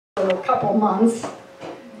couple months.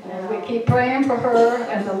 And we keep praying for her,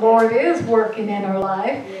 and the Lord is working in her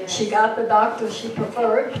life. She got the doctor she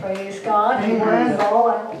preferred, praise God. He worked it all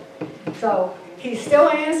out. So He's still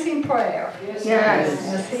answering prayer. Yes.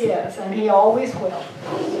 Yes, He is, and He always will.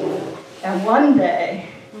 And one day,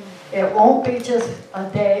 it won't be just a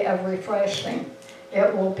day of refreshing.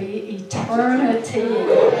 It will be eternity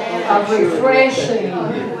of refreshing.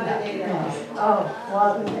 Yes. Oh,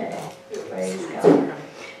 what a day. Praise God.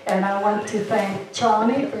 And I want to thank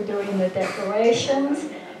Johnny for doing the decorations.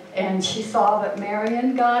 And she saw that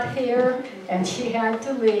Marion got here, and she had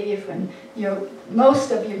to leave. And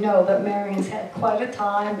most of you know that Marion's had quite a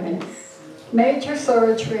time, and major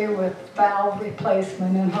surgery with valve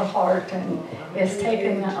replacement in her heart, and it's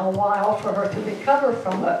taken a while for her to recover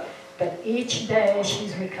from it. But each day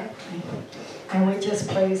she's recovering. And we just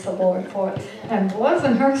praise the Lord for it. And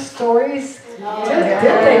wasn't her stories, did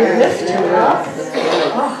they lift you up?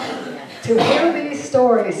 Oh, to hear these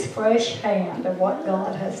stories, fresh hand of what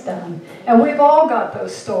God has done. And we've all got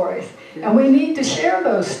those stories. And we need to share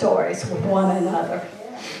those stories with one another.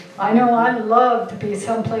 I know I'd love to be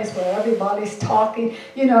someplace where everybody's talking.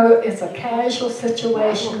 You know, it's a casual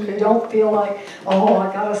situation. You don't feel like, oh,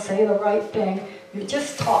 I got to say the right thing. You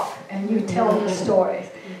just talk and you tell your stories.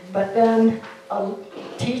 But then a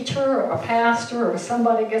teacher or a pastor or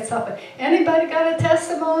somebody gets up and, anybody got a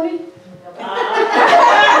testimony?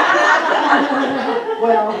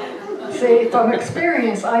 Well, see, from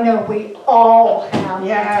experience, I know we all have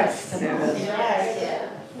testimony. Yes.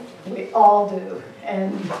 We all do.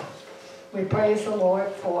 And we praise the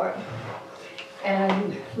Lord for it.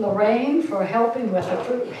 And Lorraine for helping with the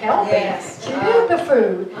food. Yes. She did the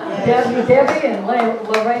food. Yes. Debbie and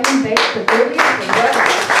Lorraine baked the goodies for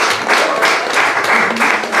breakfast.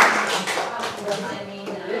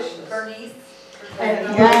 Bernice.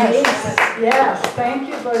 Yes, thank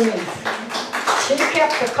you, Bernice. She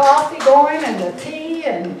kept the coffee going and the tea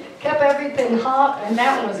and kept everything hot, and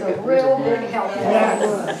that was a real big help.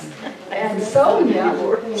 And Sonia,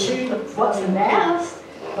 she wasn't asked,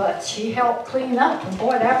 but she helped clean up and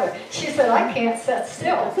whatever. She said, I can't sit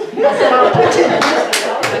still. I said, I'll put you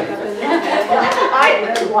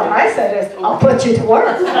what I said is, I'll put you to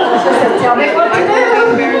work. She said, tell me what to do.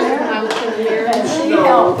 And she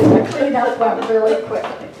helped, and the cleanup went really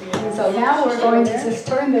quickly. So now we're going to just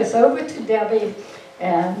turn this over to Debbie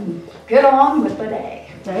and get on with the day.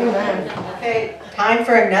 Amen. Okay, time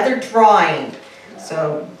for another drawing.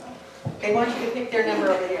 So they want you to pick their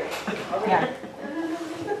number over here. Okay.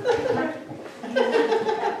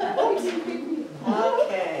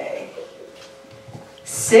 Okay.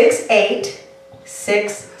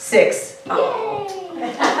 6866.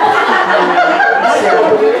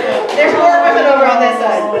 There's more women over on this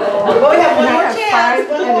side. Well, we have one more chance.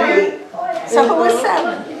 One more. So who was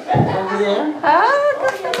 7?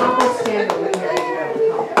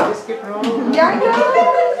 Yeah, I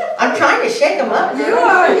know. I'm trying to shake them up. You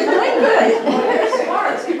are. You're doing good.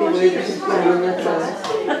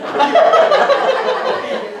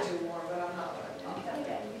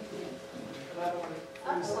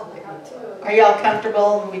 Are y'all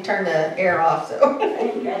comfortable? We turn the air off, so.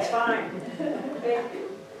 That's fine. Thank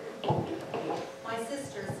you. My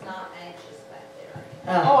sister's not anxious back there.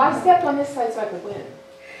 Oh, I stepped on this side so I could win.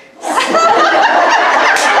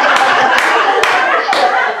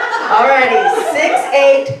 Alrighty,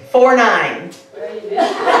 6849.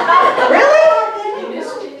 Really?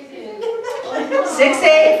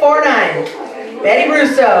 6849. Betty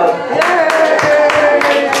Russo.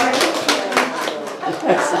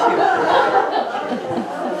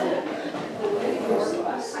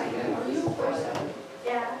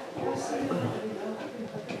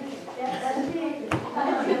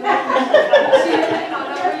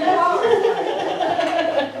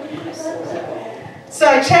 So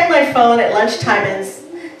I checked my phone at lunchtime, and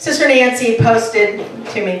Sister Nancy posted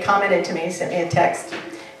to me, commented to me, sent me a text,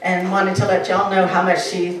 and wanted to let y'all know how much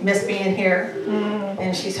she missed being here.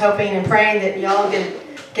 And she's hoping and praying that y'all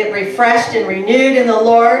get refreshed and renewed in the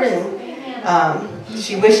Lord, and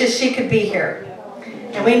she wishes she could be here.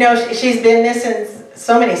 And we know she's been missing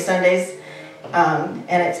so many Sundays, and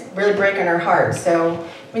it's really breaking her heart. So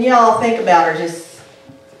when y'all think about her, just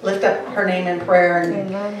lift up her name in prayer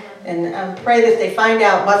and pray that they find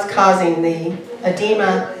out what's causing the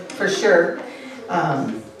edema for sure.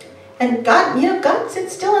 And God, you know, God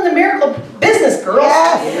sits still in the miracle business, girls.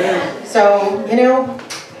 Yes. So, you know,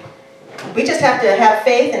 we just have to have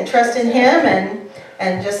faith and trust in Him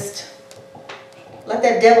and just let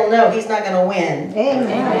that devil know he's not going to win.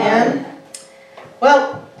 Amen.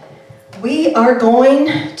 Well, we are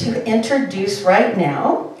going to introduce right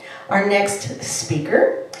now our next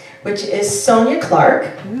speaker. which is Sonia Clark.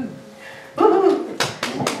 Woo-hoo.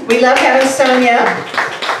 We love having Sonia.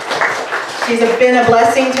 She's been a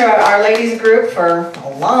blessing to our ladies group for a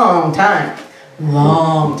long time.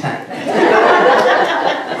 Long time.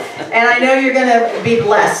 And I know you're going to be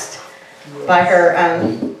blessed by her.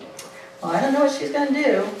 Well, I don't know what she's going to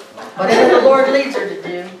do. Whatever the Lord leads her to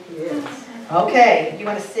do. Okay, you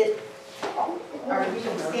want to sit? Or you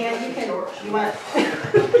can stand, you want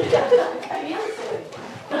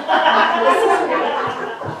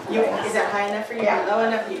is that high enough for you? Yeah. Low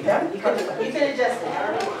enough for you? You can adjust it.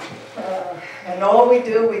 And all we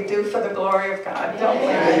do for the glory of God, don't we?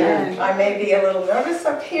 I may be a little nervous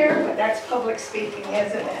up here, but that's public speaking,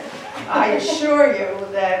 isn't it? I assure you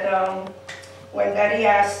that when Betty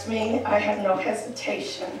asked me, I have no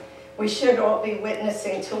hesitation. We should all be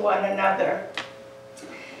witnessing to one another.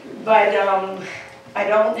 But I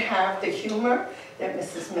don't have the humor that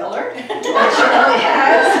Mrs. Miller Shirley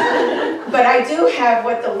has. But I do have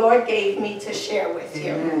what the Lord gave me to share with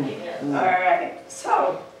you. All right.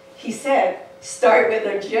 So he said, start with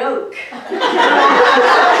a joke.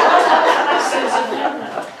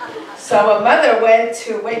 So a mother went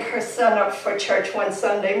to wake her son up for church one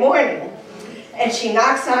Sunday morning. And she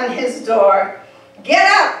knocks on his door. Get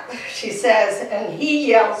up, she says, and he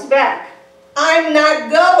yells back, I'm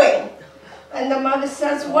not going. And the mother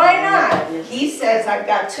says, why not? He says, I've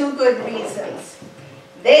got two good reasons.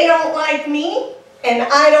 They don't like me, and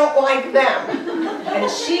I don't like them.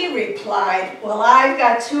 And she replied, well, I've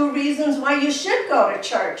got two reasons why you should go to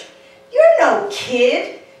church. You're no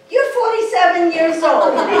kid. You're 47 years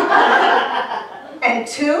old. And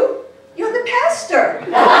two, you're the pastor.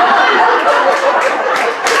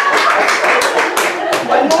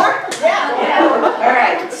 One more? Yeah. All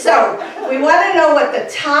right, so we want to know what the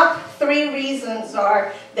top 3 reasons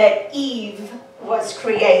are that Eve was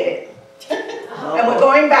created. And we're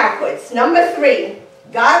going backwards. Number 3,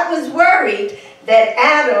 God was worried that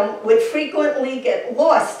Adam would frequently get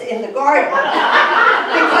lost in the garden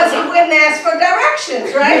because he wouldn't ask for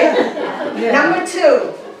directions, right? Yeah. Number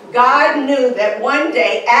 2, God knew that one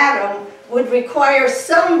day Adam would require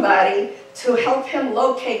somebody to help him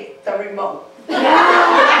locate the remote.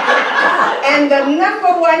 And the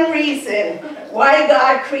number 1 reason why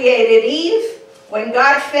God created Eve, when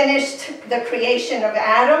God finished the creation of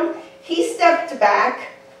Adam, he stepped back,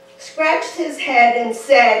 scratched his head, and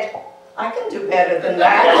said, I can do better than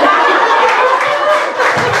that.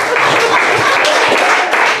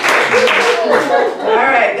 All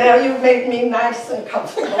right, now you've made me nice and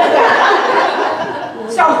comfortable.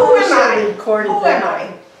 So who am I? Who am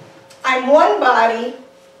I? I'm one body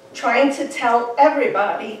trying to tell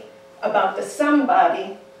everybody about the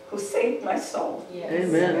somebody who saved my soul. Yes.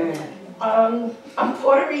 Amen. I'm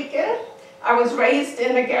Puerto Rican. I was raised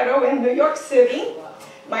in a ghetto in New York City.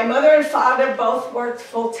 My mother and father both worked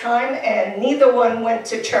full-time, and neither one went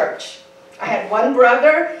to church. I had one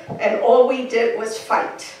brother, and all we did was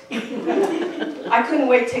fight. I couldn't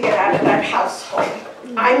wait to get out of that household.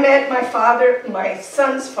 I met my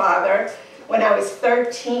son's father, when I was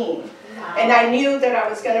 13. And I knew that I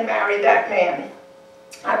was going to marry that man.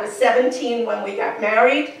 I was 17 when we got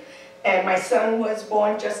married, and my son was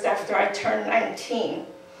born just after I turned 19.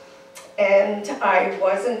 And I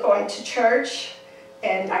wasn't going to church,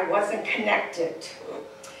 and I wasn't connected.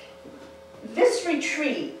 This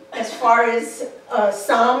retreat, as far as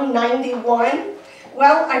Psalm 91,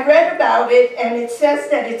 well, I read about it, and it says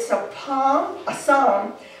that it's a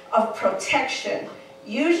psalm of protection,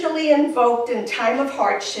 usually invoked in time of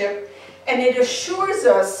hardship, and it assures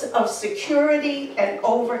us of security and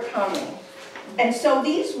overcoming. And so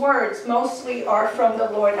these words mostly are from the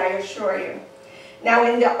Lord, I assure you. Now,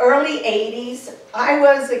 in the early 80s, I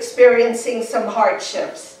was experiencing some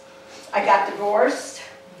hardships. I got divorced.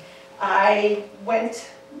 I went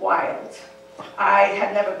wild. I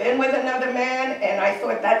had never been with another man, and I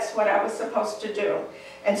thought that's what I was supposed to do.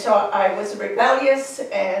 And so I was rebellious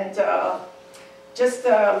and just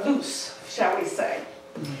loose, shall we say.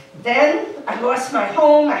 Then I lost my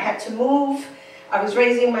home. I had to move. I was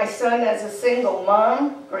raising my son as a single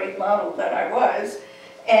mom, great model that I was,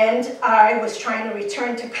 and I was trying to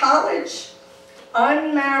return to college.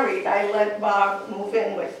 Unmarried, I let Bob move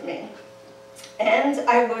in with me. And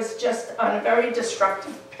I was just on a very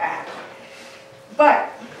destructive path.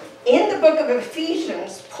 But in the book of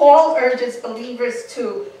Ephesians, Paul urges believers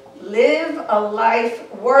to live a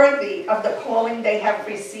life worthy of the calling they have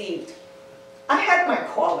received. I had my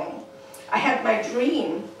calling. I had my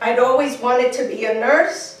dream. I'd always wanted to be a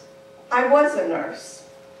nurse. I was a nurse.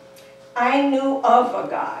 I knew of a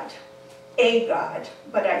God,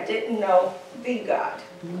 but I didn't know the God.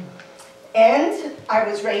 And I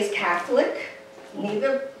was raised Catholic.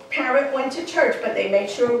 Neither parent went to church, but they made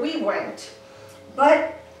sure we went.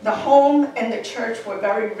 But the home and the church were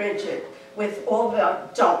very rigid with all the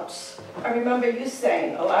don'ts. I remember you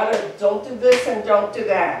saying a lot of don't do this and don't do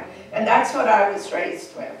that. And that's what I was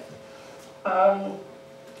raised with.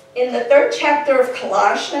 In the 3rd chapter of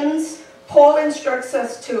Colossians, Paul instructs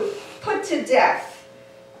us to put to death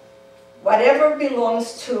whatever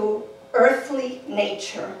belongs to earthly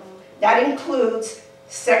nature. That includes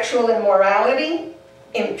sexual immorality,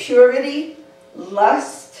 impurity,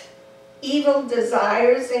 lust, evil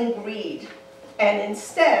desires, and greed, and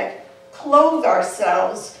instead clothe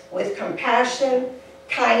ourselves with compassion,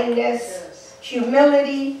 kindness,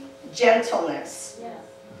 humility, gentleness.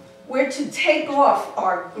 We're to take off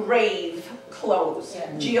our grave clothes,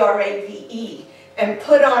 G-R-A-V-E, and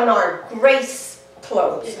put on our grace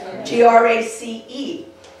clothes, G-R-A-C-E.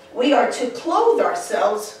 We are to clothe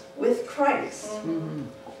ourselves with Christ.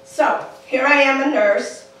 So, here I am, a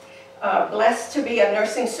nurse, blessed to be a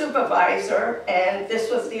nursing supervisor, and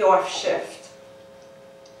this was the off shift.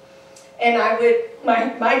 And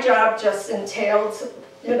my job just entailed,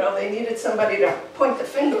 you know, they needed somebody to point the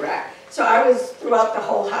finger at. So I was throughout the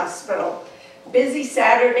whole hospital. Busy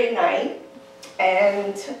Saturday night,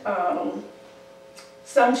 and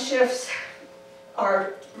some shifts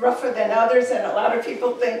are rougher than others, and a lot of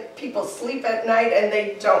people think people sleep at night, and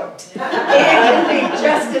they don't. It can be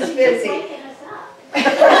just as busy.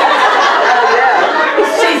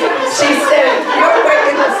 She said, "You're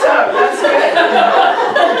waking us up, that's good."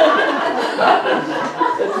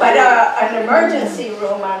 But an emergency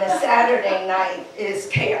room on a Saturday night is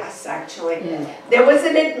chaos, actually. There was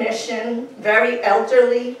an admission, very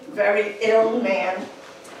elderly, very ill man,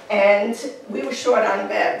 and we were short on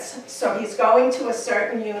beds. So he's going to a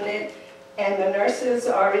certain unit, and the nurses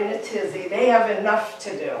are in a tizzy. They have enough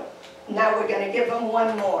to do. Now we're going to give them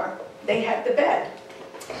one more. They had the bed.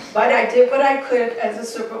 But I did what I could as a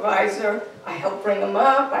supervisor. I helped bring him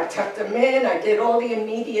up, I tucked him in, I did all the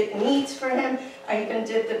immediate needs for him. I even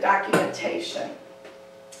did the documentation.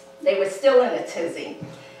 They were still in a tizzy.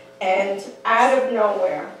 And out of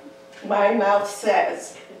nowhere, my mouth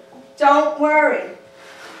says, "Don't worry,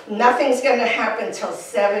 nothing's going to happen till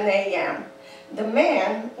 7 a.m. The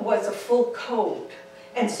man was a full code,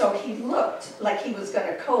 and so he looked like he was going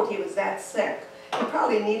to code. He was that sick. He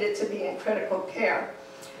probably needed to be in critical care.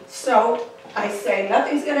 So I say,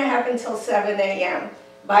 nothing's going to happen till 7 a.m.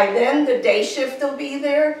 By then, the day shift will be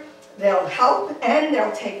there. They'll help, and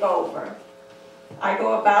they'll take over. I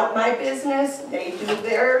go about my business. They do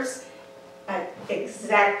theirs. At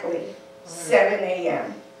exactly 7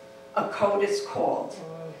 a.m., a code is called.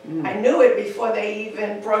 I knew it before they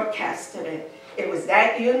even broadcasted it. It was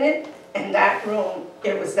that unit and that room.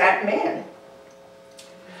 It was that man.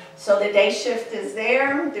 So the day shift is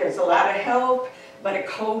there. There's a lot of help, but a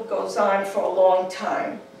code goes on for a long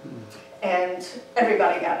time. And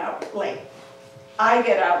everybody got out late. I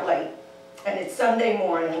get out late, and it's Sunday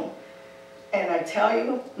morning. And I tell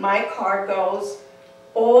you, my car goes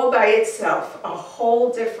all by itself, a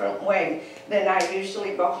whole different way than I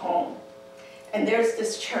usually go home. And there's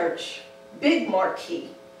this church, big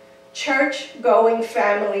marquee. Church-going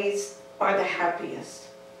families are the happiest.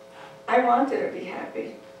 I wanted to be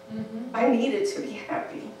happy. I needed to be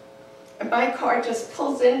happy. And my car just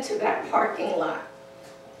pulls into that parking lot.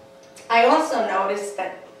 I also noticed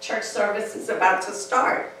that church service is about to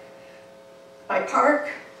start. I park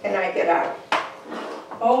and I get out.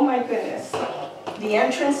 Oh my goodness. The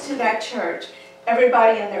entrance to that church,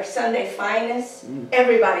 everybody in their Sunday finest,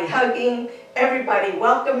 everybody hugging, everybody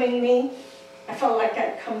welcoming me. I felt like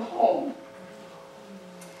I'd come home.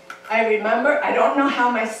 I remember, I don't know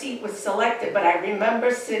how my seat was selected, but I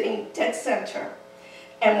remember sitting dead center.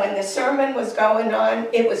 And when the sermon was going on,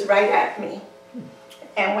 it was right at me.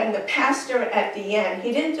 And when the pastor at the end,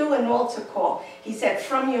 he didn't do an altar call. He said,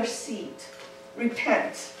 from your seat,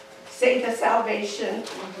 repent, say the salvation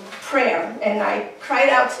prayer. And I cried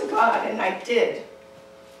out to God, and I did.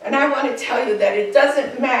 And I want to tell you that it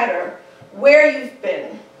doesn't matter where you've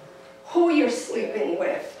been, who you're sleeping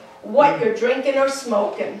with, what you're drinking or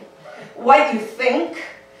smoking, what you think,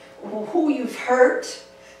 who you've hurt,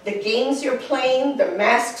 the games you're playing, the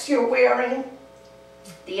masks you're wearing,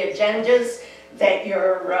 the agendas that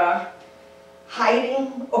you're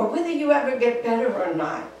hiding, or whether you ever get better or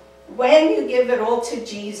not. When you give it all to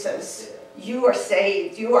Jesus, you are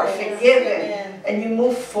saved, you are forgiven, and you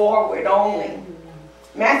move forward only.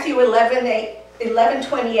 Matthew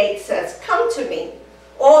 11:28 says, "Come to me,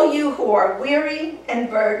 all you who are weary and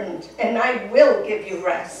burdened, and I will give you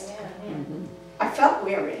rest." I felt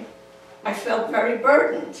weary. I felt very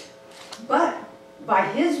burdened. But by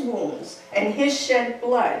his wounds and his shed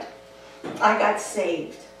blood, I got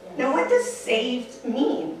saved. Now, what does saved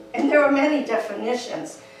mean? And there are many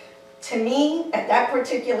definitions. To me, at that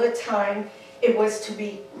particular time, it was to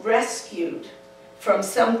be rescued from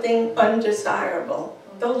something undesirable,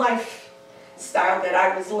 the lifestyle that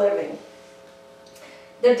I was living.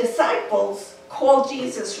 The disciples called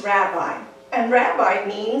Jesus Rabbi, and Rabbi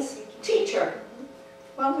means teacher.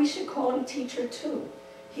 Well, we should call him teacher too.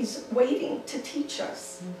 He's waiting to teach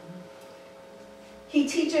us. He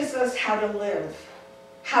teaches us how to live,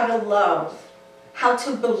 how to love, how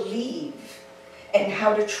to believe, and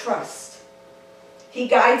how to trust. He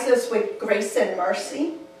guides us with grace and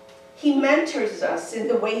mercy. He mentors us in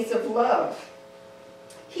the ways of love.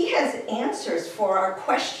 He has answers for our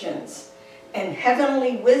questions and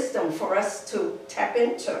heavenly wisdom for us to tap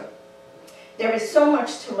into. There is so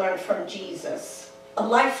much to learn from Jesus, a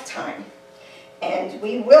lifetime, and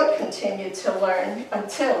we will continue to learn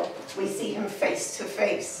until we see him face to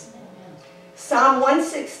face. Psalm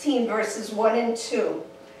 116, verses 1 and 2.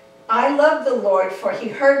 I love the Lord, for he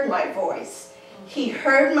heard my voice. He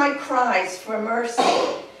heard my cries for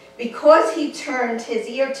mercy. Because he turned his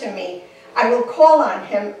ear to me, I will call on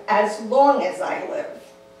him as long as I live.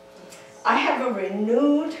 I have a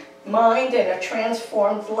renewed mind and a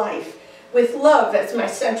transformed life, with love as my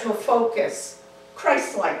central focus,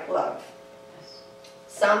 Christ-like love.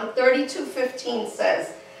 Psalm 32:15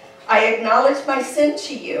 says, I acknowledge my sin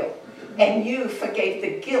to you, and you forgave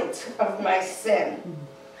the guilt of my sin.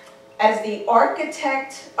 As the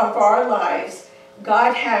architect of our lives,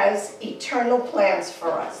 God has eternal plans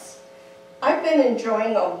for us. I've been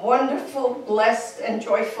enjoying a wonderful, blessed, and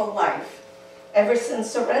joyful life ever since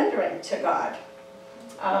surrendering to God.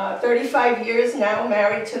 35 years now,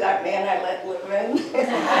 married to that man I let live in.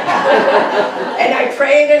 And I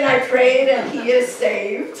prayed, and he is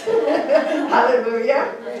saved.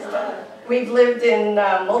 Hallelujah. We've lived in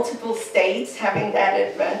multiple states, having that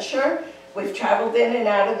adventure. We've traveled in and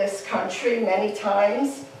out of this country many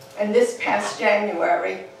times. And this past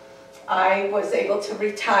January, I was able to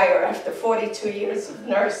retire after 42 years of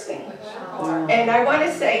nursing. And I want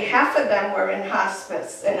to say half of them were in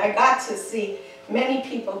hospice. And I got to see many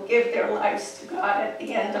people give their lives to God at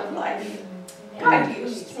the end of life. God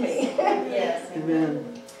used me. Yes.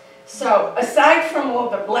 Amen. So aside from all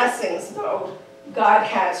the blessings, though, God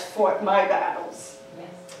has fought my battles.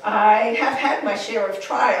 I have had my share of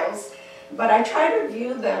trials, but I try to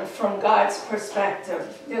view them from God's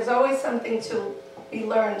perspective. There's always something to be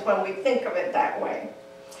learned when we think of it that way.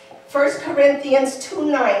 1 Corinthians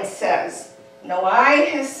 2:9 says, no eye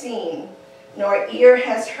has seen, nor ear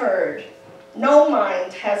has heard, no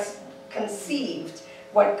mind has conceived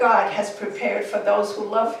what God has prepared for those who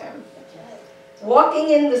love him. Walking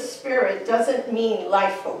in the Spirit doesn't mean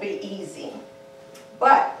life will be easy,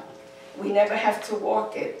 but we never have to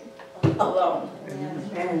walk it alone,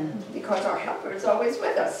 because our helper is always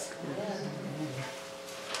with us.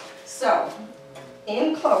 So,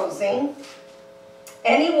 in closing,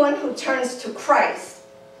 anyone who turns to Christ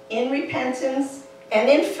in repentance and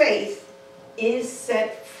in faith is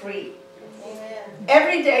set free.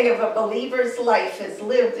 Every day of a believer's life is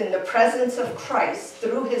lived in the presence of Christ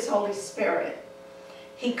through his Holy Spirit.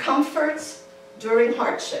 He comforts during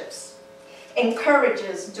hardships,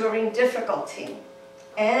 encourages during difficulty,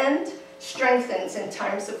 and strengthens in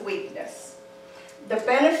times of weakness. The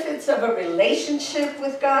benefits of a relationship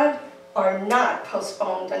with God are not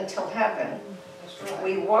postponed until heaven.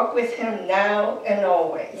 We walk with him now and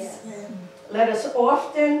always. Yes. Let us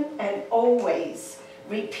often and always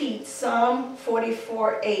repeat Psalm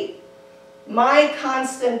 44:8. My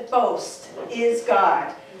constant boast is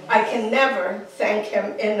God. I can never thank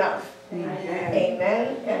him enough. Amen,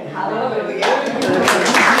 Amen and hallelujah.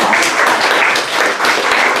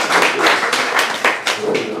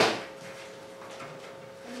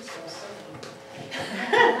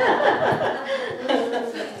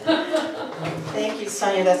 Thank you,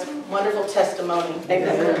 Sonia. That's a wonderful testimony.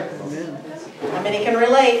 Amen. How many can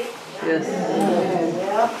relate? Yes.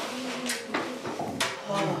 Yeah.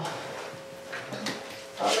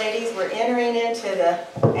 Well, ladies, we're entering into the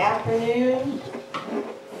afternoon,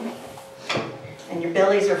 and your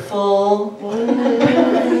bellies are full,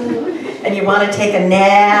 and you want to take a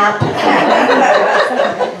nap.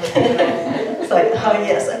 It's like, oh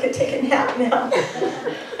yes, I could take a nap now.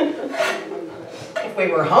 If we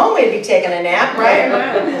were home, we'd be taking a nap, right?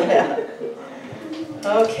 Yeah.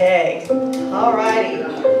 Okay, all righty.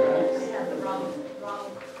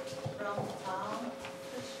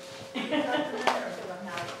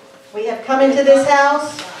 We have come into this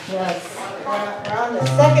house. Yes. We're on the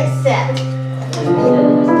second set.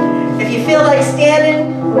 If you feel like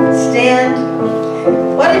standing, stand.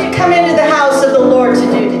 What did you come into the house of the Lord to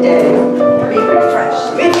do today? Be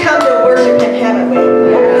refreshed. We've come to worship Him, haven't we?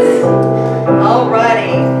 Yes.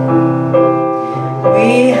 Alrighty.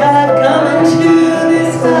 We have come into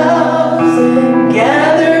this house,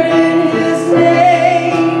 gathered in His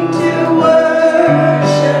name to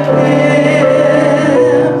worship Him.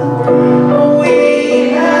 We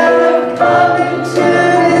have come into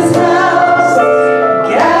His house,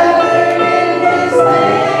 gathered in His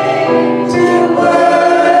name to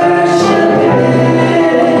worship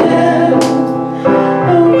Him.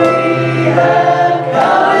 We have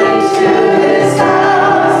come into His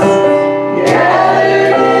house,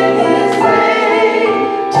 gathered in His name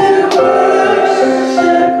to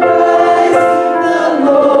worship Christ the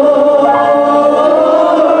Lord.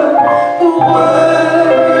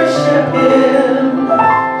 Worship Him,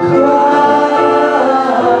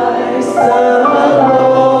 Christ the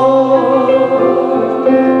Lord.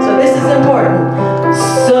 So this is important.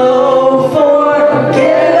 So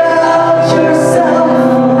forget about yourself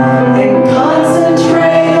and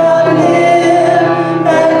concentrate on Him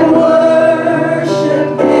and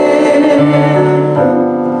worship Him.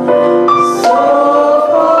 So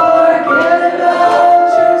forget about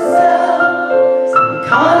yourself,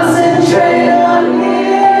 concentrate on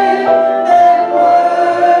Him and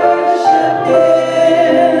worship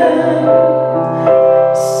Him.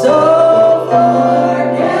 So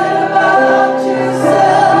forget about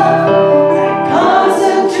yourself and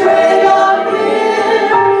concentrate on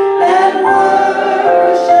Him and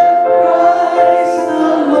worship Christ the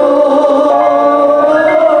Lord.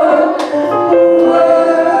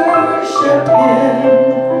 Worship Him,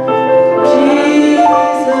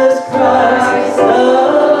 Jesus Christ the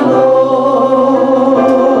Lord.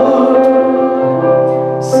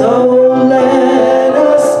 So let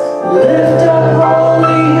us lift up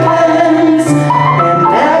holy hands and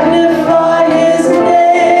magnify His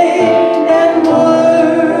name and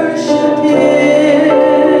worship Him.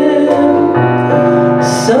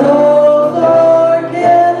 So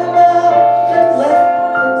forget about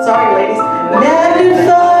sorry ladies,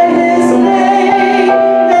 magnify His name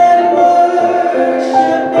and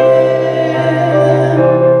worship Him.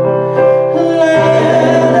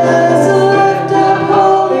 Let us lift up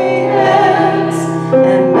holy hands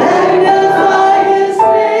and magnify His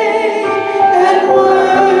name and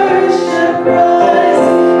worship Christ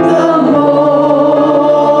the Lord.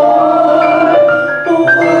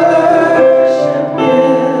 Worship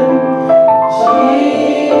Him,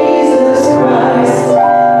 Jesus Christ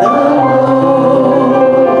the Lord.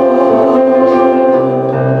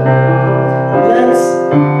 Let's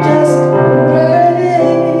just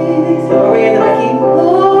praise. Are we in the right key?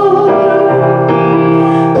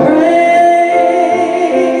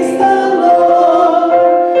 Praise the Lord.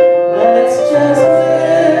 Let's just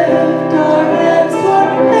lift our hands for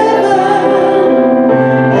heaven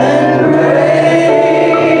and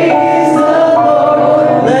praise the Lord.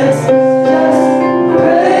 Let's just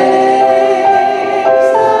praise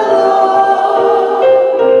the Lord.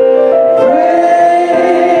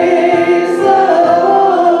 Praise the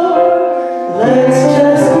Lord. Let's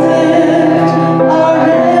just lift our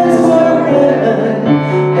hands for heaven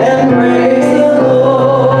and praise the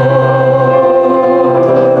Lord.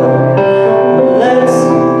 Let's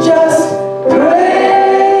just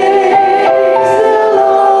praise the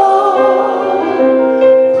Lord.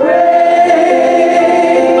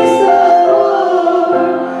 Praise the Lord.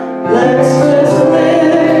 Let's just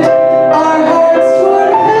lift our hearts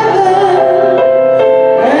toward heaven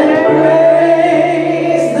and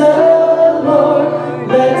praise the Lord.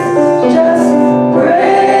 Let's just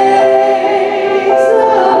praise the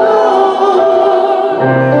Lord.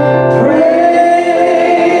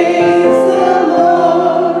 Praise the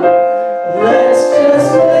Lord. Let's just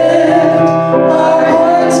lift our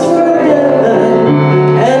hearts toward heaven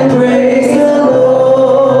and praise the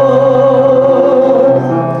Lord.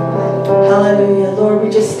 Hallelujah. Lord, we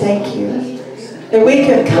just thank you that we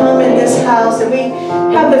could come in this house and we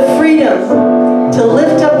have the freedom to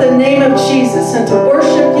lift up the name of Jesus and to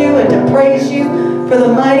worship you and to praise you for the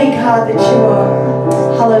mighty God that you are.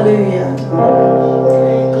 Hallelujah.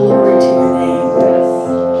 Glory to your name.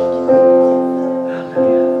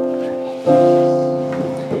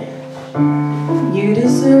 You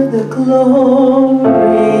deserve the glory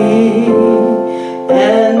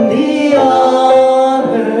and the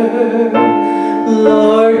honor.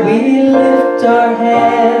 Lord, we lift our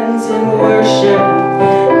hands in worship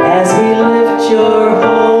as we lift your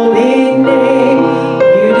holy name.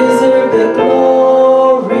 You deserve the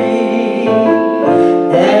glory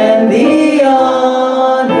and the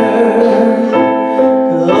honor.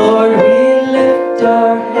 Lord,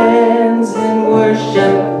 hands in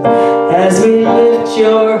worship as we lift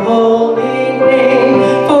your holy name.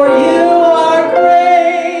 For you are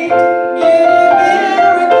great, you do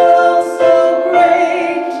miracles so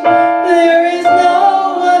great. There is no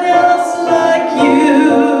one else like you.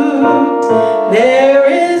 There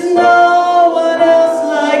is no one else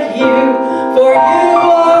like you. For you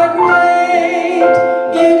are great,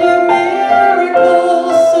 you do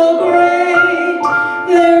miracles so great.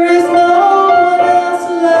 There is no one else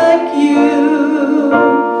like you.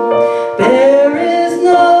 There is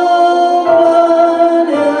no one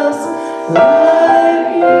else like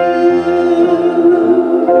you.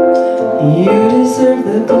 You deserve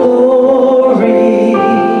the glory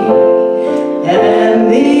and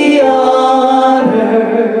the honor.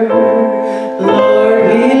 Lord,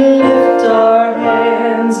 we lift our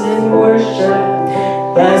hands in worship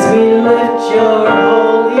as we lift your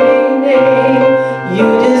holy name. You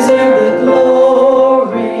deserve the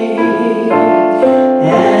glory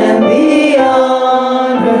and the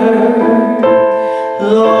honor.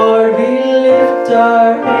 Lord, we lift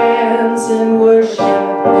our hands in worship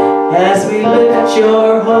as we lift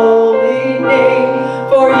your holy name.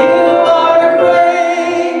 For you are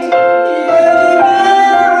great, you do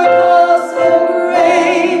miracles so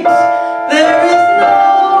great. There is no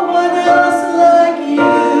one else like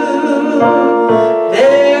you.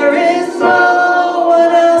 There is no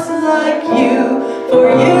one else like you. For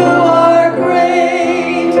you are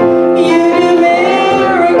great, you do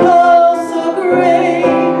miracles so great.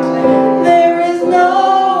 There is no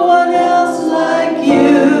one else like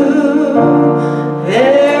you.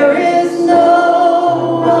 There is no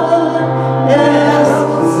one else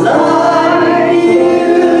like you.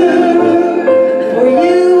 For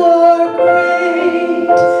you are great,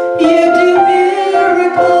 you do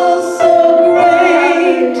miracles so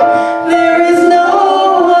great. There is no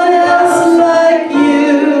one else like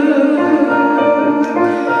you.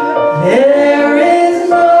 There is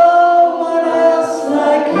no one else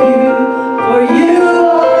like you. For you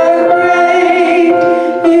are great,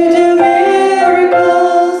 you do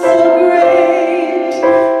miracles so great.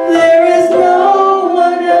 There is no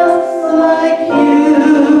one else like you.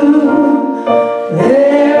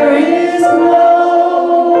 There is no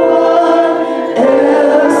one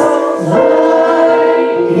else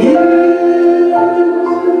like you.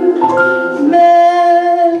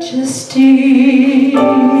 Majesty,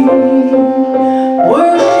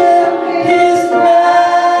 worship his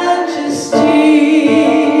majesty.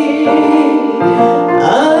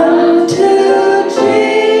 Unto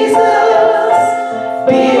Jesus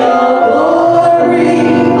be all glory,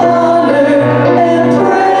 honor, and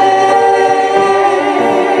praise.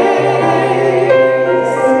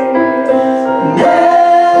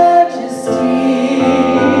 Majesty,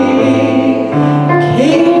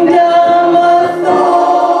 kingdom,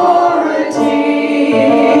 authority,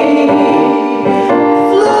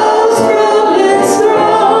 flow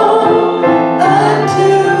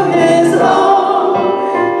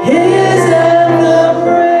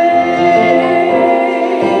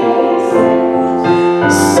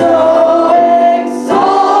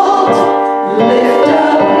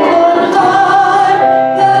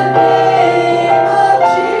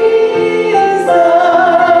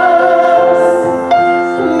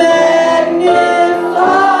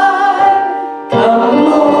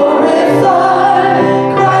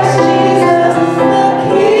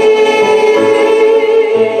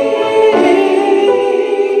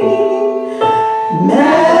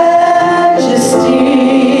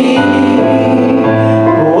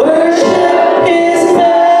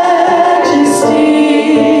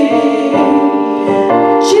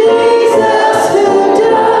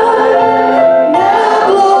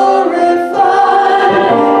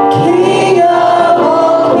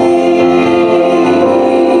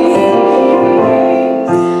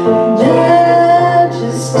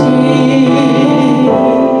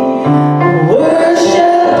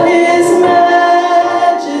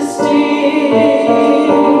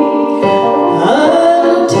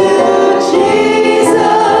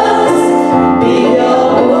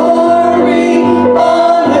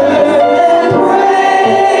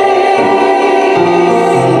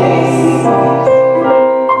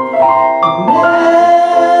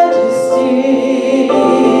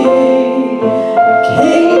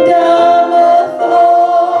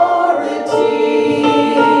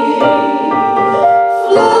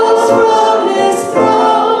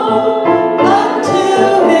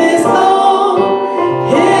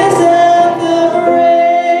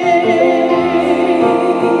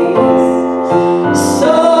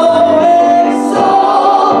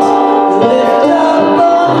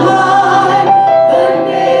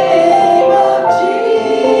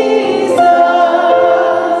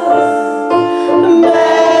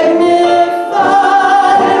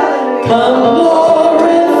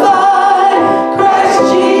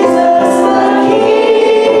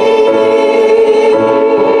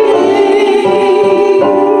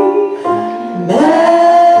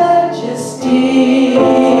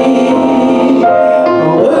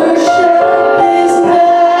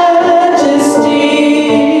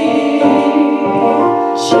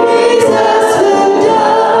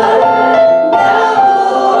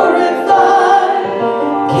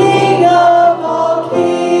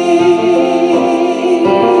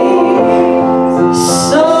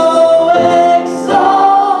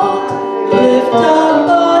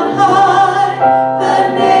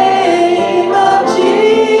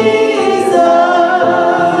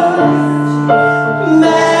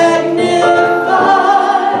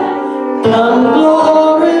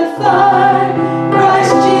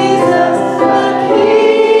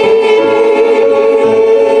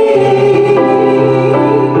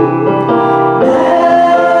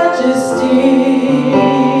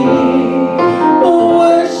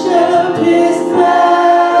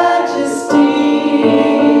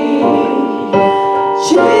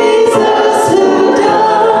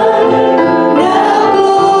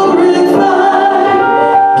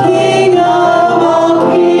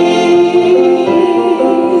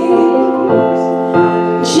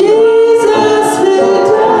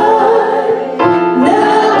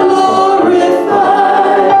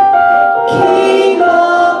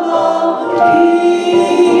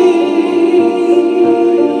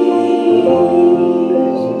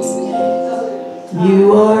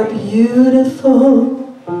beautiful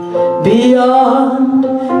beyond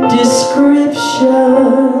description,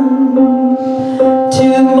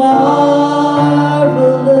 too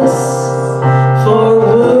marvelous for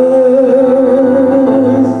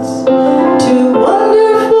words, too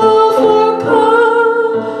wonderful for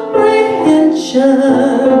comprehension,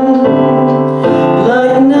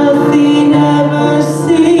 like nothing ever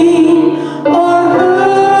seen or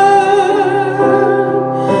heard.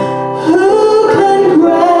 Who can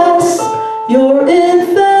grasp your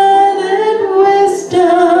infinite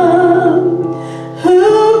wisdom?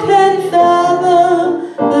 Who can fathom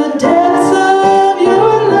the depths of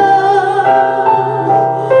your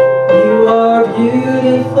love? You are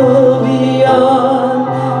beautiful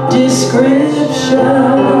beyond description,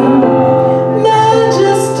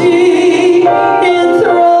 majesty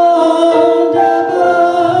enthroned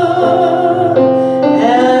above.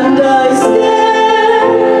 And I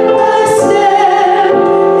stand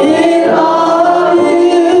in awe of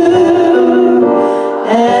you.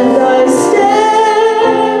 And I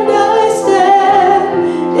stand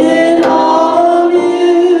in awe of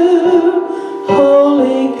you.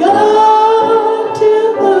 Holy God, to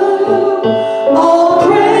whom all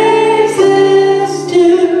praise is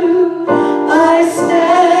due, I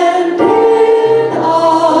stand in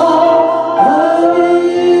awe of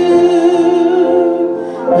you.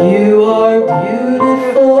 You are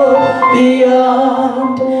beautiful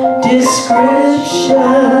beyond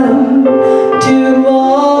description, too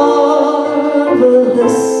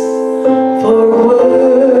marvelous for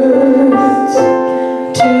words,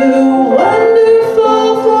 too wonderful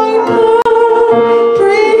for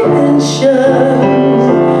comprehension,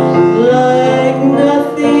 like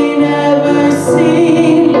nothing ever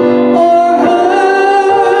seen or heard.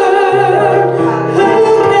 Who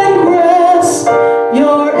can grasp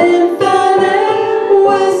your infinite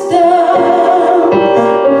wisdom?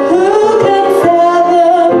 Who can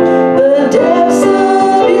fathom the depths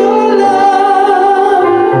of your love?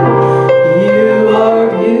 You are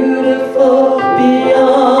beautiful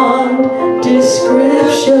beyond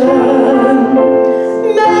description,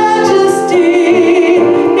 majesty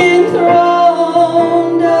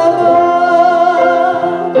enthroned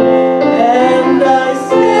above. And I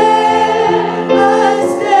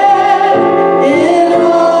stand in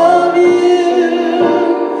awe of you.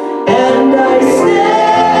 And I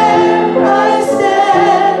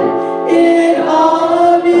stand in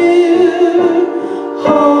awe of you.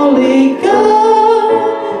 Holy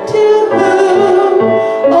God, to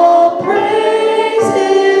whom all praise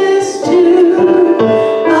is due,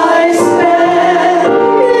 I stand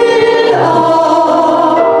in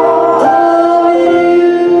awe of you.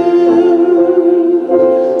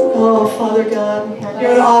 Oh, Father God,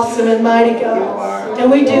 you're an awesome and mighty God. And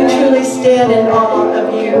we do truly stand in awe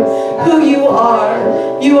of you, who you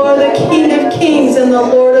are. You are the King of Kings and the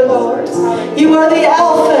Lord of Lords. You are the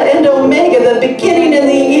Alpha and Omega, the beginning and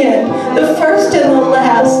the end, the first and the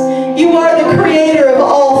last. You are the creator of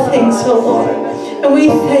all things, O Lord. And we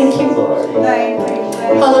thank you, Lord.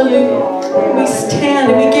 Hallelujah. We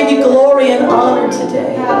stand and we give you glory and honor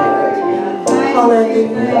today.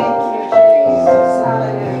 Hallelujah.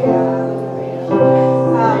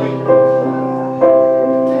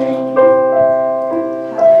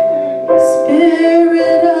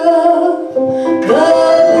 Spirit of the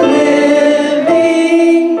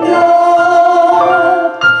living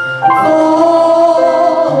God,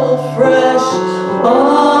 fall fresh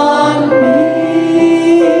on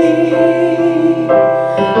me.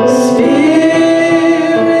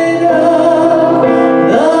 Spirit of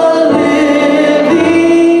the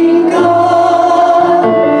living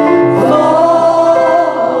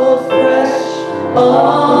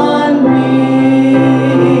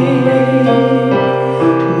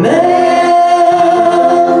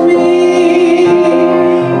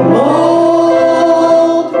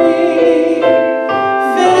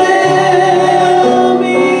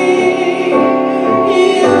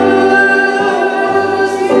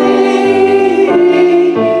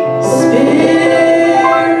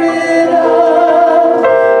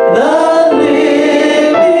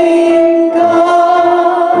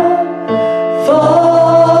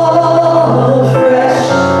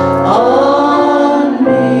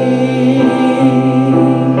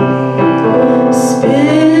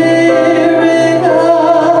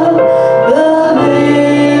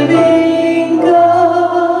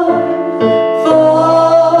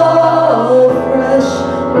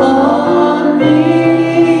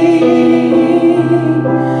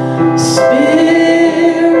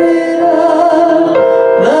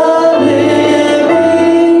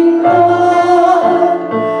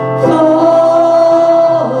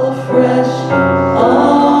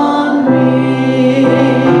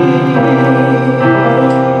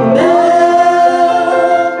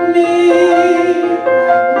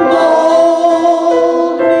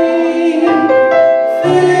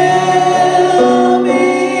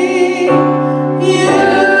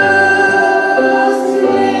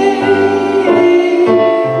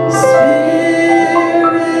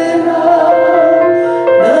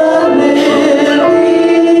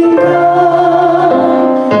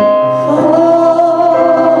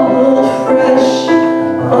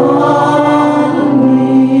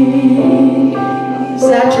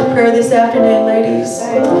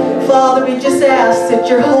that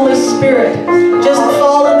your Holy Spirit just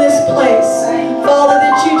fall in this place. Father,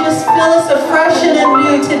 that you just fill us afresh and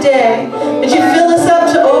anew today. That you fill us up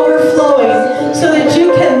to overflowing so that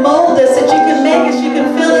you can mold us, that you can make us, you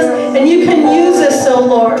can fill us, and you can use us, oh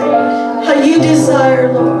Lord. How you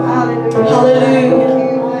desire, Lord. Hallelujah.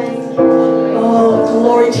 Oh,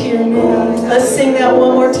 glory to your name. Let's sing that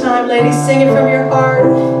one more time, ladies. Sing it from your heart.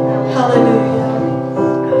 Hallelujah.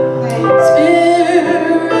 Spirit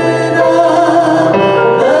of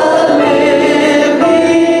the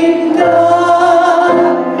living God,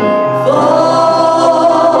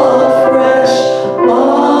 fall fresh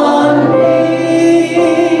on me.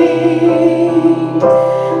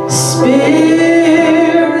 Spirit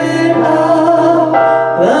of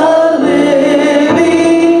the living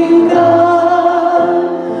God,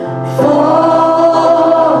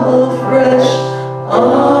 fall fresh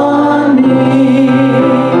on me.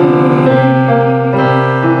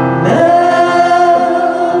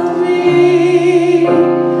 Melt me,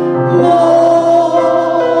 mold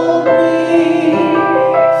me,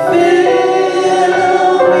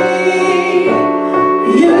 fill me,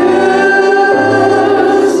 use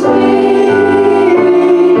me.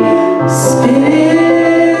 Spirit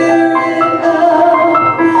of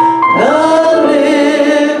the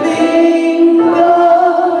living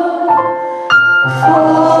God, fall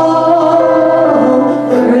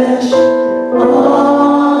fresh on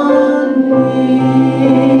me.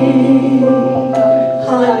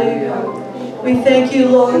 Hallelujah. We thank you,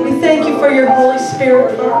 Lord. We thank you for your Holy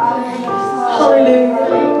Spirit, Lord. Hallelujah.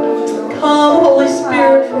 Come, Holy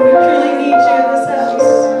Spirit. We truly need you in this house.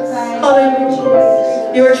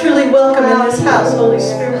 Hallelujah. You are truly welcome in this house, Holy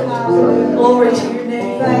Spirit. Glory to your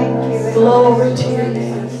name. Glory to your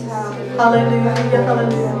name. Hallelujah.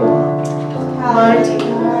 Hallelujah. Mighty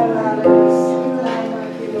God.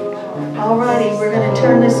 All righty, we're going to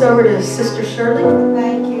turn this over to Sister Shirley.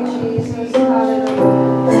 Thank you, Jesus. Hallelujah.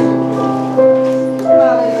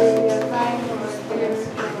 Hallelujah. Thank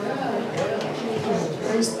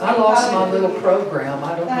you. I lost my little program. I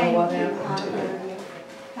don't know Thank what you. happened to it.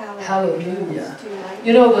 Hallelujah. Hallelujah.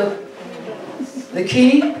 You know, the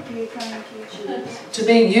key Thank you, Jesus. to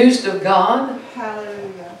being used of God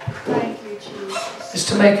Hallelujah. Thank you, Jesus. is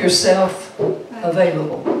to make yourself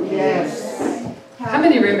available. Yes. How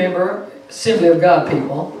many remember Assembly of God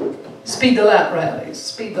people? Speed the Light rallies.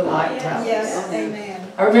 Speed the Light rallies. Yes. Amen.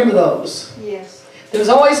 I remember those. Yes. There was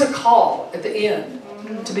always a call at the end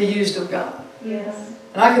to be used of God. Yes.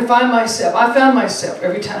 And I found myself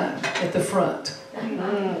every time at the front.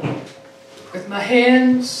 With my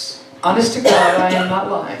hands, honest to God, I am not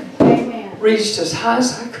lying, Amen. reached as high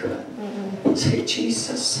as I could. Say,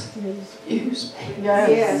 Jesus, use me.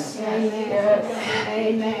 Yes. Amen.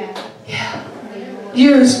 Amen. Yeah.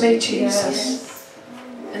 Use me, Jesus.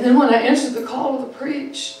 And then when I answered the call to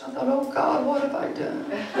preach, I thought, oh God, what have I done?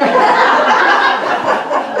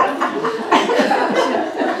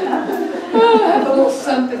 Oh, I have a little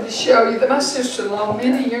something to show you that my sister-in-law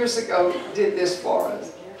many years ago did this for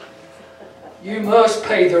us. You must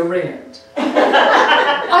pay the rent.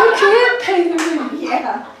 I can't pay the rent.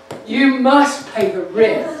 Yeah. You must pay the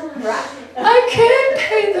rent. Right. I can't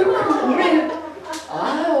pay the rent.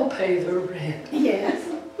 I'll pay the rent. Yes.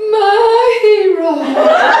 My hero.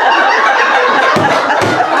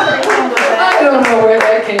 I don't know where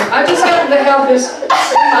that came. I just happened to have this in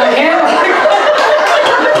my hand.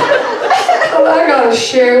 Well, I gotta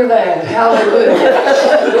share that.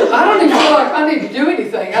 Hallelujah. I don't even feel like I need to do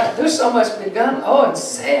anything. There's so much been done. Oh, and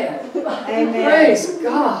said. Amen. Praise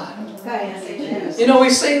God. Thank you, Jesus. You know, we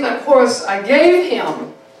sing that chorus, I gave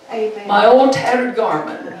him Amen. my old tattered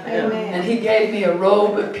garment. Amen. And he gave me a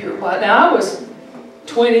robe of pure white. Now I was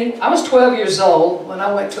 12 years old when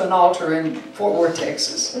I went to an altar in Fort Worth,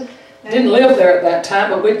 Texas. Didn't live there at that time,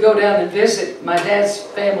 but we'd go down and visit my dad's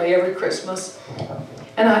family every Christmas.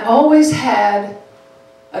 And I always had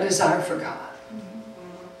a desire for God.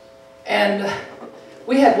 And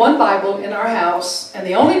we had one Bible in our house, and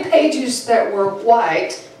the only pages that were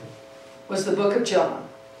white was the book of John.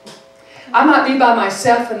 I might be by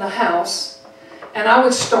myself in the house, and I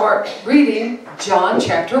would start reading John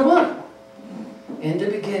chapter 1. In the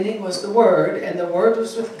beginning was the Word, and the Word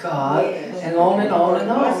was with God, and on and on and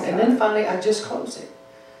on. And then finally I just closed it,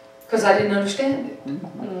 because I didn't understand it.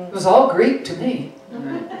 It was all Greek to me.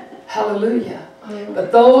 Hallelujah.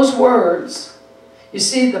 But those words, you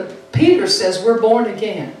see, Peter says we're born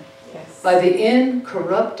again by the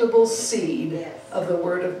incorruptible seed of the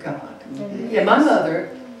Word of God. Yeah, my mother,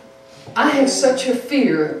 I had such a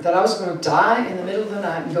fear that I was going to die in the middle of the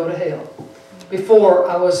night and go to hell before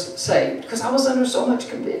I was saved, because I was under so much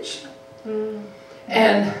conviction.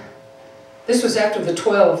 And This was after the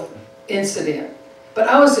 12 incident. But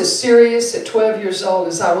I was as serious at 12 years old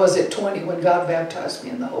as I was at 20 when God baptized me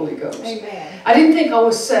in the Holy Ghost. Amen. I didn't think I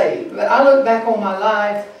was saved, but I look back on my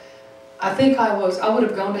life, I think I would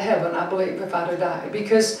have gone to heaven, I believe, if I'd have died.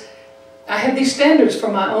 Because I had these standards for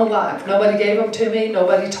my own life. Nobody gave them to me.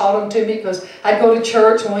 Nobody taught them to me, because I'd go to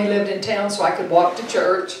church when we lived in town so I could walk to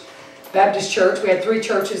church. Baptist church. We had 3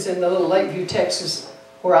 churches in the little Lakeview, Texas,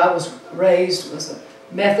 where I was raised. It was a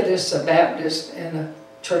Methodist, a Baptist, and a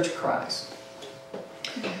Church of Christ.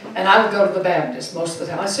 And I would go to the Baptist most of the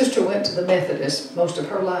time. My sister went to the Methodist most of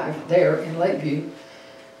her life there in Lakeview.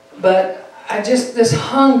 But I just, this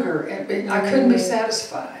hunger, I couldn't be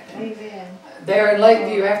satisfied. Amen. There in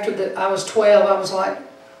Lakeview, after I was 12, I was like,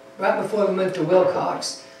 right before we moved to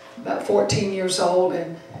Wilcox, about 14 years old,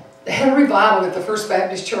 and they had a revival at the First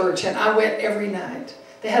Baptist Church, and I went every night.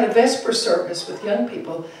 They had a Vesper service with young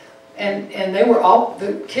people, and they were all,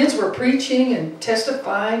 the kids were preaching and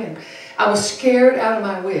testifying, and I was scared out of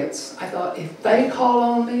my wits. I thought, if they call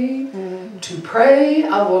on me to pray,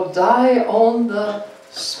 I will die on the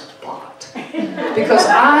spot. Because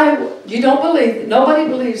you don't believe, nobody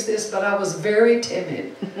believes this, but I was very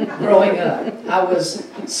timid growing up. I was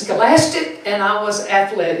scholastic and I was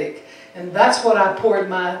athletic. And that's what I poured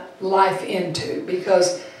my life into,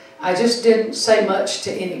 because I just didn't say much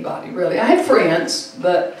to anybody, really. I had friends,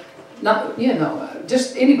 but not,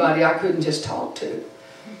 just anybody I couldn't just talk to.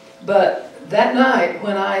 But that night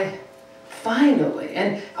when I finally,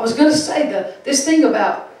 and I was going to say this thing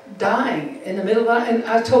about dying in the middle of the night, and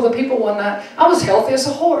I told the people one night, I was healthy as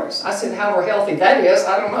a horse. I said, however healthy that is,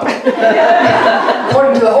 I don't know.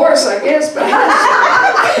 According to the horse, I guess, but I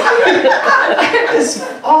had this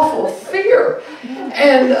awful fear.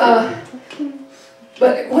 And,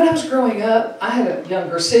 but when I was growing up, I had a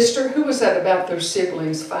younger sister. Who was that about their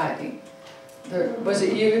siblings fighting? Was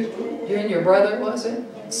it you? You and your brother, was it?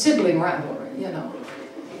 Sibling rivalry,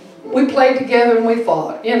 We played together and we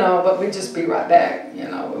fought, but we'd just be right back,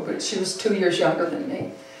 But she was 2 years younger than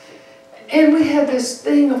me. And we had this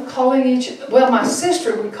thing of calling my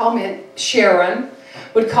sister would call me, Sharon,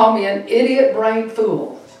 would call me an idiot brain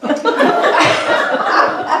fool. But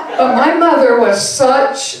my mother was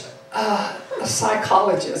such a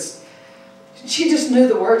psychologist. She just knew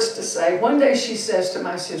the words to say. One day she says to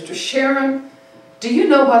my sister, Sharon, do you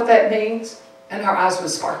know what that means? And her eyes would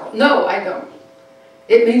sparkle. No, I don't.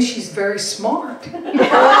 It means she's very smart. So she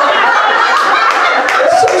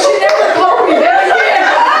never called me that again.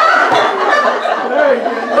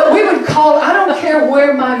 But we would call, I don't care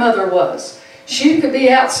where my mother was. She could be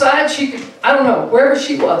outside, she could, I don't know, wherever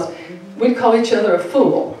she was. We'd call each other a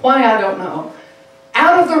fool. Why, I don't know.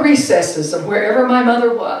 Out of the recesses of wherever my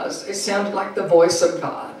mother was, it sounded like the voice of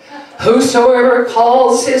God. Whosoever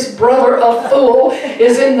calls his brother a fool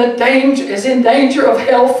is in danger of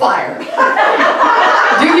hellfire.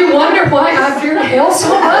 Do you wonder why I fear hell so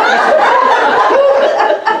much?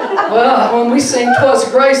 Well, when we sing "'Twas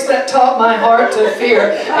grace that taught my heart to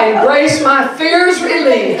fear, and grace my fears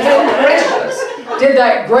relieved." How precious did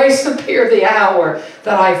that grace appear the hour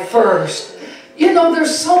that I first.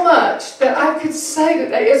 There's so much that I could say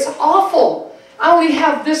today. It's awful. I only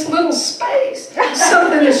have this little space.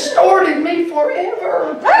 Something is stored in me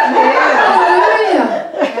forever. Hallelujah.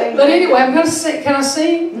 But anyway, I'm going to sing. Can I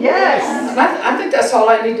sing? Yes. I think that's all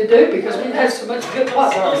I need to do, because we've had so much good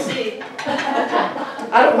luck.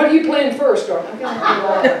 What are you playing first, darling?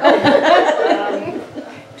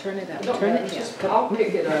 Turn it up. Turn it down. I'll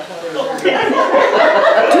pick it up.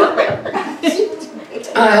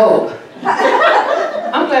 I hope.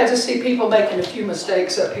 I'm glad to see people making a few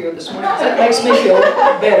mistakes up here this morning. That makes me feel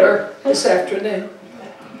better this afternoon.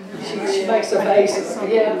 She makes a face.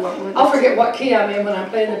 Yeah. I'll forget what key I'm in when I'm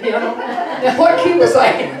playing the piano. Now, what key was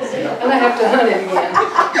I in? And I have to hunt it again.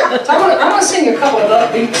 So I'm going to sing a couple of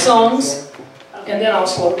upbeat songs, and then I'll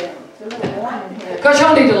slow down. Because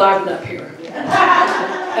y'all need to liven up here.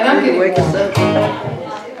 And I'm getting warm.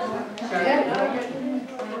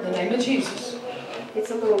 In the name of Jesus.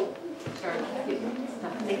 It's a little. I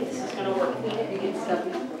think this is going to work. You get stuff.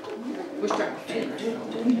 We're starting.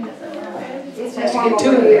 Has to get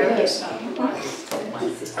two in there. Yes.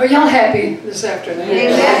 Are y'all happy this afternoon?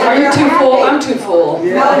 Are you too full? I'm too full.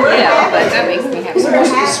 Yeah, but that makes me happy. It's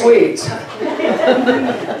mostly sweets.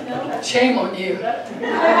 Shame on you,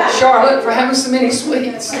 Charlotte, for having so many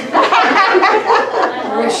sweets.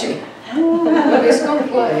 Where is she? But it's going to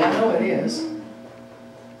play. I know it is.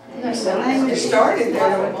 It started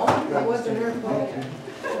there. It wasn't her fault.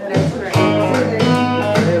 That's great.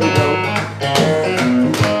 There we go.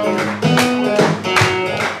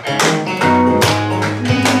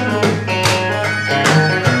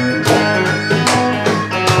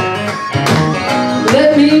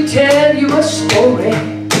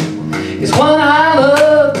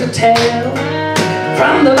 tale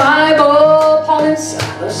from the Bible. Paul and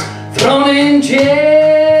Silas thrown in jail.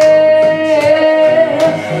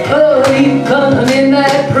 But even in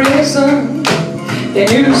that prison, they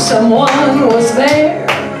knew someone was there.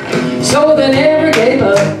 So they never gave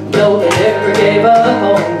up, no, they never gave up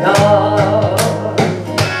on God.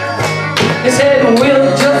 They said,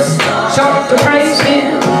 we'll just start to praise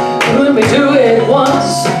Him. When we do it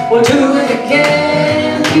once, we'll do it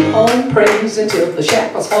again. Keep on praising till the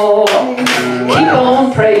shackles fall off. Keep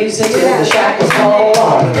on praising till the shackles fall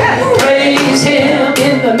off. Praise Him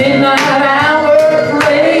in the midnight hour.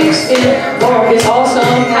 Praise Him for His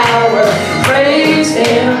awesome power. Praise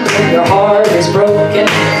Him when your heart is broken.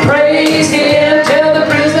 Praise Him till the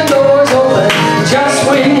prison doors open. Just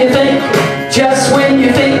when you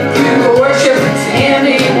think you worship Him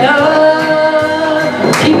enough,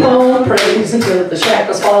 keep on praising till the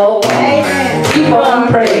shackles fall off. Keep on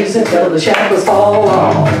praising till the shackles fall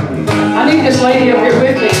off. I need this lady up here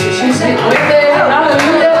with me. She's with there.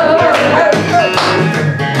 Hallelujah.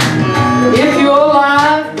 If your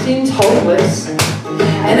life seems hopeless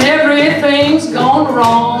and everything's gone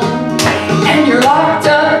wrong, and you're locked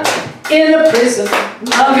up in a prison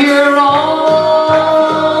of your own,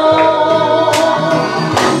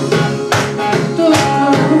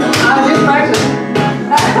 I just practiced.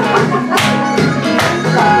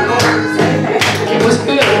 It was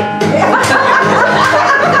good.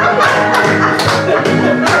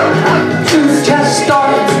 To just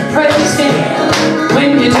start praising when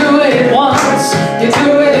you do it once, you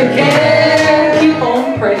do it again. Keep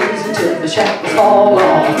on praising till the shackles fall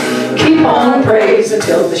off. Keep on praising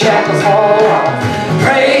till the shackles fall off.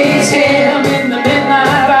 Praise Him in the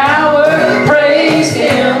midnight hour. Praise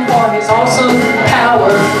Him for His awesome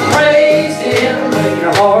power. Praise Him when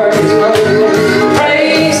your heart is broken.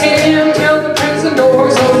 Praise Him till the prison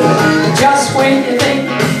doors open. Just when you think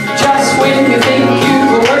you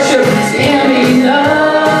worship Him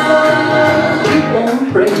enough, keep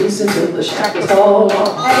on praising till the shackles fall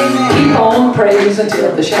off. Keep on praising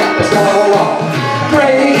till the shackles fall off.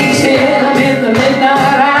 Praise Him in the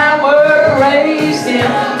midnight hour. Praise Him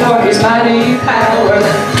for His mighty power.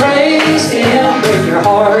 Praise Him when your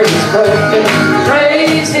heart is broken.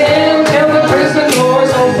 Praise Him till the prison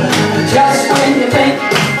doors open. Just when you think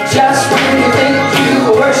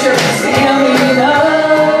you worship Him enough,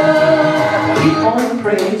 keep on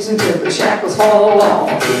praising till the shackles fall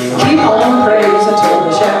off. Keep on praising till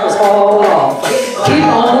the shackles fall off. Keep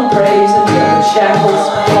on praising till the shackles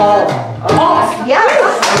fall off. Yes.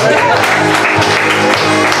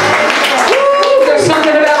 There's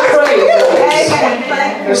something about praise.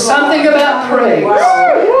 There's something about praise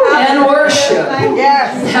and worship.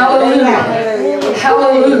 Hallelujah.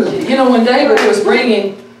 Hallelujah. You know, when David was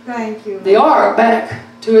bringing the ark back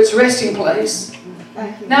to its resting place.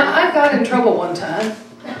 Now, I got in trouble one time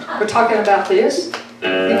for talking about this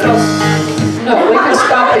because, no, we can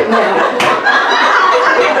stop it now.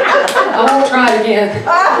 I won't try it again.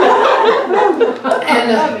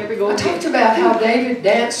 And I talked about how David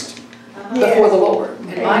danced before the Lord.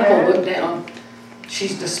 And Michael looked down.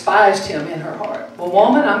 She's despised him in her heart. Well,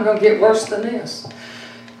 woman, I'm going to get worse than this.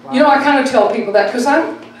 You know, I kind of tell people that because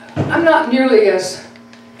I'm not nearly as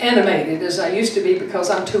animated as I used to be because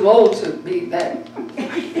I'm too old to be that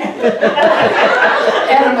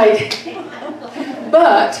animated.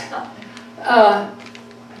 But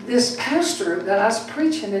this pastor that I was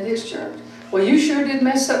preaching at his church, well, you sure did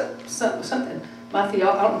mess up something. My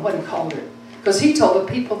theology, I don't know what he called it, because he told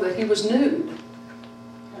the people that he was nude.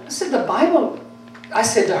 I said, the Bible, I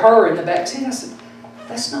said to her in the back seat, I said,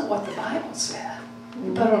 that's not what the Bible said.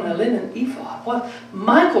 You put on a linen ephod. What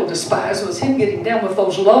Michael despised was him getting down with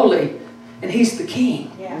those lowly, and he's the king.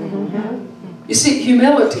 Yeah. You see,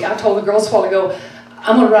 humility, I told the girls a while ago,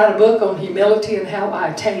 I'm going to write a book on humility and how I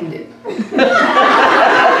attained it.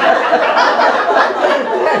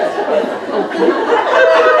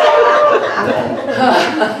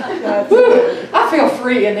 I feel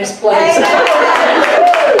free in this place.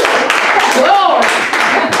 Glory.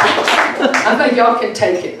 I think y'all can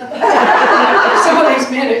take it. Some of these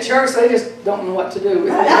men at church, they just don't know what to do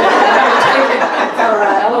with it.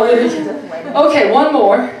 Hallelujah. Okay, one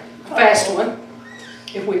more. Fast one.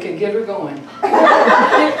 If we can get her going. Come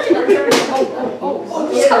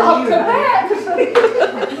back.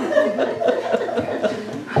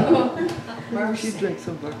 She drinks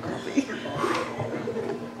some more coffee.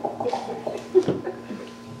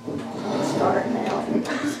 Start now.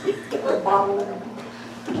 Get the bottle in.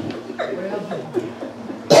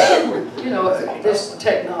 You know, this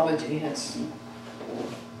technology, it's...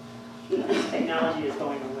 This technology is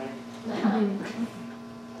going away.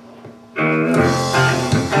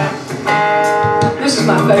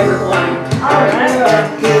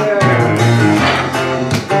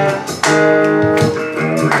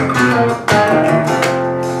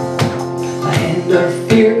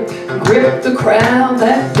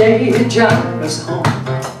 was home.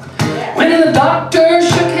 When the doctor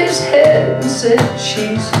shook his head and said,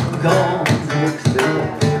 she's gone.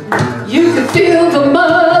 You could feel the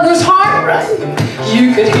mother's heart break.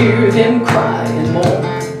 You could hear them cry and mourn.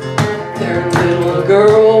 Their little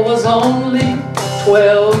girl was only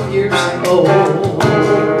 12 years old.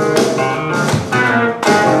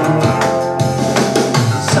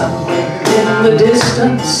 Somewhere in the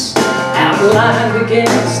distance, outlined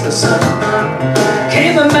against the sun,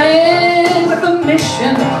 came a man with a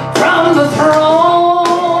mission from the throne.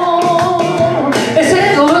 They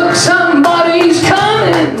said, look, somebody's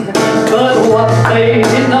coming, but what they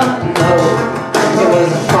did not know, it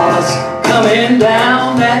was a promise coming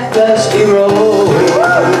down that dusty road.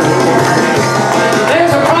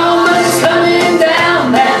 There's a promise coming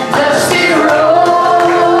down that dusty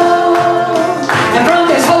road, and from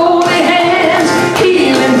his holy hands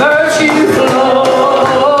healing virtue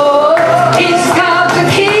flows. He's got the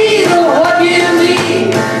key to what you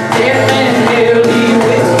need, death and hell he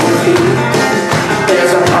will defeat.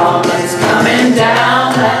 There's a promise coming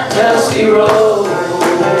down that dusty road.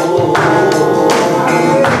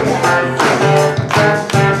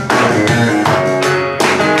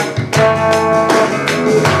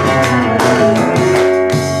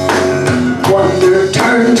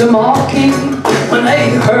 To mocking when they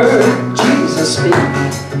heard Jesus speak.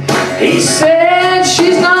 He said,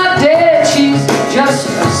 she's not dead, she's just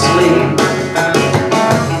asleep.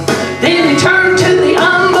 Then he turned to the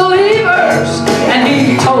unbelievers and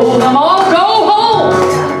he told them all, go home.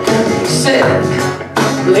 He said,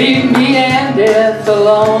 leave me and death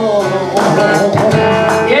alone.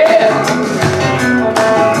 Yeah.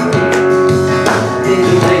 Then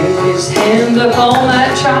he laid his hand upon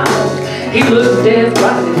that child. He looked death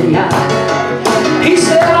right in the eye. He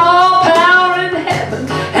said, all power in heaven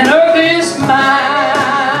and earth is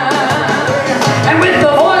mine. And with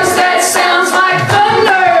the voice that sounds like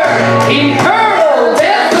thunder, he hurled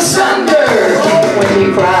death asunder. When he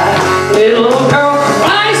cried, little girl,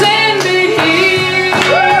 rise and be healed.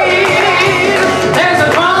 There's a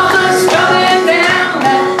promise coming down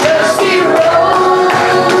that dusty road,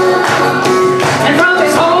 and from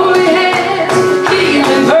his holy hands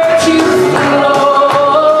healing virtue.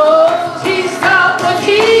 He's got the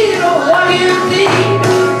key to what you need,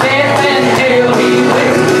 death and hell he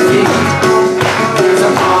will defeat. There's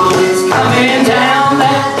a promise coming down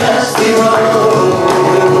that dusty road.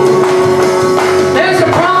 There's a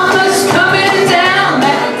promise coming down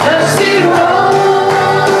that dusty road,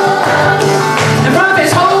 and from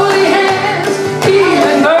his holy hands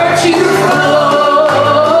healing virtue flows.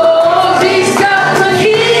 He's got the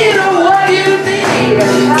key to what you need,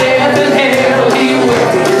 death and hell he will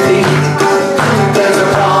defeat. There's a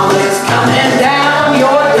promise coming down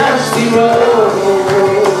your dusty road.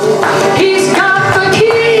 He's got the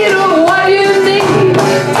key to what you need,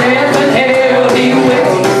 death and hell he will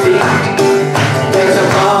defeat. There's a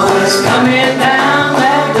promise coming down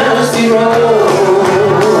that dusty road.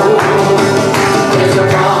 There's a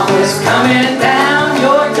promise coming down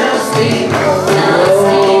your dusty road.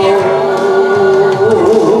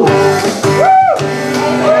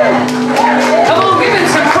 Come on, give him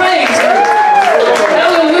some praise.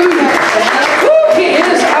 Hallelujah. He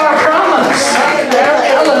is our promise.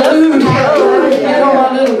 Hallelujah. You know, my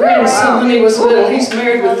little grandson, when he was little, he's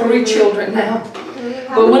married with 3 children now.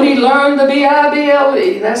 But when he learned the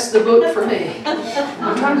B-I-B-L-E, that's the book for me.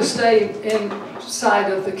 I'm trying to stay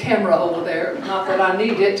inside of the camera over there. Not that I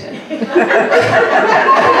need it.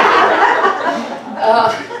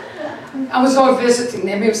 I was over visiting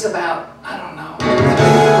him. He was about, I don't know.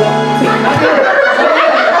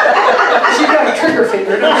 She got a trigger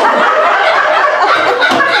finger, don't you?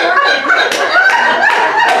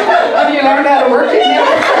 Have you learned how to work it now?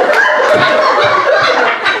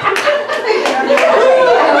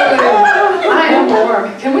 I am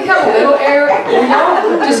warm. Can we have a little air? Will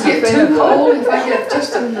y'all just get too cold if I get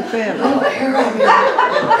just a little air on me?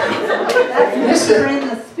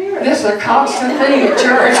 This is a constant thing at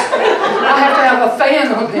church. I have to have a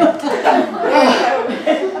fan on me.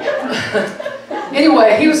 Anyway,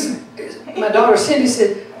 my daughter Cindy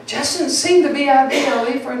said, Justin, sing the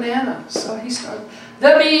B-I-B-L-E for Nana. So he started,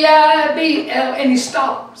 the B-I-B-L, and he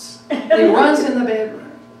stops. And he runs in the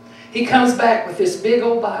bedroom. He comes back with this big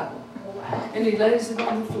old Bible. And he lays it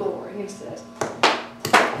on the floor and he says,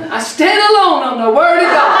 I stand alone on the Word of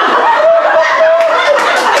God.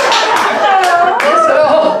 I said,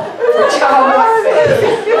 oh, for childlike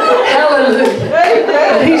faith.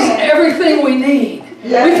 Hallelujah. He's everything we need.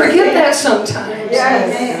 Yes. We forget that sometimes.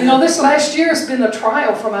 Yes. You know, this last year has been a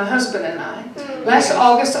trial for my husband and I. Last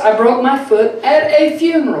August, I broke my foot at a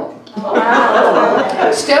funeral.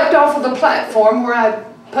 Stepped off of the platform where I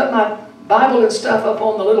put my Bible and stuff up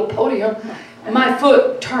on the little podium. My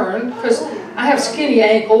foot turned because I have skinny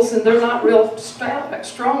ankles and they're not real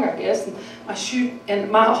strong, I guess. And my shoe and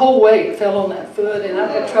my whole weight fell on that foot, and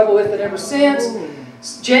I've had trouble with it ever since.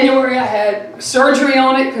 January I had surgery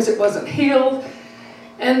on it because it wasn't healed.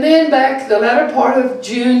 And then back the latter part of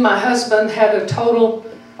June, my husband had a total,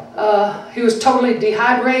 he was totally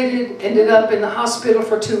dehydrated, ended up in the hospital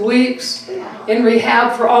for 2 weeks, in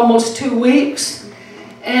rehab for almost 2 weeks.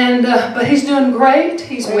 And, but he's doing great.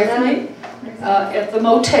 He's with me at the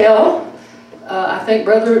motel. I think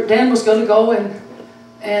Brother Dan was going to go and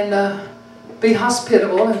be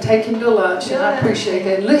hospitable and take him to lunch, and I appreciate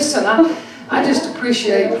that. Listen, I just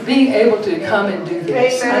appreciate being able to come and do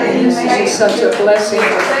this. I mean, this is just such a blessing.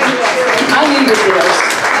 I needed this.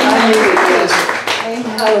 I needed this.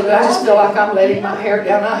 Hallelujah. I just feel like I'm letting my hair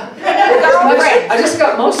down. I just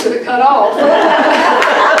got most of it cut off.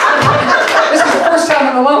 This is the first time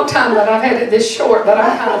in a long time that I've had it this short, but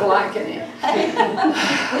I'm kind of liking it.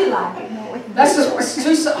 We like it. That's just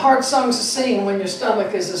two hard songs to sing when your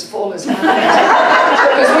stomach is as full as mine.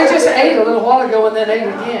 Because we just ate a little while ago and then ate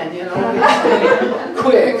again, you know.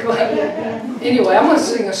 Quick. But anyway, I'm going to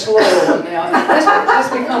sing a slower one now. That's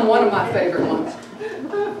become one of my favorite ones.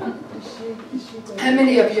 How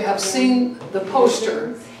many of you have seen the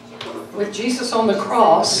poster with Jesus on the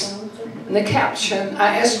cross and the caption,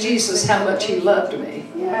 "I asked Jesus how much he loved me,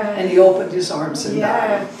 and he opened his arms and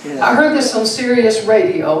died"? I heard this on Sirius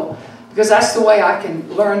Radio, because that's the way I can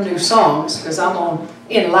learn new songs, because I'm on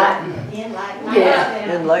in Latin. Yeah.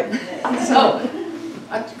 And like, So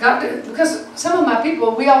I got to, because some of my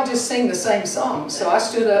people, we all just sing the same song. So I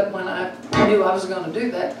stood up when I knew I was going to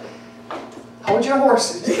do that. Hold your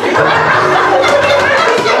horses.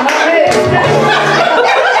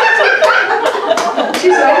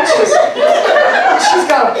 She's anxious. She's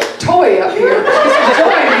got a toy up here. She's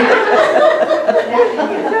enjoying it.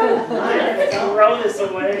 Throw this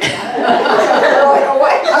away.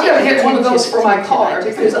 I'm going to get one of those for my car,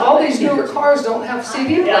 because all these newer cars don't have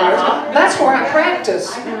CD players. That's where I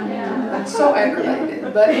practice. I'm so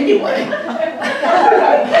aggravated. But anyway.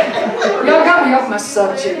 Y'all got me off my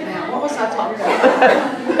subject now. What was I talking about?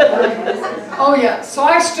 Oh yeah. So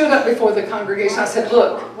I stood up before the congregation. I said,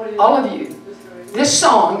 look, all of you, this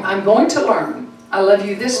song I'm going to learn. I love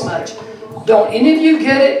you this much. Don't any of you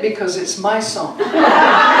get it, because it's my song.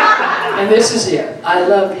 And this is it. I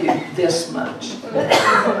love you this much.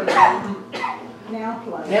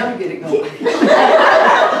 Now to get it going.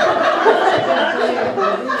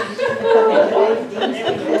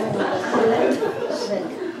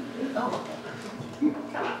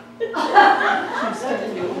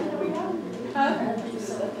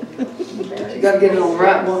 You got to get it on the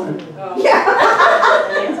right one.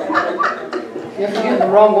 If you get the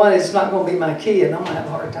wrong one, it's not going to be my key, and I'm going to have a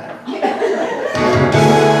hard time.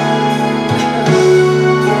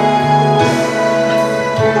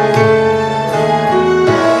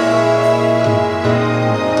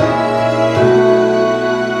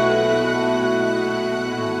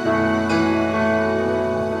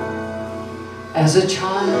 As a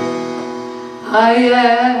child, I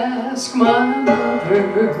asked my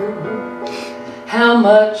mother, how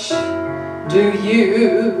much do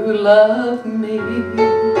you love me?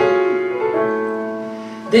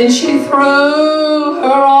 Then she threw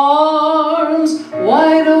her arms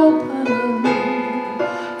wide open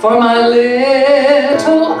for my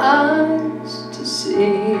little eyes to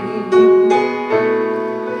see.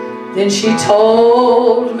 Then she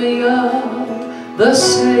told me of the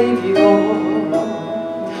Savior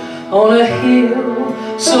on a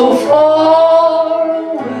hill so far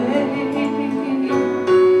away.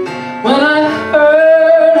 When I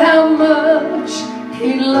heard how much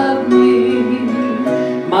he loved me,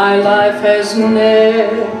 my life has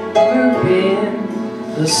never been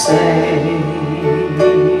the same.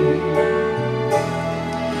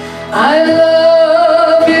 I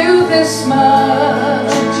love you this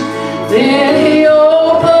much. Then he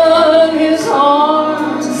opened his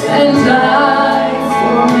arms and died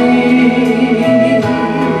for me.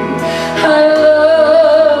 I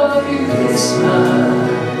love you this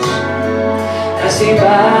much. As he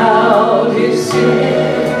bowed his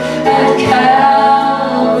head at Calvary.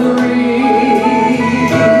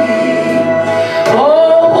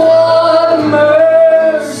 Oh, what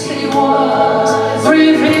mercy was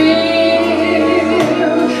revealed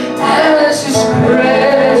as his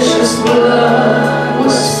precious blood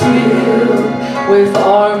was spilled, with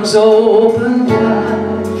arms open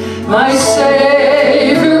wide. My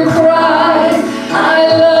Savior cried, I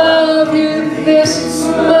love you this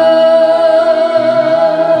much.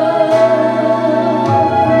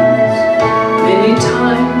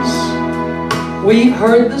 We've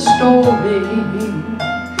heard the story,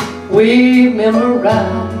 we've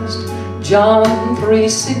memorized John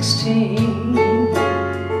 3:16.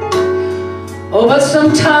 Oh, but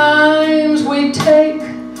sometimes we take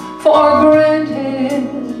for granted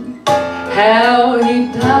how He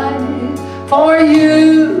died for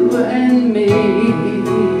you and me.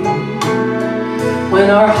 When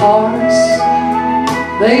our hearts,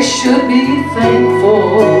 they should be thankful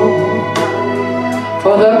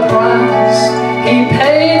for the price He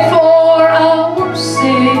paid for our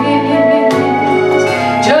sins.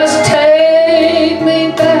 Just take me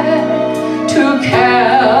back to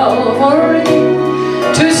Calvary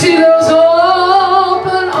to see those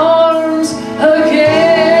open arms again.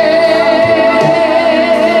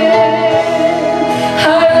 I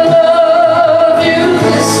love you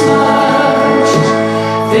this much.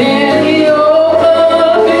 Then He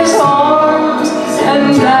opened His arms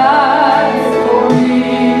and died for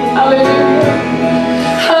me. Hallelujah.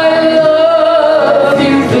 I love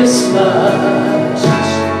you this much.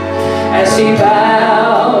 As He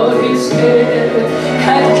bowed His head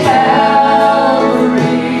at Calvary.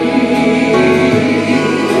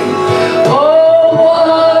 Oh,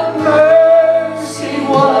 what mercy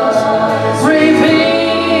was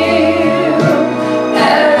revealed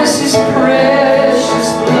as His precious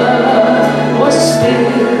blood was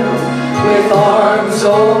spilled. With arms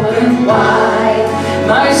open wide,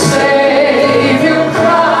 my Savior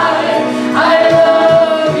cried, I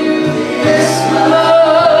love you this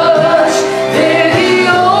much. Then He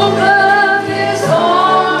opened His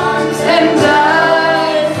arms and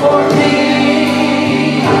died for me.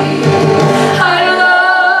 I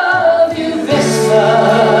love you this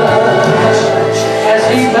much. As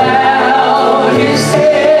He bowed His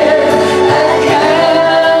head at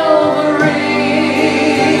Calvary.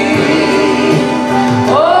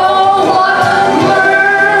 Oh, what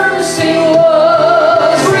mercy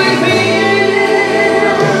was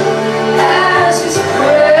revealed as His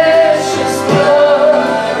precious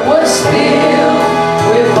blood was spilled.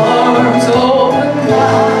 With arms open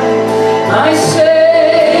wide, my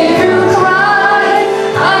Savior cried,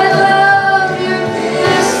 I love you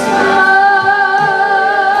this much.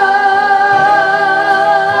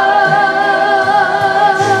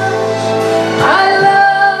 I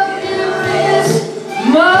love you this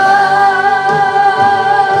much.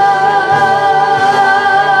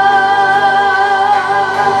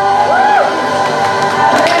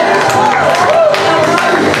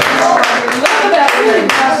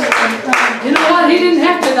 You know what? He didn't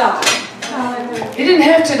have to die. He didn't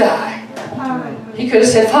have to die. He could have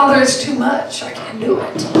said, Father, it's too much. I can't do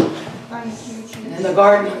it. And in the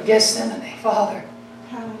Garden of Gethsemane, Father,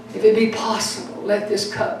 if it be possible, let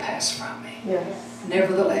this cup pass from me.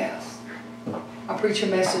 Nevertheless. I preach a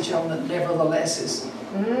message on the neverthelesses.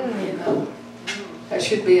 You know, that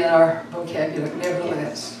should be in our vocabulary.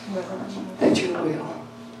 Nevertheless, that you will.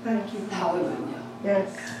 Thank you. Hallelujah.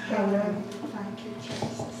 Yes. Amen.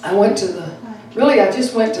 I went to I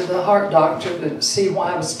just went to the heart doctor to see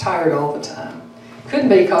why I was tired all the time. Couldn't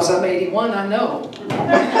be because I'm 81, I know. And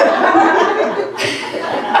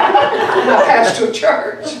I pastor a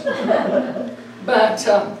church. But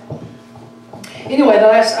anyway,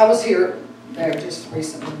 I was there just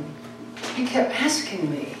recently. He kept asking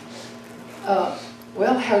me, well,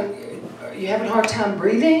 are you having a hard time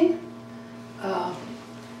breathing?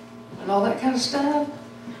 And all that kind of stuff.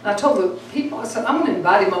 And I told the people, I said, I'm going to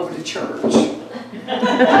invite him over to church. So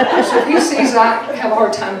if he sees I have a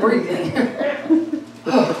hard time breathing,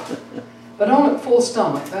 but on a full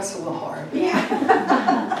stomach, that's a little hard.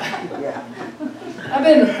 I've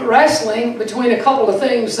been wrestling between a couple of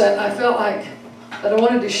things that I felt like that I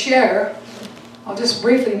wanted to share. I'll just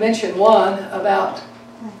briefly mention one about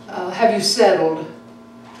have you settled?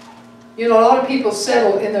 You know, a lot of people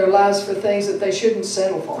settle in their lives for things that they shouldn't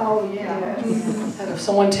settle for. Oh, yeah. And if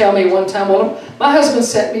someone tell me one time, well, my husband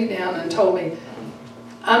sat me down and told me,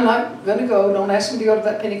 I'm not going to go. Don't ask me to go to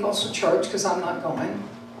that Pentecostal church because I'm not going.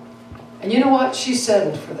 And you know what? She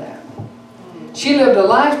settled for that. She lived a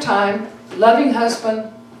lifetime, loving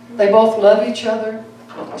husband. They both love each other.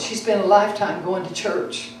 She spent a lifetime going to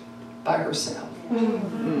church by herself.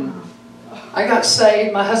 I got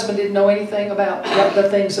saved. My husband didn't know anything about the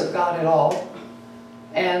things of God at all.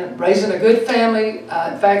 And raising a good family.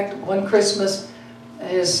 In fact, one Christmas,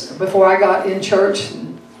 before I got in church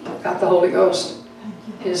and got the Holy Ghost,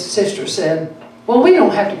 his sister said, well, we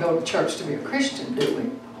don't have to go to church to be a Christian, do we?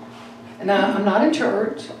 And I'm not in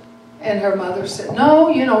church. And her mother said, no,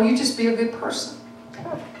 you just be a good person.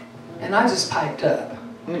 And I just piped up.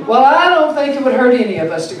 Well, I don't think it would hurt any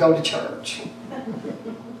of us to go to church.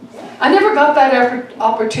 I never got that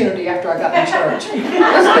opportunity after I got in church. Isn't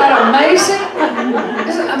that amazing?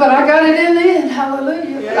 But I got it in the end.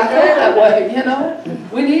 Hallelujah. I felt that way, you know.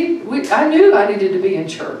 I knew I needed to be in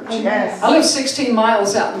church. Yes. I lived 16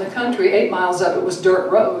 miles out in the country. 8 miles of it was dirt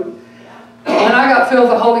road. When I got filled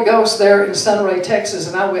with the Holy Ghost there in Sunray, Texas,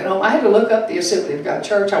 and I went home, I had to look up the Assembly of God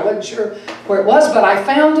Church. I wasn't sure where it was, but I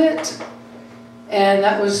found it. And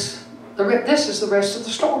that was, this is the rest of the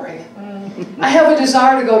story. I have a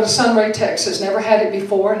desire to go to Sunray, Texas. Never had it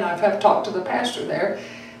before, and I've talked to the pastor there.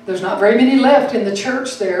 There's not very many left in the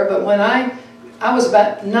church there, but when I was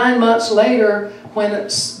about 9 months later, when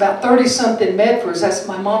it's about 30-something Medfords, that's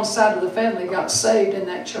my mom's side of the family, got saved in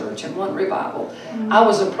that church in one revival. I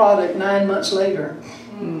was a product 9 months later.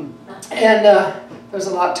 And there's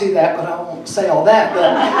a lot to that, but I won't say all that,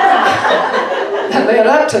 but that led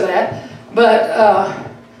up to that. But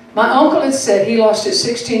my uncle had said he lost his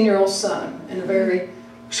 16-year-old son in a very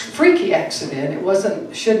freaky accident.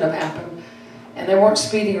 It shouldn't have happened, and they weren't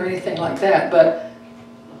speeding or anything like that. But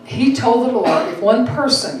he told the Lord, if one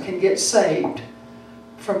person can get saved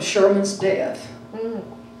from Sherman's death,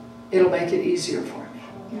 it'll make it easier for me.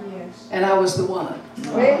 Yes. And I was the one.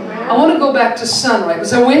 I want to go back to Sunray. It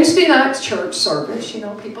was a Wednesday night church service. You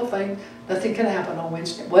know, people think nothing can happen on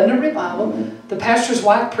Wednesday. It wasn't a revival. The pastor's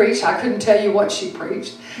wife preached. I couldn't tell you what she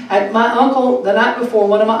preached. My uncle, the night before,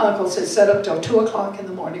 one of my uncles had sat up till 2 o'clock in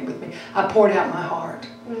the morning with me. I poured out my heart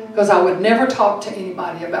because I would never talk to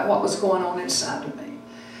anybody about what was going on inside of me.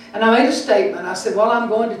 And I made a statement. I said, well, I'm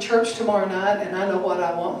going to church tomorrow night, and I know what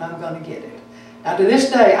I want, and I'm going to get it. Now, to this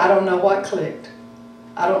day, I don't know what clicked.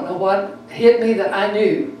 I don't know what hit me that I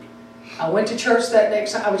knew. I went to church that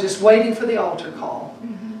next time. I was just waiting for the altar call.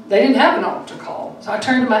 They didn't have an altar call. So I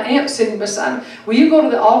turned to my aunt sitting beside me. Will you go to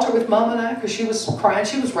the altar with Mom and I? Because she was crying.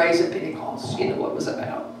 She was raised at Pentecost. She knew what it was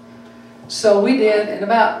about. So we did. In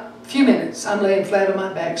about a few minutes, I'm laying flat on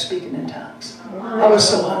my back speaking in tongues. I was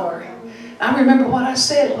so hungry. I remember what I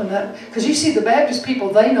said when that, because you see the Baptist people,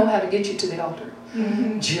 they know how to get you to the altar.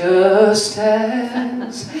 Just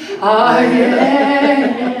as I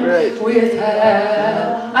am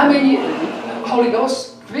without. I mean, Holy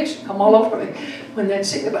Ghost conviction come all over me when they'd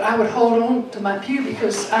sing it. But I would hold on to my pew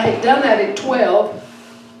because I had done that at 12.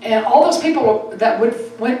 And all those people that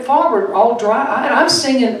went forward were all dry-eyed. I'm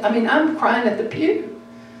singing, I mean, I'm crying at the pew.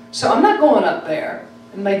 So I'm not going up there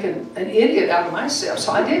and making an idiot out of myself.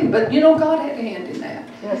 So I didn't. But, you know, God had a hand in that.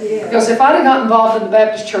 Yes. Because if I'd have got involved in the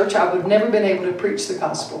Baptist church, I would have never been able to preach the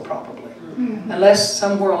gospel properly. Unless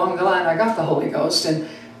somewhere along the line I got the Holy Ghost and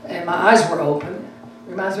my eyes were open.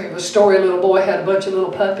 Reminds me of a story. A little boy had a bunch of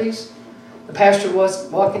little puppies. The pastor was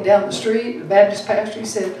walking down the street, the Baptist pastor. He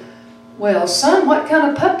said, well, son, what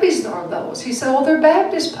kind of puppies are those? He said, well, they're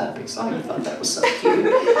Baptist puppies. Oh, I thought that was so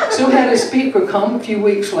cute. So he had a speaker come a few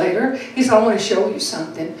weeks later. He said, I want to show you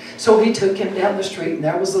something. So he took him down the street, and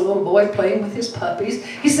there was the little boy playing with his puppies.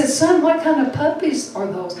 He said, son, what kind of puppies are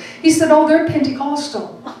those? He said, oh, they're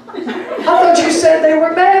Pentecostal. I thought you said they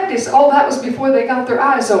were Baptist. Oh, that was before they got their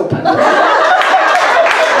eyes open.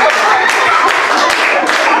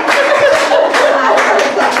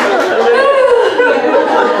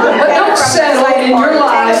 Settle in your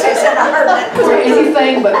life for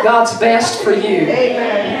anything but God's best for you.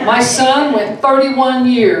 My son went 31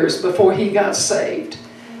 years before he got saved.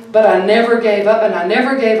 But I never gave up, and I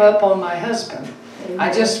never gave up on my husband.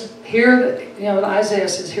 I just hear, you know, Isaiah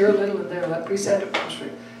says, here a little and there a little, precept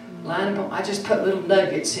upholstery. I just put little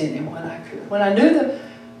nuggets in him when I could. When I knew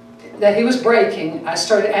that he was breaking, I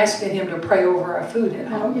started asking him to pray over our food at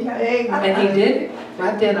home. And he did it.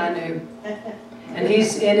 Right then I knew. And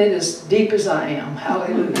he's in it as deep as I am.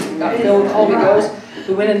 Hallelujah. Got filled with the Holy Ghost.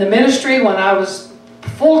 We went in the ministry when I was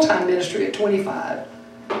full-time ministry at 25.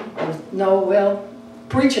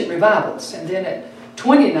 Preaching revivals. And then at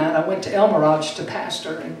 29, I went to El Mirage to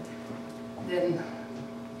pastor. And then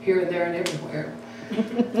here and there and everywhere.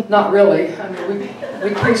 Not really. I mean, we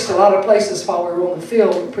preached a lot of places while we were on the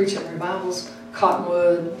field, preaching revivals,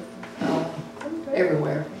 Cottonwood,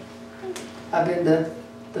 everywhere. I've been to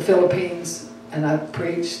the Philippines. And I've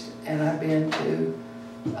preached, and I've been to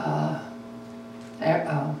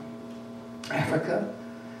Africa,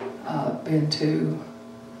 been to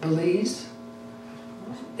Belize.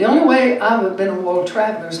 The only way I've been a world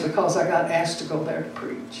traveler is because I got asked to go there to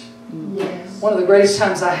preach. Yes. One of the greatest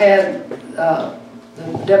times I had, the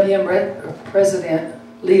WM president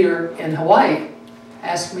leader in Hawaii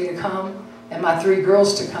asked me to come, and my 3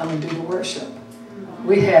 girls to come and do the worship.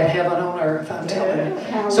 We had heaven on earth, I'm telling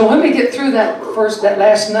you. So when we get through that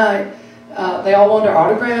last night, they all wanted our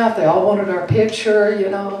autograph, they all wanted our picture, you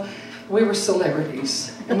know. We were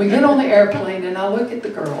celebrities. And we get on the airplane, and I look at the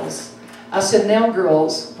girls, I said, now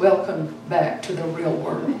girls, welcome back to the real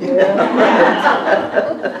world.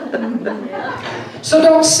 So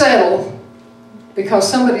don't settle because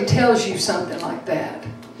somebody tells you something like that.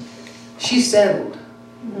 She settled.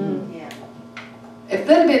 If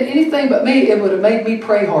that had been anything but me, it would have made me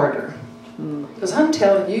pray harder. Because I'm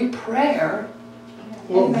telling you, prayer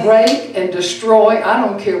will break and destroy. I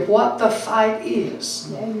don't care what the fight is.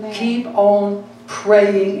 Amen. Keep on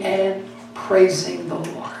praying and praising the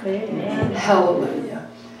Lord. Amen. Hallelujah.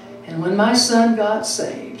 And when my son got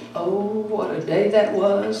saved, oh, what a day that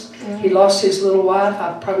was. He lost his little wife.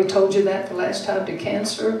 I probably told you that the last time, to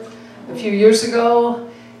cancer a few years ago.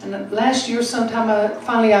 And last year sometime, I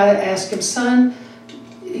asked him, son,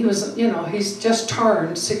 he was, you know, he's just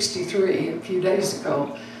turned 63 a few days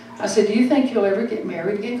ago. I said, do you think he'll ever get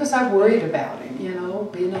married again? Because I worried about him, you know,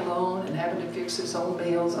 being alone and having to fix his own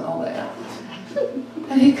meals and all that.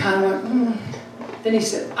 And he kind of went, Then he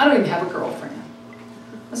said, I don't even have a girlfriend.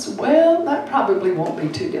 I said, well, that probably won't be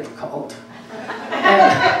too difficult.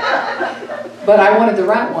 But I wanted the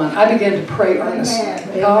right one. I began to pray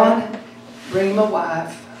earnestly. God, bring him a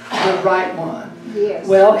wife, the right one. Yes.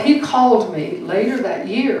 Well, he called me later that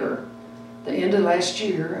year, the end of last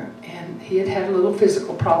year, and he had had a little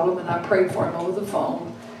physical problem, and I prayed for him over the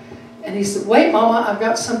phone. And he said, wait, Mama, I've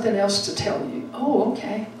got something else to tell you. Oh,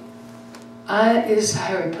 okay. Is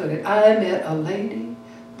how he put it, I met a lady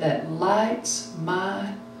that lights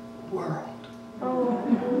my world.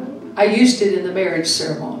 Oh. I used it in the marriage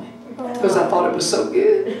ceremony because I thought it was so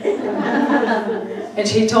good. And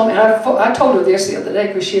she told me, and I told her this the other day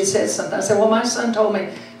because she had said something. I said, well, my son told me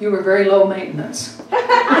you were very low maintenance.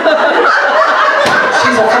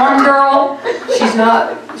 She's a farm girl. She's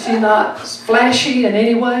not flashy in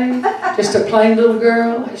any way. Just a plain little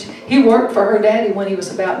girl. He worked for her daddy when he was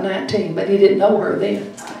about 19, but he didn't know her then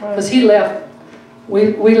because he left.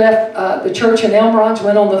 We left the church in Elm Lodge,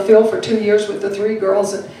 went on the field for 2 years with the 3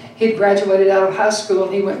 girls, and he'd graduated out of high school,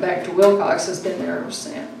 and he went back to Wilcox, has been there ever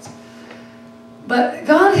since. But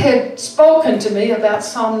God had spoken to me about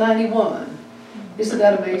Psalm 91. Isn't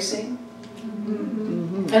that amazing?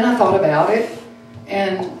 And I thought about it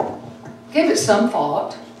and gave it some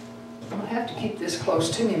thought. I have to keep this close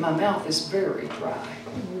to me. My mouth is very dry.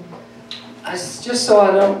 Just so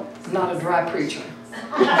I'm not a dry preacher.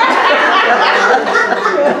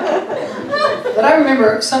 But I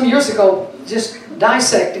remember some years ago just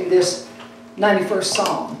dissecting this 91st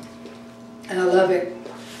Psalm. And I love it.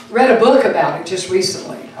 Read a book about it just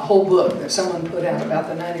recently. A whole book that someone put out about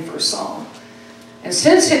the 91st Psalm. And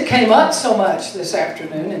since it came up so much this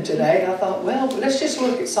afternoon and today, I thought, well, let's just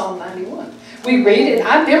look at Psalm 91. We read it.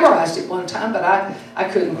 I memorized it one time, but I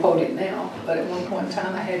couldn't quote it now. But at one point in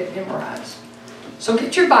time, I had it memorized. So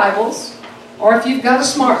get your Bibles, or if you've got a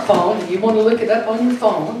smartphone and you want to look it up on your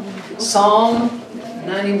phone, Psalm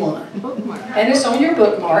 91. And it's on your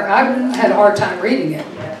bookmark. I had a hard time reading it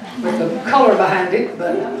with the color behind it,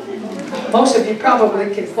 but most of you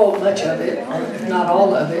probably can quote much of it, or if not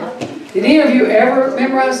all of it. Did any of you ever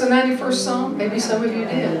memorize the 91st Psalm? Maybe some of you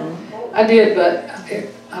did. I did, but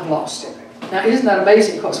I've lost it. Now, isn't that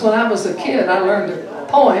amazing? Because when I was a kid, I learned a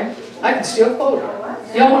poem. I can still quote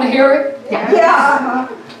it. Y'all want to hear it? Yeah.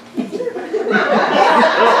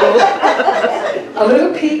 A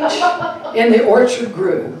little peach in the orchard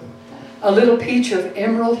grew, a little peach of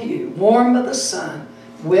emerald hue, warm by the sun,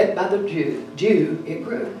 wet by the dew it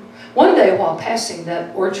grew. One day while passing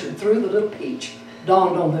that orchard through, the little peach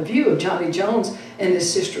dawned on the view of Johnny Jones and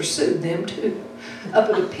his sister Sue, them too. Up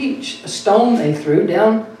at a peach, a stone they threw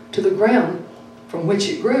down to the ground from which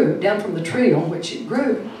it grew, down from the tree on which it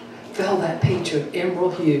grew, fell that peach of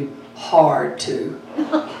emerald hue, hard too.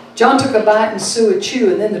 John took a bite and Sue a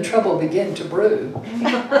chew, and then the trouble began to brew.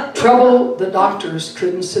 Trouble the doctors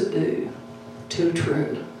couldn't subdue. Too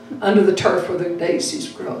true. Under the turf where the daisies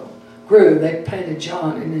grew, they planted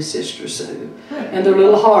John and his sister Sue, and their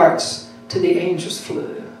little hearts to the angels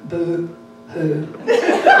flew. Boo-hoo.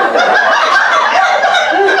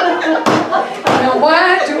 Now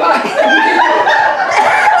why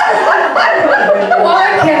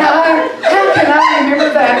how can I remember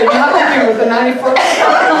that and not remember the 91st?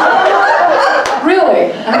 Really?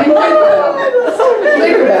 I mean,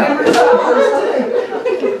 think about it.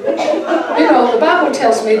 You know, the Bible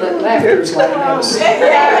tells me that laughter is like medicine.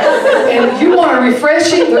 And you want a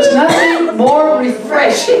refreshing, there's nothing more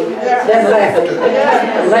refreshing than laughter.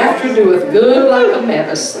 Laughter doeth good like a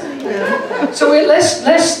medicine. So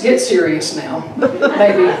let's get serious now,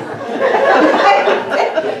 maybe.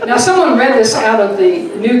 Now someone read this out of the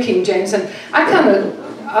New King James, and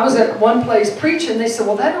I was at one place preaching, they said,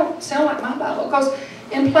 well, that don't sound like my Bible, because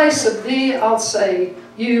in place of thee, I'll say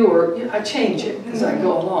you, or I change it as I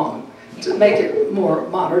go along to make it more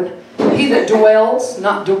modern. He that dwells,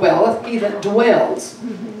 not dwelleth, he that dwells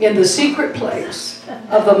in the secret place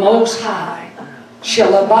of the Most High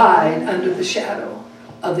shall abide under the shadow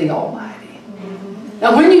of the Almighty.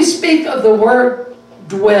 Now when you speak of the word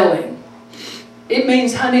dwelling, it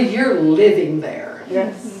means, honey, you're living there.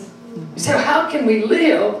 Yes. You say, how can we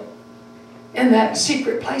live in that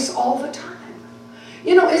secret place all the time?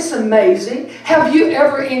 You know, it's amazing. Have you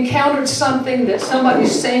ever encountered something that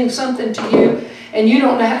somebody's saying something to you and you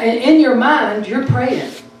don't know, and in your mind, you're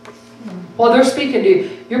praying. While they're speaking to you,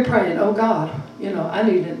 you're praying, oh God, you know, I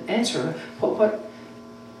need an answer. What?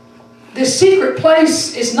 This secret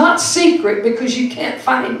place is not secret because you can't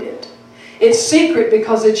find it. It's secret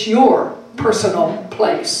because it's your personal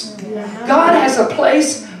place. God has a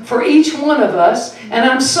place for each one of us, and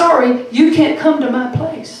I'm sorry, you can't come to my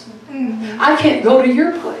place. I can't go to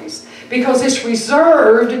your place because it's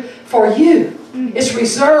reserved for you. It's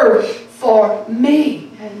reserved for me.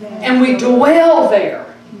 And we dwell there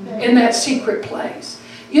in that secret place.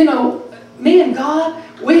 You know, me and God,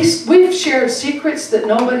 we've shared secrets that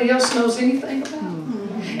nobody else knows anything about.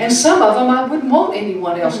 And some of them I wouldn't want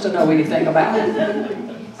anyone else to know anything about.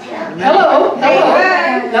 Hello,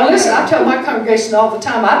 hello. Now listen, I tell my congregation all the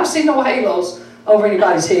time, I don't see no halos over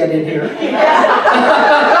anybody's head in here.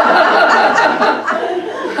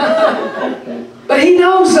 But He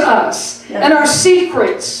knows us, and our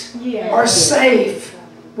secrets are safe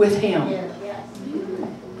with Him.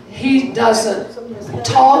 He doesn't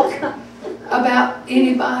talk about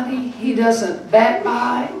anybody. He doesn't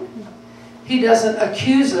backbite. He doesn't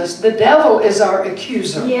accuse us. The devil is our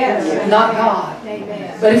accuser, not God.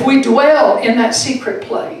 But if we dwell in that secret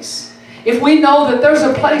place, if we know that there's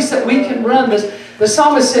a place that we can run, the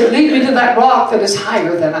psalmist said, lead me to that rock that is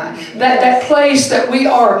higher than I. That place that we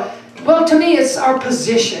are, well, to me, it's our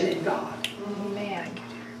position in God.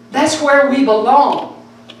 That's where we belong.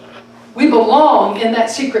 We belong in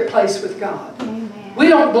that secret place with God. We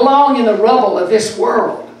don't belong in the rubble of this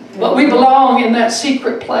world, but we belong in that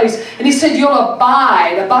secret place. And He said, you'll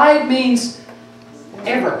abide. Abide means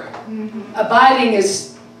ever. Abiding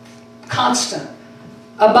is constant.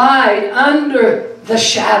 Abide under the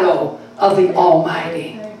shadow of the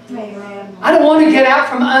Almighty. I don't want to get out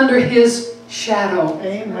from under His shadow.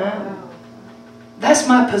 That's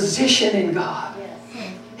my position in God.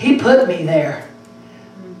 He put me there.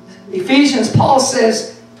 Ephesians, Paul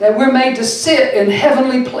says that we're made to sit in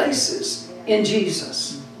heavenly places in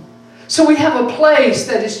Jesus. So we have a place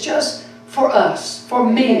that is just for us, for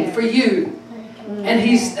me, for you. And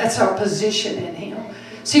that's our position in Him.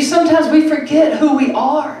 See, sometimes we forget who we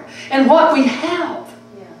are and what we have.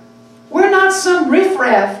 We're not some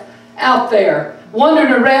riffraff out there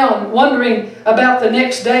wandering around, wondering about the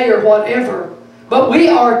next day or whatever. But we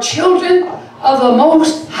are children of the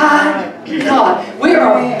Most High God. We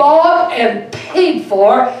are bought and paid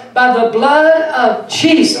for by the blood of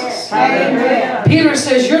Jesus. Amen. Peter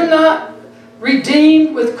says, you're not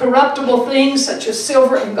redeemed with corruptible things such as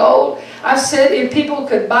silver and gold. I said if people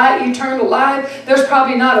could buy eternal life, there's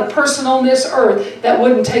probably not a person on this earth that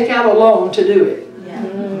wouldn't take out a loan to do it.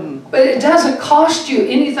 But it doesn't cost you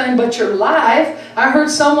anything but your life. I heard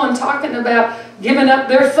someone talking about giving up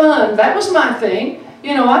their fund. That was my thing.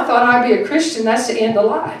 You know, I thought I'd be a Christian. That's the end of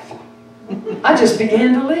life. I just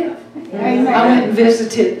began to live. Amen. I went and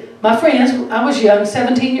visited my friends. I was young,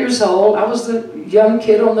 17 years old. I was the young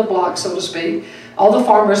kid on the block, so to speak. All the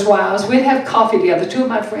farmers' wives. We'd have coffee together, two of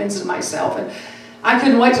my friends and myself. And I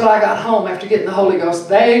couldn't wait till I got home after getting the Holy Ghost.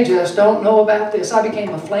 They just don't know about this. I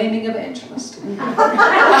became a flaming evangelist.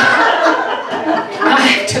 I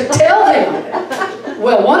had to tell them.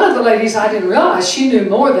 Well, one of the ladies, I didn't realize she knew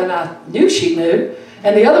more than I knew she knew.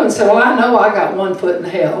 And the other one said, well, I know I got one foot in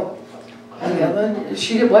hell. And the other one,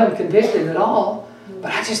 she wasn't convicted at all.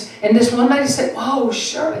 But and this one lady said, whoa,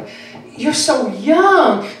 Shirley, you're so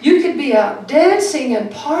young. You could be out dancing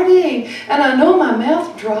and partying. And I know my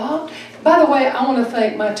mouth dropped. By the way, I want to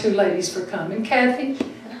thank my two ladies for coming, Kathy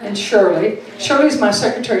and Shirley. Shirley's my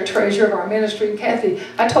secretary-treasurer of our ministry. And Kathy,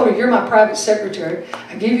 I told her, you're my private secretary.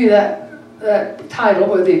 I give you that title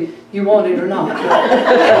whether you want it or not.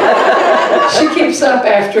 She keeps up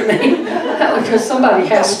after me because somebody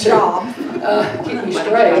has to keep me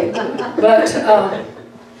straight. But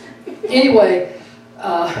anyway,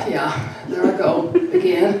 yeah, there I go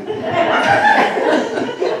again.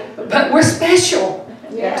 But we're special.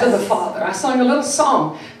 Yes. To the Father. I sang a little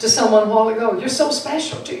song to someone a while ago. You're so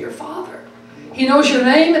special to your Father. He knows your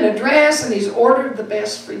name and address, and He's ordered the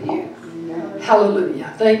best for you.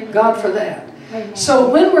 Hallelujah. Thank God for that. Amen. So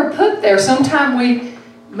when we're put there, sometimes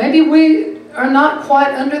maybe we are not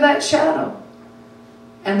quite under that shadow.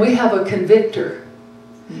 And we have a convictor.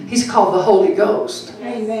 He's called the Holy Ghost.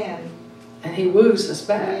 Amen. And he woos us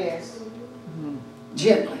back. Yes.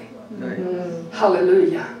 Gently.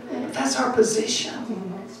 Hallelujah. That's our position.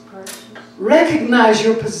 Recognize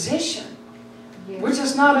your position. We're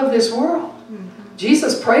just not of this world.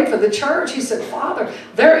 Jesus prayed for the church. He said, Father,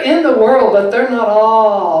 they're in the world, but they're not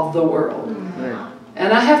all of the world.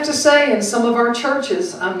 And I have to say, in some of our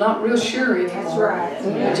churches, I'm not real sure anymore. That's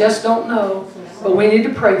right. I just don't know. But we need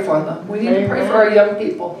to pray for them. We need to pray for our young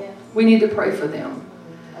people. We need to pray for them.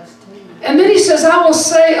 And then he says, I will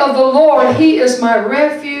say of the Lord, He is my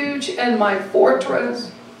refuge and my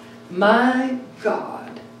fortress, my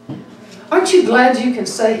God. Aren't you glad you can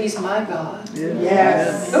say He's my God?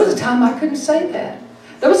 Yes. There was a time I couldn't say that.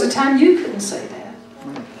 There was a time you couldn't say that.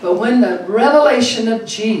 But when the revelation of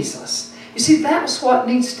Jesus, you see, that's what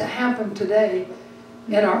needs to happen today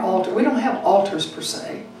in our altar. We don't have altars per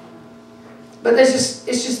se. But it's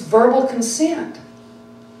just verbal consent.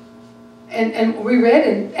 And we read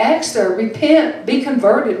in Acts there, repent, be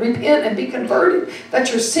converted, repent and be converted, that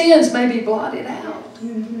your sins may be blotted out.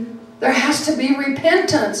 There has to be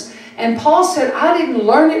repentance. And Paul said, I didn't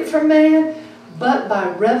learn it from man, but by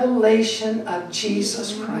revelation of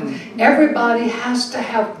Jesus Christ. Everybody has to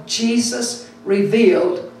have Jesus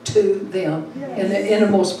revealed to them in the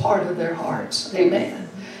innermost part of their hearts. Amen.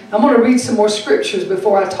 I'm going to read some more scriptures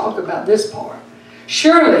before I talk about this part.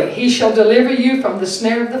 Surely He shall deliver you from the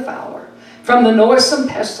snare of the fowler, from the noisome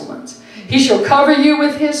pestilence. He shall cover you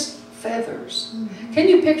with His feathers. Can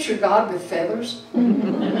you picture God with feathers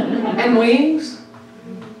and wings?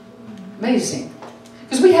 Amazing.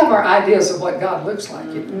 Because we have our ideas of what God looks like.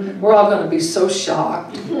 We're all going to be so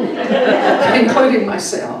shocked, including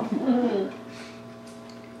myself.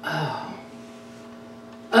 Oh.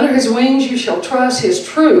 Under His wings you shall trust. His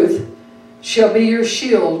truth shall be your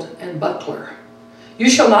shield and buckler. You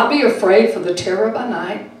shall not be afraid for the terror by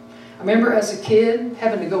night. I remember as a kid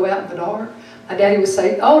having to go out in the dark. My daddy would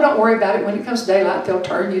say, oh, don't worry about it. When it comes daylight, they'll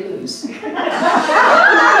turn you loose. Great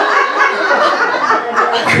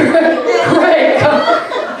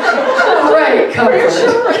comfort.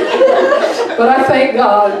 But I thank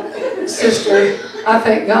God, sister, I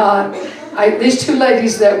thank God. These two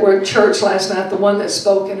ladies that were at church last night, the one that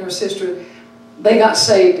spoke and her sister, they got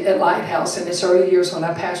saved at Lighthouse in its early years when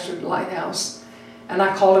I pastored Lighthouse. And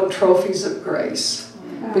I call them trophies of grace.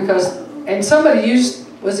 Because, and somebody used,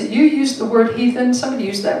 was it you used the word heathen? Somebody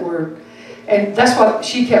used that word. And that's what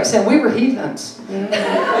she kept saying. We were heathens.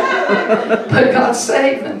 But God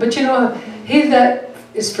saved them. But you know, he that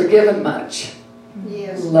is forgiven much,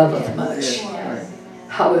 loveth much.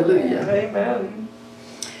 Hallelujah. Amen.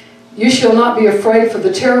 You shall not be afraid for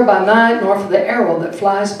the terror by night, nor for the arrow that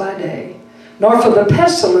flies by day, nor for the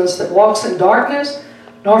pestilence that walks in darkness,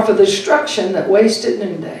 nor for the destruction that wastes at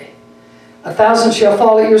noonday. 1,000 shall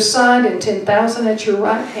fall at your side, and 10,000 at your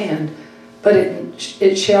right hand, but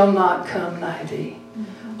it shall not come nigh thee.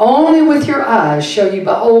 Only with your eyes shall you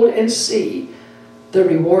behold and see the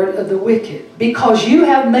reward of the wicked, because you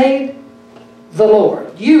have made the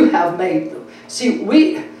Lord. You have made them. See,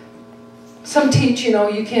 some teach, you know,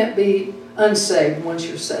 you can't be unsaved once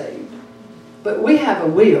you're saved. But we have a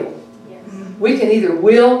will. Yes. We can either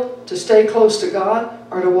will to stay close to God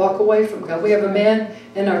or to walk away from God. We have a man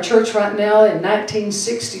in our church right now in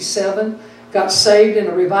 1967, got saved in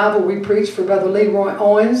a revival we preached for Brother Leroy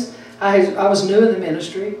Owens. I was new in the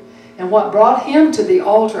ministry. And what brought him to the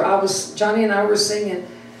altar, Johnny and I were singing,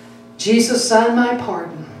 Jesus signed my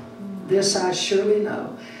pardon, this I surely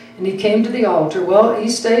know. And he came to the altar. Well, he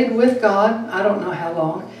stayed with God, I don't know how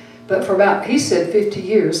long, but for about, he said 50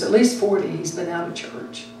 years, at least 40, he's been out of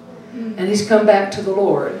church. And he's come back to the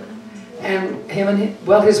Lord. And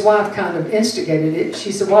his wife kind of instigated it.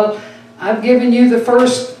 She said, well, I've given you the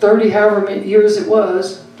first 30, however many years it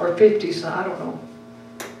was, or 50, so I don't know.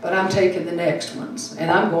 But I'm taking the next ones,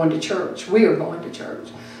 and I'm going to church. We are going to church.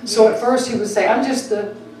 So at first he would say, I'm just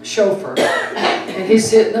the chauffeur. And he'd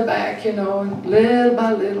sit in the back, you know, and little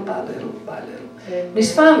by little by little by little. And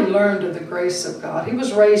he's finally learned of the grace of God. He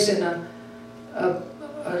was raised in a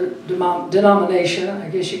denomination, I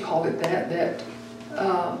guess you call it that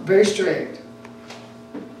very strict.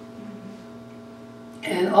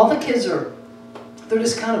 And all the kids they're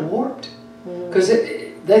just kind of warped. Because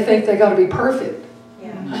they think they got to be perfect.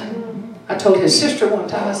 I told his sister one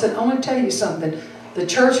time, I said, I want to tell you something. The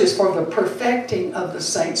church is for the perfecting of the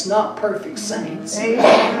saints, not perfect saints.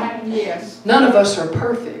 Yes. None of us are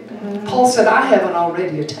perfect. Paul said, I haven't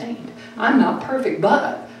already attained. I'm not perfect,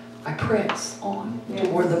 but I press on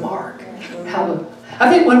toward the mark. Hallelujah. I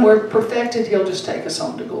think when we're perfected, he'll just take us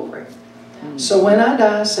on to glory. So when I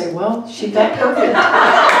die, I say, well, she got perfect.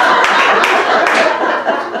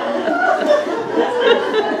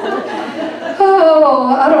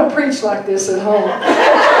 Oh, I don't preach like this at home.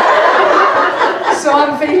 So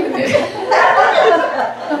I'm feeling it.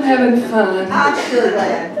 I'm having fun. I'm sure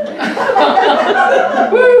glad.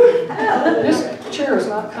 Woo! This chair is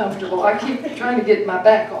not comfortable. I keep trying to get my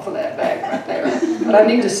back off of that back right there. But I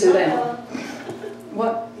need to sit down.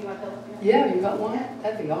 What? Yeah, you got one?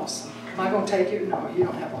 That'd be awesome. Am I going to take you? No, you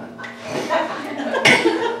don't have one.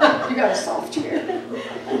 You got a soft chair.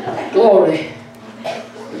 Glory.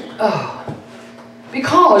 Oh.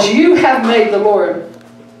 Because you have made the Lord,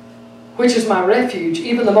 which is my refuge,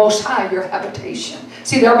 even the Most High, your habitation.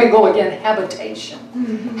 See, there we go again, habitation.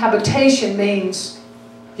 Habitation means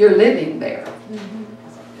you're living there.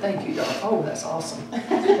 Thank you, darling. Oh, that's awesome.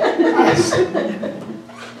 Yes.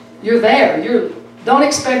 You're there. Don't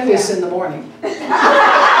expect this in the morning.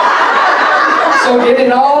 So get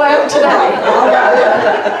it all out today.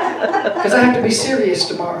 Because I have to be serious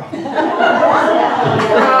tomorrow.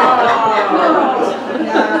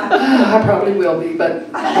 I probably will be, but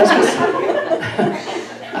I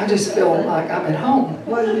just feel like I'm at home.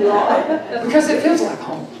 Because it feels like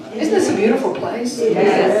home. Isn't this a beautiful place?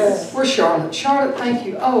 Yes. Where's Charlotte? Charlotte, thank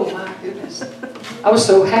you. Oh my goodness. I was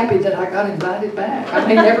so happy that I got invited back. I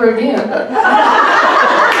may never again, but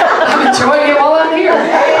I'm enjoying it while I'm here.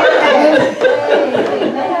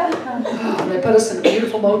 Oh, they put us in a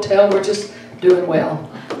beautiful motel. We're just doing well.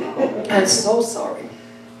 I'm so sorry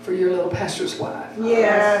for your little pastor's wife.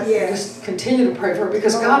 Yes, yes. Just continue to pray for her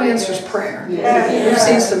because God answers prayer. Yes. We've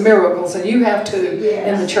seen some miracles, and you have too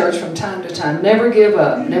in the church from time to time. Never give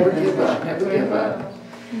up, never give up, never give up.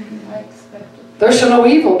 There shall no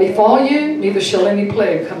evil befall you, neither shall any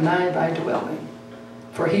plague come nigh thy dwelling.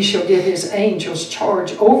 For he shall give his angels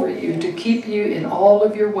charge over you to keep you in all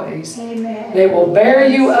of your ways. Amen. They will bear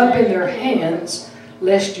you up in their hands,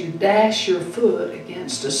 lest you dash your foot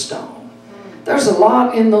against a stone. There's a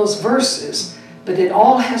lot in those verses, but it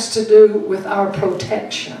all has to do with our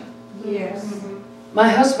protection. Yes. My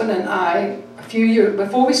husband and I, a few years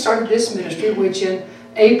before we started this ministry, which in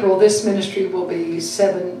April, this ministry will be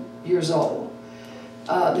 7 years old,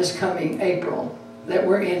 this coming April, that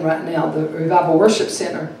we're in right now, the Revival Worship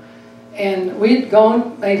Center. And we'd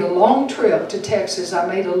made a long trip to Texas. I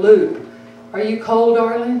made a loop. Are you cold,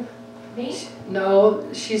 darling? Me? No,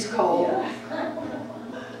 she's cold.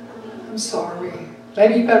 I'm sorry.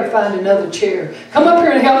 Maybe you better find another chair. Come up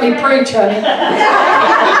here and help me preach, honey.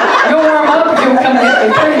 You'll warm up if you'll come and help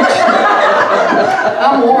me preach.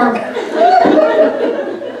 I'm warm.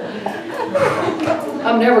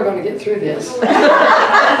 I'm never going to get through this.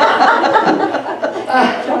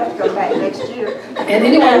 Go back next year. And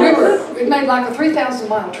anyway, we made like a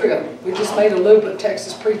 3,000-mile trip. We just made a loop of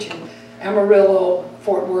Texas preaching. Amarillo,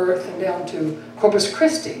 Fort Worth, and down to Corpus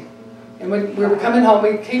Christi. And we were coming home.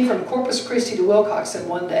 We came from Corpus Christi to Wilcox in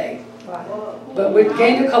one day. But we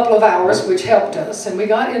gained a couple of hours, which helped us. And we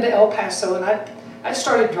got into El Paso, and I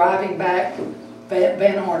started driving back,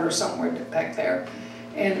 Van Horn or somewhere back there.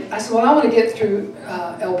 And I said, well, I want to get through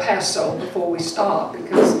El Paso before we stop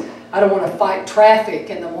because I don't want to fight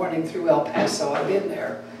traffic in the morning through El Paso. I've been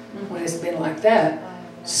there when it's been like that.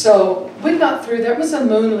 So we got through there. It was a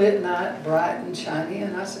moonlit night, bright and shiny.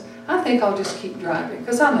 And I said, I think I'll just keep driving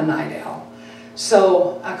because I'm a night owl.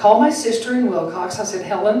 So I called my sister in Wilcox. I said,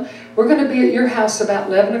 Helen, we're going to be at your house about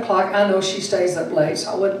 11 o'clock. I know she stays up late,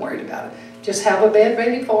 so I wasn't worried about it. Just have a bed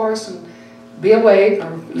ready for us and be awake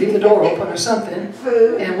or leave the door open or something.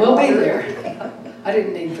 And we'll be there. I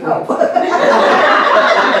didn't need food.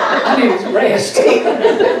 I needed rest.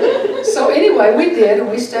 So anyway, we did,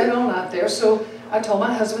 and we stayed all night there. So I told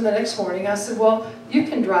my husband the next morning, I said, well, you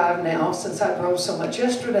can drive now since I drove so much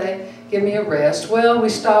yesterday. Give me a rest. Well, we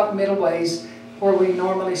stopped middle ways where we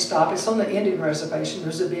normally stop. It's on the Indian reservation.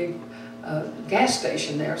 There's a big gas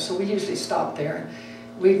station there, so we usually stop there.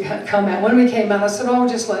 We come out. When we came out, I said, oh,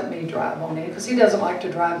 just let me drive on in, because he doesn't like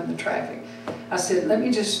to drive in the traffic. I said, let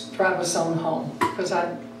me just drive us on home, because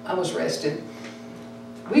I was rested.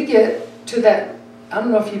 We get to that, I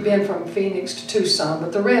don't know if you've been from Phoenix to Tucson,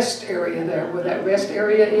 but the rest area there, where that rest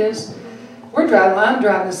area is, I'm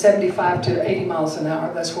driving 75 to 80 miles an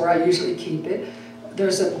hour. That's where I usually keep it.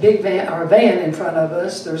 There's a big van, or a van in front of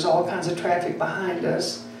us. There's all kinds of traffic behind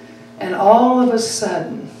us. And all of a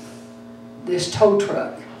sudden, this tow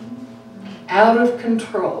truck, out of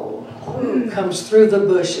control, comes through the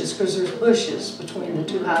bushes, because there's bushes between the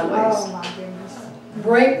two highways. Oh my goodness.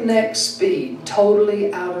 Breakneck speed,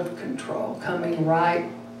 totally out of control, coming right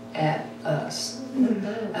at us.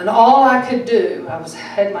 And all I could do,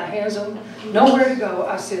 had my hands on, nowhere to go.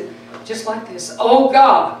 I said, just like this, oh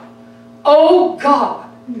God, oh God,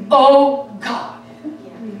 oh God.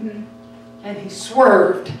 And he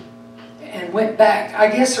swerved and went back, I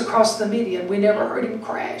guess across the median. We never heard him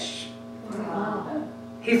crash.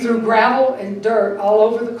 He threw gravel and dirt all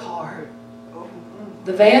over the car.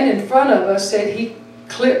 The van in front of us said he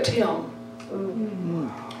clipped him.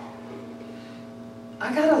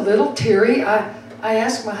 I got a little teary. I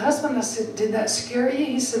asked my husband, I said, did that scare you?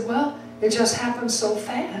 He said, well, it just happened so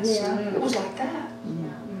fast. It was like that.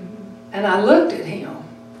 And I looked at him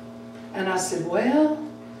and I said, well,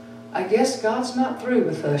 I guess God's not through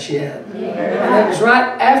with us yet. And it was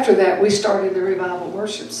right after that we started the Revival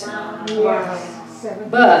Worship Center.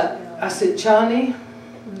 But I said, Johnny,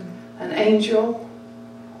 an angel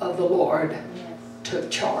of the Lord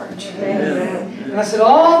took charge. And I said,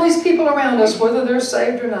 all these people around us, whether they're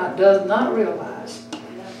saved or not, does not realize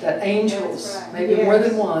that angels, maybe more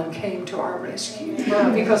than one, came to our rescue.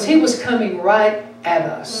 Because he was coming right at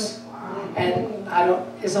us. And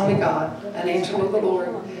it's only God, an angel of the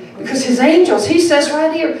Lord. Because his angels, he says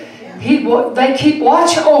right here, they keep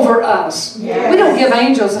watch over us. We don't give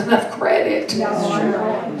angels enough credit.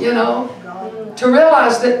 You know, to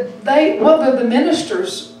realize that they're the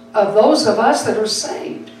ministers of those of us that are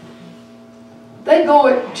saved. They go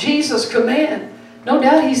at Jesus' command. No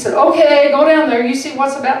doubt he said, okay, go down there. You see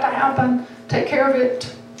what's about to happen. Take care of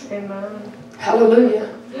it. Amen.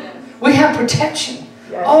 Hallelujah. We have protection.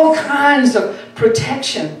 All kinds of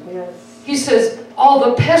protection. He says, all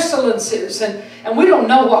the pestilences, and we don't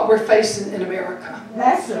know what we're facing in America.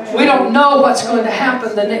 We don't know what's going to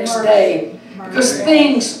happen the next day because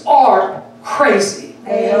things are crazy.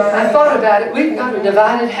 I thought about it. We've got a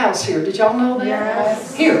divided house here. Did y'all know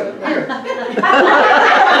that? Here.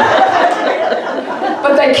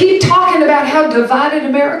 But they keep talking about how divided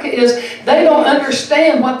America is. They don't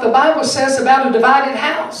understand what the Bible says about a divided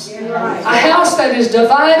house. A house that is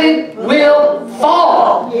divided will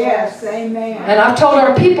fall. Yes, amen. And I've told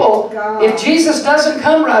our people, if Jesus doesn't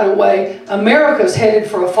come right away, America's headed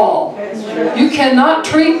for a fall. You cannot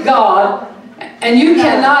treat God and you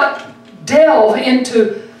cannot delve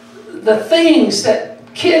into the things that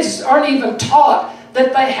kids aren't even taught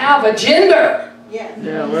that they have a gender.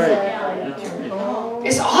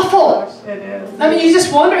 It's awful. I mean, you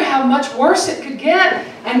just wonder how much worse it could get.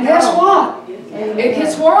 And guess what? It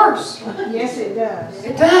gets worse. Yes, it does.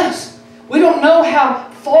 It does. We don't know how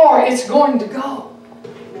far it's going to go.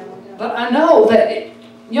 But I know that,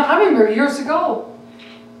 I remember years ago,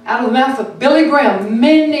 out of the mouth of Billy Graham,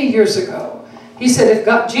 many years ago, he said if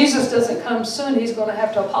Jesus doesn't come soon, he's going to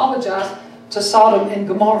have to apologize to Sodom and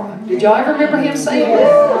Gomorrah. Did y'all ever remember him saying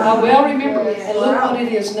that? I well remember. And look what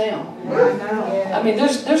it is now. I mean,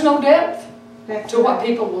 there's no depth to what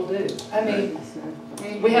people will do. I mean,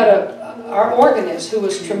 we had our organist who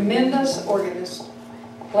was a tremendous organist.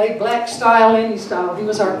 Played black style, any style. He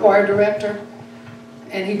was our choir director.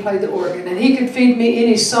 And he played the organ. And he could feed me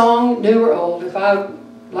any song, new or old. If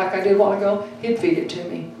like I did a while ago, he'd feed it to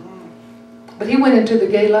me. But he went into the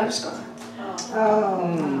gay lifestyle.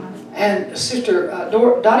 And Sister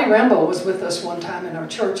Dottie Rambo was with us one time in our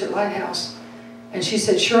church at Lighthouse. And she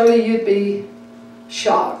said, Shirley, you'd be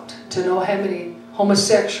shocked to know how many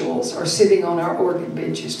homosexuals are sitting on our organ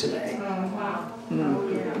benches today.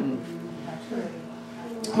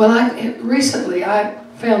 Well, recently I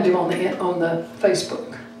found him on the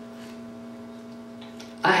Facebook.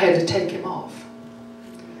 I had to take him off.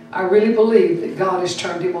 I really believe that God has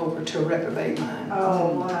turned him over to a reprobate mind.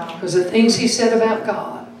 Because the things he said about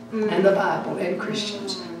God and the Bible and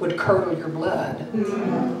Christians would curdle your blood.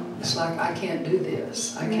 It's like, I can't do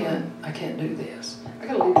this. I can't do this. I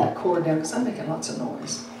gotta leave that cord down because I'm making lots of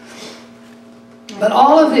noise. But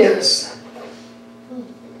all of this,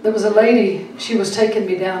 there was a lady, she was taking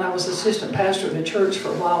me down. I was assistant pastor of the church for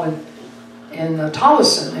a while in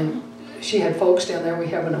Tolleson, and she had folks down there. We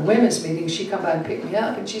were having a women's meeting. She come by and picked me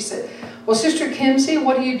up, and she said, well, Sister Kimzey,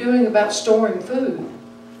 what are you doing about storing food?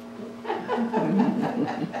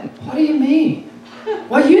 What do you mean?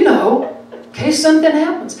 Well, you know, in case something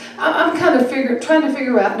happens. I'm kind of trying to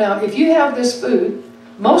figure out now, if you have this food,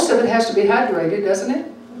 most of it has to be hydrated, doesn't it?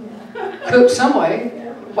 Cooked some way.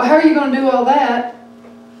 Well, how are you going to do all that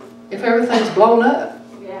if everything's blown up?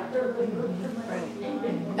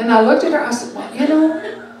 And I looked at her, I said, well, you know,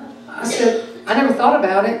 I never thought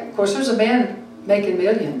about it. Of course, there's a man making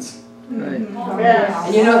millions. And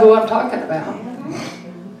you know who I'm talking about.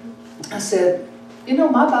 I said, you know,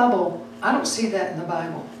 my Bible I don't see that in the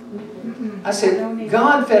Bible. I said,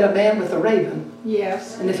 God fed a man with a raven.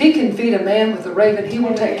 Yes. And if he can feed a man with a raven, he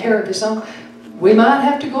will take care of his own. We might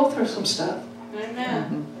have to go through some stuff.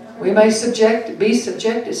 Amen. We may be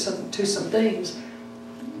subjected to some things,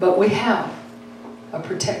 but we have a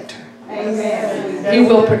protector. Amen. He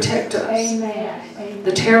will protect us. Amen.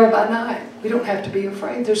 The terror by night. We don't have to be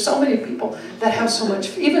afraid. There's so many people that have so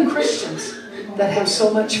much, even Christians, that have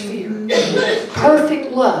so much fear.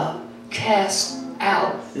 Perfect love casts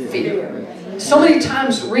out fear. So many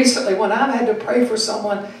times recently when I've had to pray for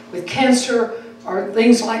someone with cancer or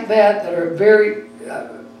things like that that are very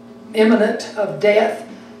imminent of death,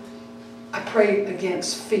 I pray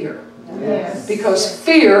against fear. Yes. Because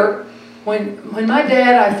fear, when my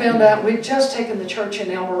dad, I found out, we'd just taken the church in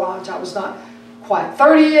El Mirage. I was not quite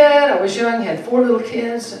 30 yet. I was young, had 4 little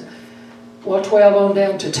kids, and well, 12 on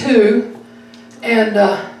down to 2. And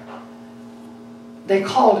they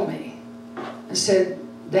called me and said,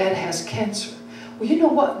 Dad has cancer. Well, you know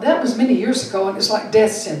what? That was many years ago, and it's like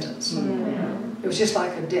death sentence. It was just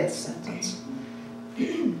like a death sentence.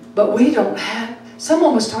 But we don't have,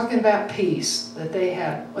 someone was talking about peace that they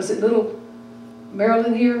had. Was it little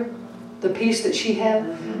Marilyn here? The peace that she had?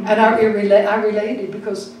 And I related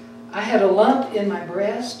because I had a lump in my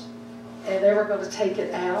breast, and they were going to take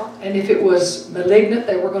it out. And if it was malignant,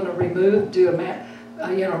 they were going to remove, do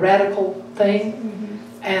a radical thing.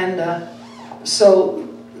 And so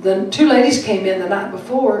the 2 ladies came in the night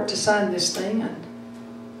before to sign this thing, and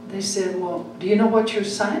they said, well, do you know what you're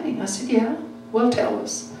signing? I said, yeah. Well, tell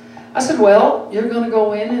us. I said, well, you're going to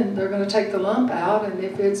go in and they're going to take the lump out, and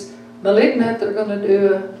if it's malignant, they're going to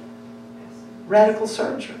do a radical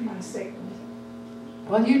surgery.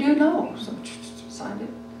 Well, you do know. So signed it.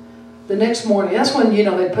 The next morning, that's when,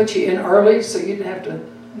 they put you in early so you didn't have to,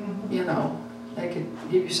 they could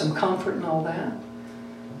give you some comfort and all that.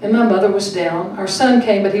 And my mother was down. Our son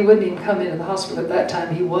came, but he wouldn't even come into the hospital at that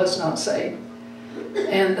time. He was not saved.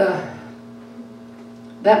 And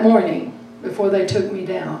that morning, before they took me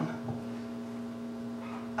down,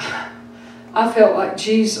 I felt like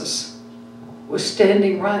Jesus was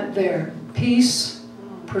standing right there. Peace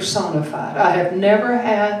personified. I have never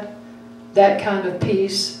had that kind of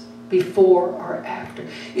peace before or after.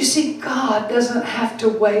 You see, God doesn't have to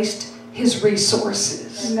waste His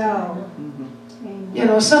resources. No.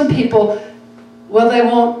 Some people, well, they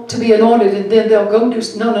want to be anointed and then they'll go do,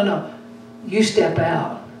 no. You step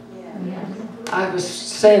out. I was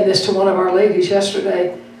saying this to one of our ladies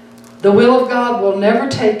yesterday. The will of God will never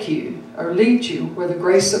take you or lead you where the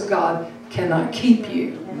grace of God cannot keep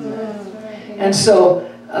you. And so,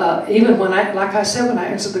 even when like I said, when I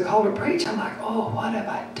answered the call to preach, I'm like, oh, what have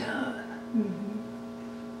I done?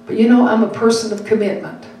 But I'm a person of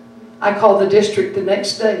commitment. I called the district the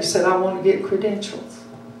next day, said I want to get credentials.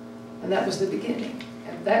 And that was the beginning.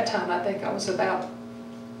 At that time, I think I was about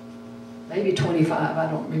maybe 25, I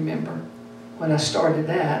don't remember, when I started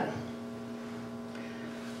that.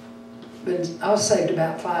 But I was saved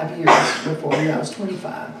about 5 years before I was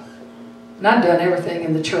 25. And I'd done everything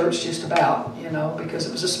in the church just about, because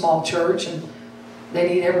it was a small church and they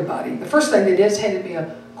need everybody. The first thing they did is handed me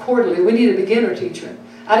a quarterly. We need a beginner teacher.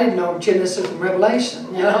 I didn't know Genesis and Revelation,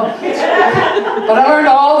 But I learned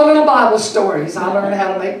all the little Bible stories. I learned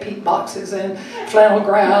how to make peat boxes and flannel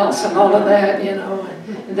grouts and all of that,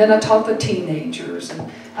 And then I taught the teenagers, and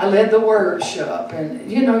I led the worship. And,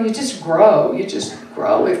 you just grow. You just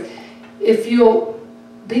grow if you'll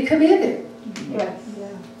be committed. Yes.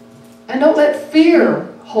 And don't let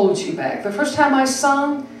fear hold you back. The first time I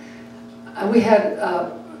sung, we had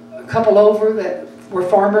a couple over that were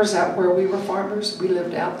farmers out where we were farmers. We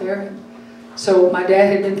lived out there. So my dad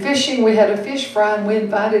had been fishing. We had a fish fry, and we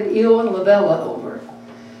invited Eel and Lavella over.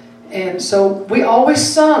 And so we always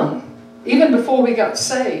sung, even before we got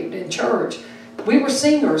saved in church. We were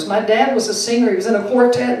singers. My dad was a singer. He was in a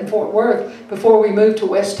quartet in Fort Worth before we moved to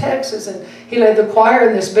West Texas. And he led the choir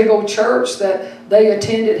in this big old church that they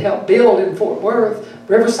attended, helped build in Fort Worth,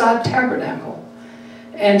 Riverside Tabernacle.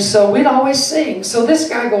 And so we'd always sing. So this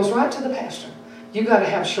guy goes right to the pastor. You got to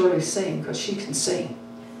have Shirley sing because she can sing.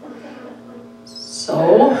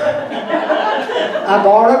 So I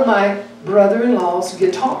borrowed my brother-in-law's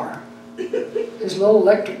guitar, his little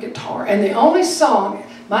electric guitar. And the only song,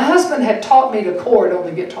 my husband had taught me to chord on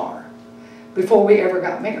the guitar before we ever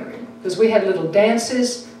got married. Because we had little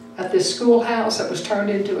dances at this schoolhouse that was turned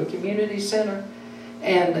into a community center.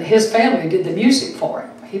 And his family did the music for it.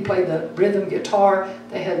 He played the rhythm guitar.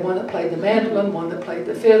 They had one that played the mandolin, one that played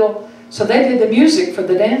the fiddle. So they did the music for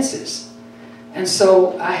the dances. And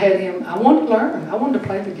so I had him, I wanted to learn. I wanted to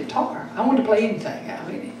play the guitar. I wanted to play anything. I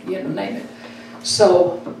mean, name it.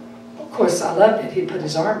 So Of course, I loved it. He'd put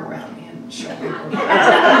his arm around me and show me. And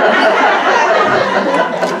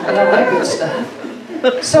all that good stuff.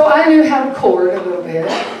 So I knew how to chord a little bit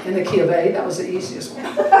in the key of A. That was the easiest one.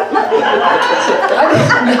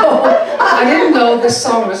 I didn't know this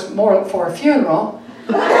song was more for a funeral.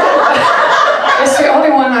 It's the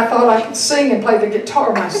only one I thought I could sing and play the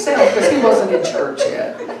guitar myself because he wasn't in church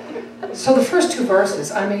yet. So the first 2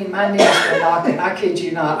 verses, I mean, my knees were knocking. I kid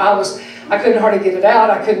you not. I couldn't hardly get it out.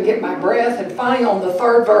 I couldn't get my breath. And finally, on the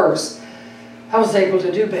 3rd verse, I was able to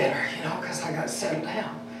do better, you know, because I got settled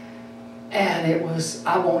down. And it was,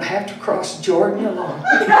 I won't have to cross Jordan alone.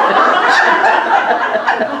 But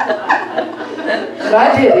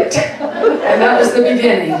I did it. And that was the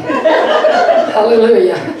beginning.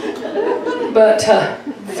 Hallelujah. But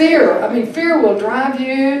fear, I mean, fear will drive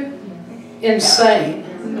you insane.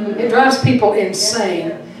 It drives people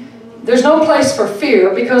insane. There's no place for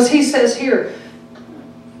fear because he says here,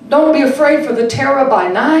 don't be afraid for the terror by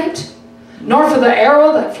night, nor for the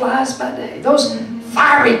arrow that flies by day. Those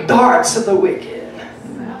fiery darts of the wicked.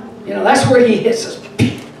 You know, that's where he hits us.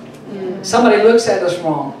 Somebody looks at us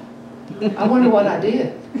wrong. I wonder what I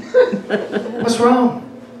did. What's wrong?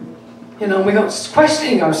 You know, we're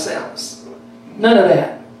questioning ourselves. None of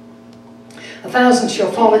that. 1,000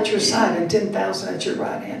 shall fall at your side and 10,000 at your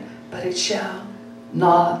right hand, but it shall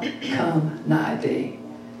not come nigh thee.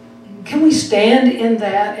 Can we stand in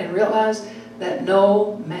that and realize that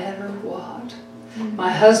no matter what?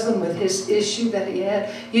 My husband with his issue that he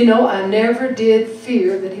had, you know, I never did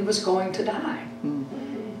fear that he was going to die.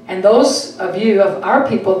 And those of you, of our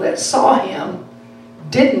people that saw him,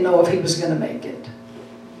 didn't know if he was going to make it.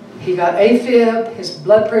 He got AFib, his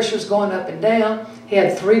blood pressure's going up and down. He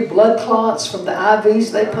had 3 blood clots from the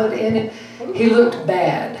IVs they put in him. He looked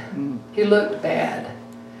bad. He looked bad.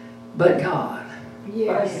 But God.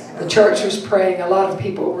 Yes. The church was praying. A lot of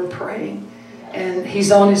people were praying. And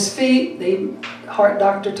he's on his feet. The heart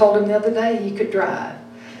doctor told him the other day he could drive.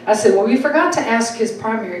 I said, well, we forgot to ask his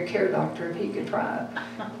primary care doctor if he could drive.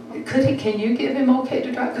 Can you give him okay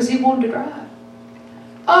to drive? Because he wanted to drive.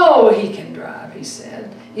 Oh, he can drive, he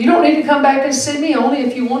said. You don't need to come back and see me, only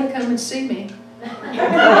if you want to come and see me.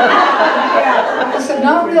 I said,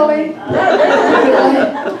 not really.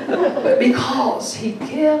 Not really. But because he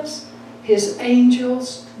gives his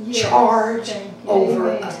angels charge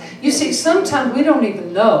over us. You see, sometimes we don't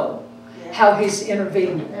even know how he's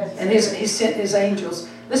intervened. And he sent his angels.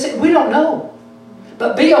 Listen, we don't know.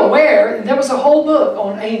 But be aware, and there was a whole book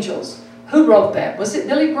on angels. Who wrote that? Was it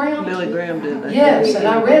Billy Graham? Billy Graham did that. Yes, and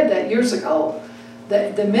I read that years ago.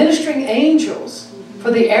 The ministering angels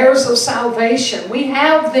for the heirs of salvation. We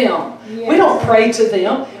have them. Yes. We don't pray to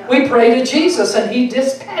them. We pray to Jesus, and he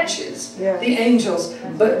dispatches the angels.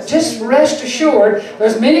 But just rest assured,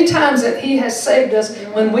 there's many times that he has saved us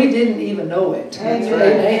when we didn't even know it.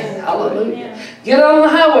 Amen. Hallelujah. Get on the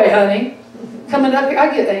highway, honey. Coming up here, I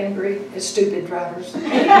get angry at stupid drivers.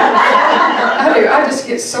 I do. I just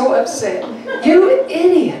get so upset. You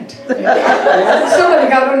idiot. Somebody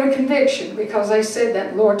got under conviction because they said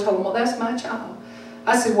that. The Lord told them, well, that's my child.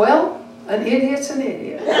 I said, well, an idiot's an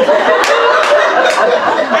idiot. That's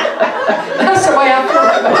the way I feel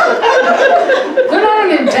about it. They're not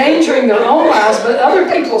only endangering their own lives, but other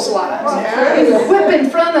people's lives. If they whip in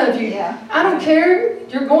front of you, I don't care.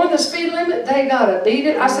 You're going the speed limit, they got to beat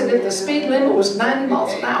it. I said if the speed limit was 90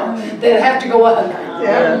 miles an hour, they'd have to go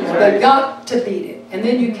 100. They've got to beat it. And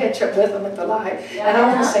then you catch up with them at the light. And I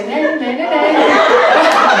want to say, nah, nah, nah, nah.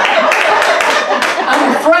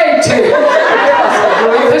 I'm afraid to.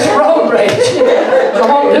 This road rage. I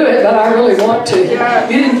won't do it, but I really want to.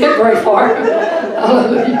 You didn't get very far.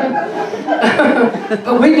 Hallelujah.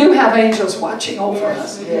 But we do have angels watching over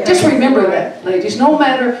us. Just remember that, ladies. No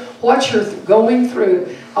matter what you're going through,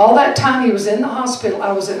 all that time he was in the hospital,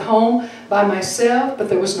 I was at home by myself, but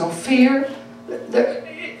there was no fear.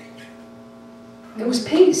 It was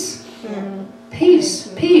peace. Peace,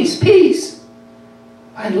 peace, peace.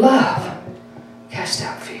 And love cast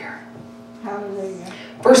out fear. Hallelujah.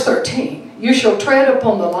 Verse 13, you shall tread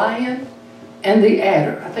upon the lion and the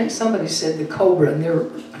adder. I think somebody said the cobra in their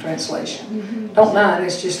translation. Don't mind,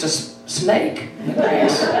 it's just a snake in the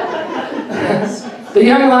grass. The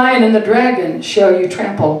young lion and the dragon shall you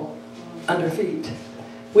trample under feet.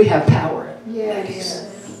 We have power, ladies.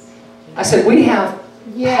 I said we have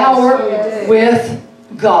power with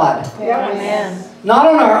God. Amen. Not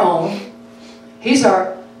on our own. He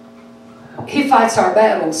fights our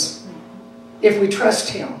battles if we trust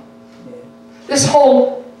him. This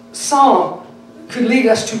whole psalm could lead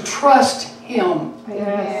us to trust him.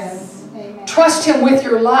 Yes. Trust him with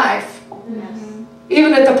your life.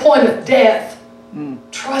 Even at the point of death.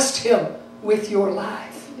 Trust Him with your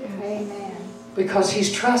life. Amen. Because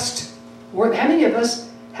He's trustworthy. How many of us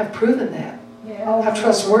have proven that? Yeah. How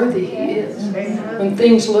trustworthy He is. When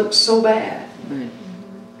things look so bad.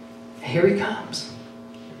 Here He comes.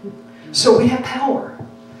 So we have power.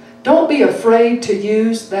 Don't be afraid to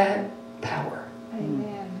use that power.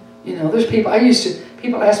 Amen. You know, there's people,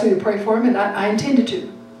 people ask me to pray for them, and I intended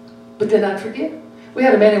to. But then I'd forget. We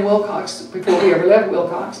had a man in Wilcox, before we ever left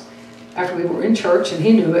Wilcox, after we were in church, and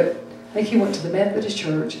he knew it. I think he went to the Methodist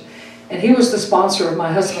church. And he was the sponsor of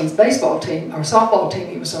my husband's baseball team, or softball team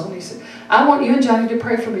he was on. He said, I want you and Johnny to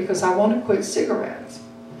pray for me because I want to quit cigarettes.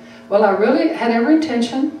 Well, I really had every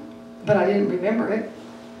intention, but I didn't remember it.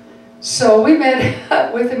 So we met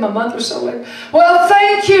up with him a month or so later. Well,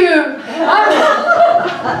 thank you. I'm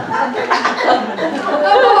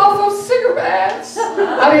off of cigarettes.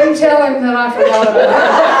 I didn't tell him that I forgot about it.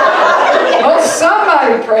 Well,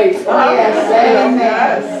 somebody prayed for me.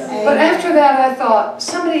 Yes. But after that, I thought,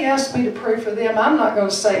 somebody asked me to pray for them. I'm not going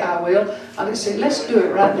to say I will. I'm going to say, let's do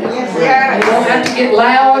it right now. Yes. You don't have to get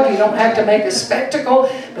loud. You don't have to make a spectacle.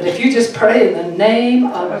 But if you just pray in the name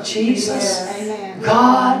of Jesus, Amen.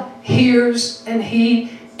 God hears and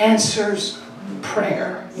He answers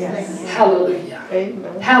prayer. Yes. Hallelujah.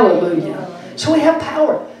 Amen. Hallelujah. So we have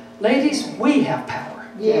power. Ladies, we have power.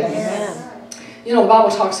 Yes. You know, the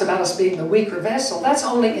Bible talks about us being the weaker vessel. That's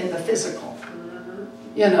only in the physical.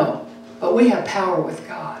 You know, but we have power with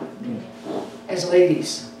God as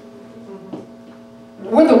ladies.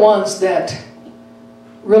 We're the ones that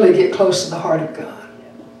really get close to the heart of God.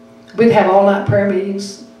 We'd have all-night prayer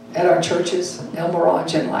meetings at our churches, El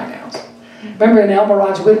Mirage and Lighthouse. Remember in El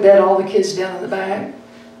Mirage, we'd bed all the kids down in the back.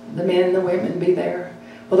 The men and the women would be there.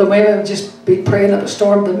 Well, the women would just be praying up a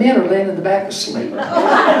storm. The men are laying in the back asleep.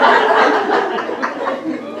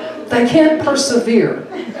 They can't persevere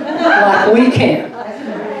like we can.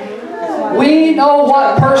 We know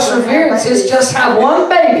what perseverance is. Just have one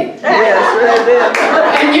baby.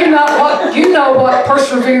 And you know what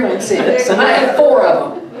perseverance is. And I had 4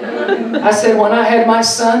 of them. I said, when I had my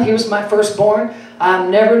son, he was my firstborn, I'm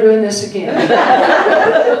never doing this again.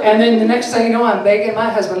 And then the next thing you know, I'm begging my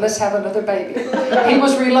husband, let's have another baby. He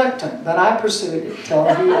was reluctant, but I pursued it till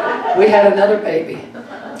we had another baby.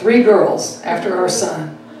 3 girls after our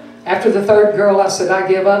son. After the 3rd girl, I said, I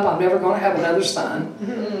give up. I'm never going to have another son.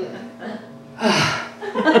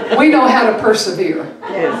 We know how to persevere.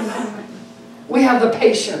 Yes. We have the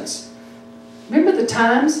patience. Remember the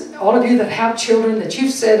times, all of you that have children, that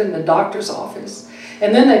you've sat in the doctor's office,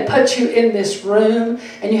 and then they put you in this room,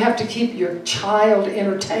 and you have to keep your child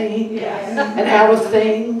entertained and out of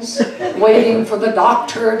things, waiting for the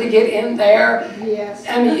doctor to get in there. Yes.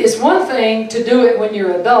 I mean, it's one thing to do it when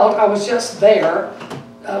you're an adult. I was just there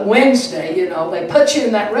Wednesday, you know. They put you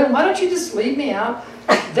in that room. Why don't you just leave me out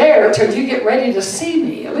there till you get ready to see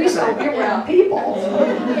me? At least I'll be around people.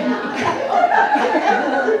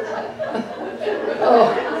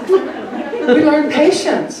 Oh, we learned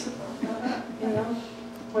patience. You know,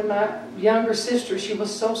 when my younger sister, she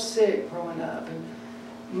was so sick growing up, and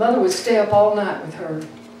mother would stay up all night with her.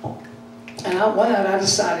 And one night I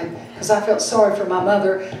decided, because I felt sorry for my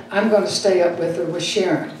mother, I'm going to stay up with her with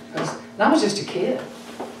Sharon. And I was just a kid.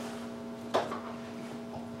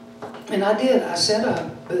 And I did. I sat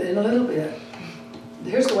up, but in a little bit.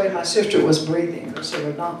 Here's the way my sister was breathing, because there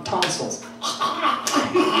were tonsils.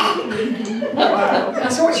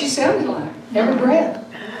 That's what she sounded like, every breath.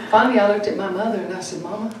 Finally, I looked at my mother and I said,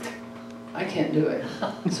 Mama, I can't do it.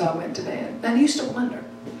 So I went to bed. And I used to wonder,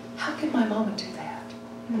 how could my mama do that?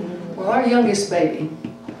 Well, our youngest baby,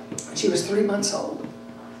 she was 3 months old,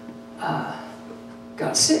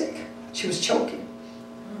 got sick. She was choking.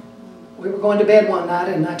 We were going to bed one night,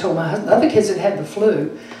 and I told my husband, the other kids had had the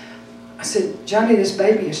flu. I said, Johnny, this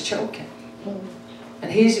baby is choking.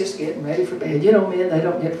 And he's just getting ready for bed. You know, men, they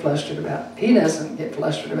don't get flustered about, he doesn't get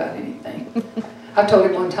flustered about anything. I told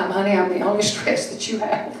him one time, honey, I'm the only stress that you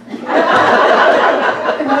have.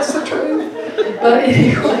 And that's the truth. But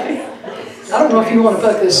anyway, I don't know if you want to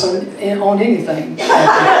put this on anything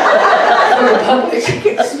for the public.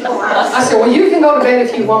 I said, well, you can go to bed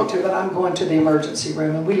if you want to, but I'm going to the emergency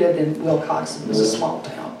room. And we lived in Wilcox. It was a small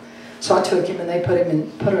town. So I took him, and they put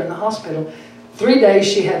her in the hospital. 3 days,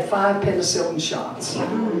 she had 5 penicillin shots.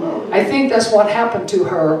 I think that's what happened to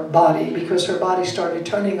her body, because her body started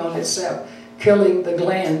turning on itself, killing the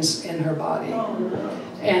glands in her body.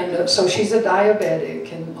 And so she's a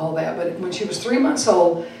diabetic and all that. But when she was 3 months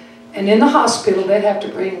old, and in the hospital, they'd have to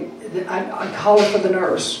bring, I'd call her for the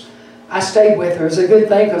nurse. I stayed with her. It's a good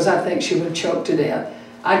thing, because I think she would have choked to death.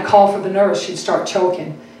 I'd call for the nurse. She'd start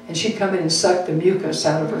choking. And she'd come in and suck the mucus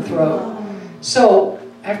out of her throat. So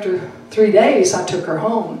after 3 days, I took her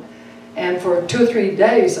home. And for 2 or 3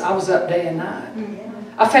 days, I was up day and night.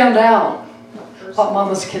 I found out what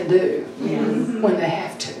mamas can do when they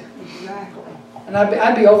have to. And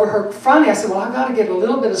I'd be over her Friday. I said, well, I've got to get a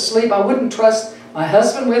little bit of sleep. I wouldn't trust my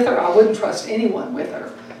husband with her. I wouldn't trust anyone with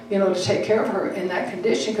her, you know, to take care of her in that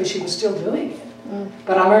condition because she was still doing it.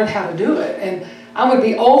 But I learned how to do it. And I would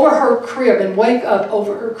be over her crib and wake up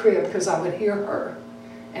over her crib because I would hear her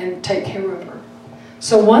and take care of her.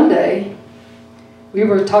 So one day, we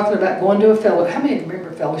were talking about going to a fellowship. How many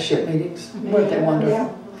remember fellowship meetings? Weren't they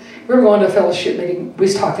wonderful? We were going to a fellowship meeting. We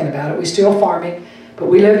was talking about it. We still farming. But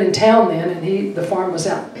we lived in town then, and the farm was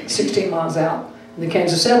out 16 miles out in the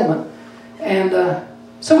Kansas settlement. And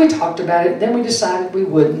so we talked about it. Then we decided we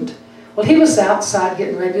wouldn't. Well, he was outside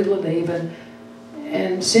getting ready to leave,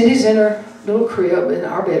 and Cindy's in her little crib in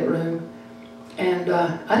our bedroom. And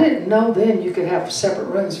I didn't know then you could have separate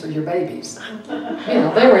rooms for your babies. You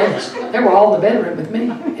know, they were all in the bedroom with me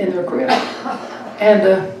in their crib.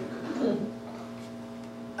 And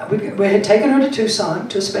we had taken her to Tucson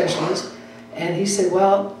to a specialist. And he said,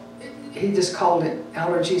 well, he just called it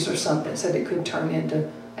allergies or something, said it could turn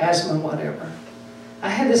into asthma, whatever. I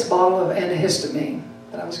had this bottle of antihistamine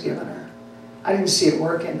that I was giving her. I didn't see it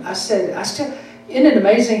working. I said, isn't it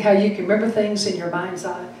amazing how you can remember things in your mind's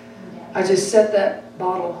eye? I just set that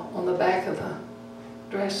bottle on the back of the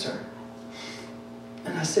dresser.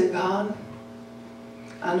 And I said, God,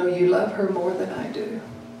 I know you love her more than I do.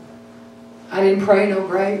 I didn't pray no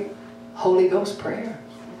great Holy Ghost prayer.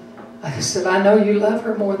 I said, I know you love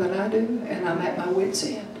her more than I do, and I'm at my wit's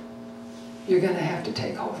end. You're going to have to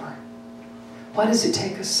take over. Why does it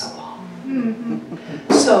take us so long?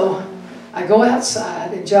 So I go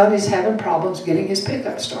outside, and Johnny's having problems getting his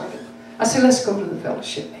pickup started. I said, let's go to the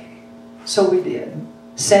fellowship meeting. So we did.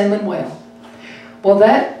 San Manuel. Well,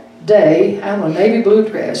 that day, I had a navy blue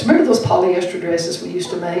dress. Remember those polyester dresses we used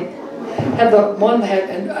to make? Had the one had,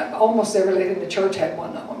 and almost every lady in the church had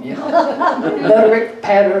one of them, you know. Butterick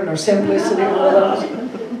pattern or simplicity, one of those.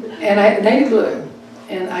 And I had navy blue.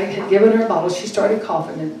 And I had given her a bottle. She started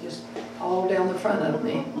coughing and just all down the front of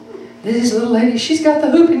me. This little lady, she's got the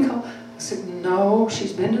whooping cough. I said, no,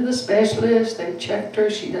 she's been to the specialist. They've checked her.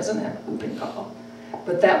 She doesn't have a whooping cough.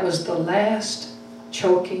 But that was the last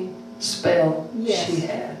choking spell she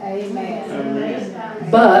had. Amen.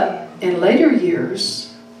 But in later years,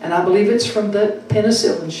 and I believe it's from the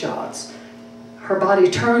penicillin shots, her body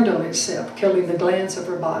turned on itself, killing the glands of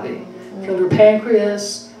her body. Killed her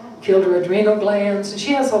pancreas, killed her adrenal glands, and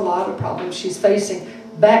she has a lot of problems. She's facing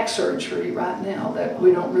back surgery right now that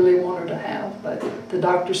we don't really want her to have, but the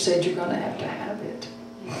doctor said you're going to have it.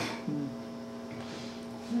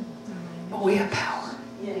 But we have power.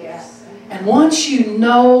 Yes. And once you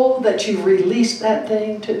know that you've released that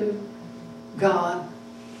thing to God,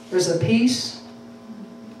 there's a peace,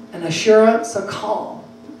 an assurance, a calm.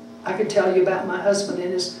 I could tell you about my husband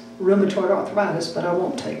and his rheumatoid arthritis, but I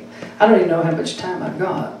won't take. I don't even know how much time I've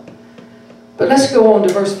got. But let's go on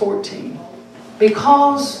to verse 14.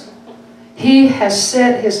 Because he has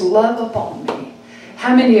set his love upon me.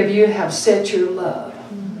 How many of you have set your love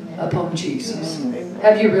upon Jesus?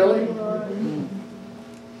 Have you really?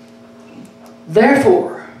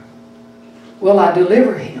 Therefore will I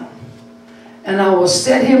deliver him, and I will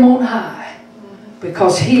set him on high,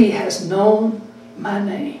 because he has known my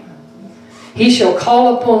name. He shall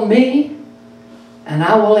call upon me, and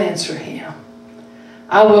I will answer him.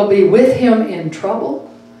 I will be with him in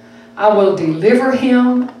trouble. I will deliver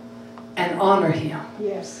him and honor him.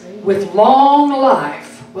 Yes. With long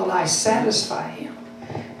life will I satisfy him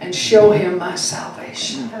and show him my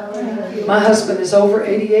salvation. My husband is over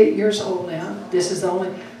 88 years old now. This is the only,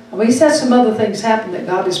 I mean, he's had some other things happen that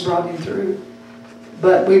God has brought him through.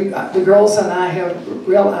 But the girls and I have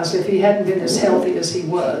realized if he hadn't been as healthy as he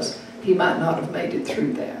was, he might not have made it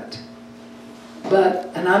through that. But,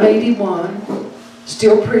 and I'm 81,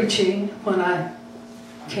 still preaching when I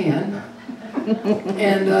can.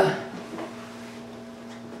 And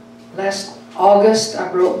last August, I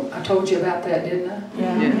told you about that, didn't I?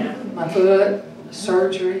 Yeah. My foot,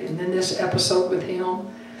 surgery, and then this episode with him.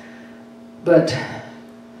 But,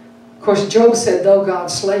 of course, Job said, though God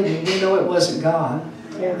slayed me, we know it wasn't God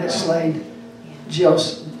that slayed Job.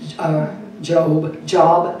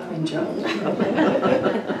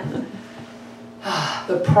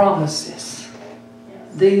 The promises.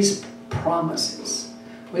 These promises.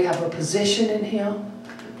 We have a position in him.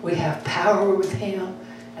 We have power with him.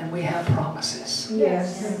 And we have promises.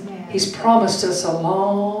 Yes. He's promised us a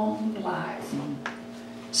long life.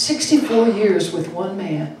 64 years with one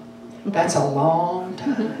man. That's a long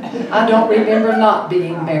time. I don't remember not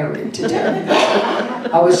being married, to tell you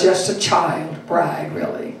that. I was just a child bride,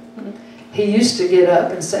 really. He used to get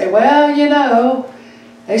up and say, well, you know,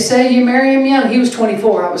 they say you marry him young. He was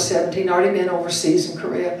 24, I was 17, already been overseas in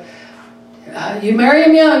Korea. You marry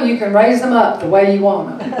them young, you can raise them up the way you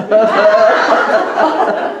want them.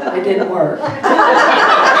 It didn't work. But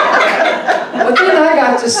then I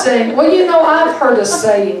got to saying, well, you know, I've heard a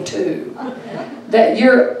saying too, that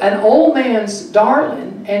you're an old man's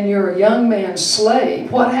darling and you're a young man's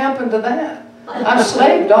slave. What happened to that? I've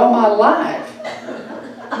slaved all my life.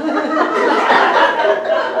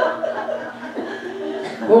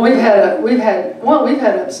 Well, we've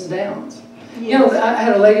had ups and downs. You know, I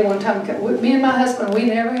had a lady one time, me and my husband, we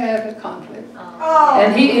never had a conflict.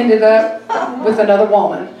 And he ended up with another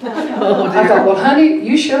woman. I thought, well, honey,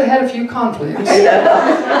 you should have had a few conflicts.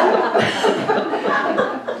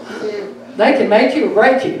 They can make you or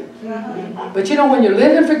break you. But you know, when you're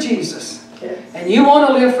living for Jesus, and you want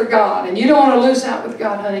to live for God, and you don't want to lose out with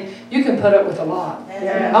God, honey, you can put up with a lot.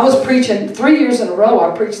 I was preaching 3 years in a row.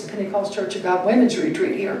 I preached the Pentecost Church of God Women's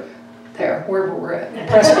Retreat here. There, wherever we're at,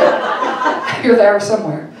 Prescott, here, there,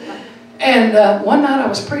 somewhere. And one night I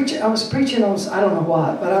was preaching on, I don't know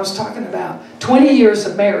what, but I was talking about 20 years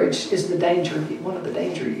of marriage is the danger, one of the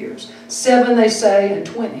danger years. 7, they say, and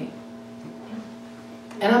 20.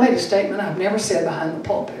 And I made a statement I've never said behind the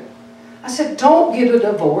pulpit. I said, don't get a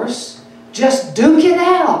divorce, just duke it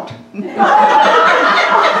out.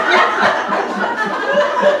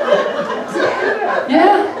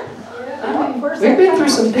 Yeah. We've been through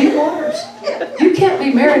some deep waters. You can't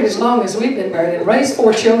be married as long as we've been married and raise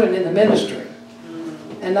 4 children in the ministry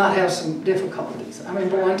and not have some difficulties. I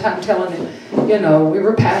remember one time telling him, you know, we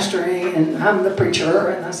were pastoring and I'm the preacher,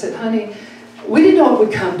 and I said, honey, we didn't know it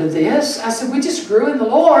would come to this. I said, we just grew in the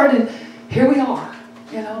Lord and here we are,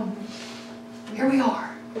 you know. Here we are.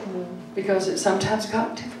 Because it sometimes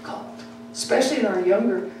got difficult, especially in our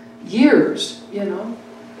younger years, you know.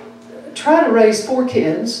 Try to raise 4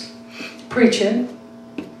 kids. Preaching,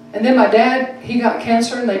 and then my dad, he got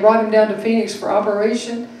cancer and they brought him down to Phoenix for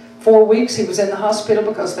operation. 4 weeks he was in the hospital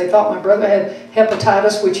because they thought my brother had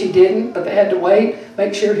hepatitis, which he didn't, but they had to wait,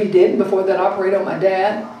 make sure he didn't before they'd operate on my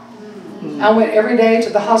dad. I went every day to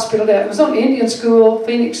the hospital. It was on Indian school,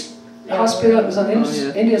 Phoenix Hospital. It was on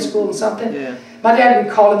Indian school and something. My dad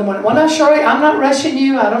would call in the morning, well, now Shirley, I'm not rushing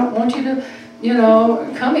you. I don't want you to, you know,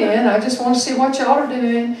 come in. I just want to see what y'all are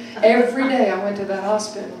doing. Every day I went to that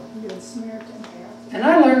hospital. And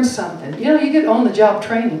I learned something. You know, you get on-the-job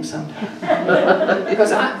training sometimes.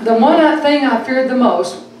 Because the one thing I feared the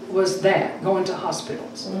most was that, going to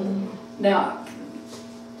hospitals. Now,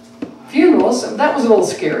 funerals, that was a little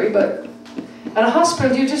scary, but at a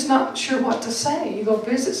hospital, you're just not sure what to say. You go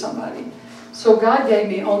visit somebody. So God gave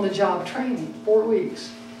me on-the-job training, 4 weeks.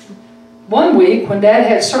 1 week, when Dad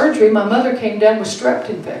had surgery, my mother came down with strep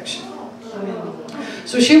infection.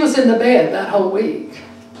 So she was in the bed that whole week.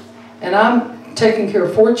 And I'm taking care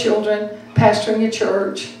of 4 children, pastoring a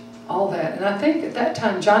church, all that. And I think at that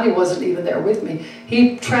time, Johnny wasn't even there with me.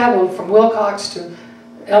 He traveled from Wilcox to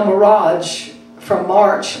El Mirage from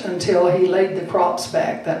March until he laid the crops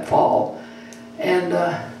back that fall. And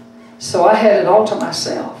so I had it all to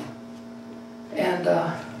myself. And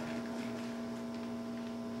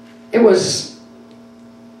it was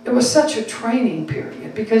such a training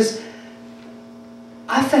period because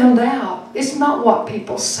I found out it's not what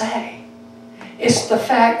people say. It's the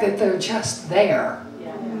fact that they're just there.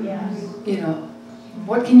 You know,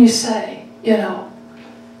 what can you say? You know.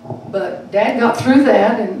 But Dad got through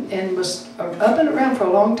that and was up and around for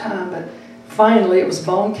a long time, but finally it was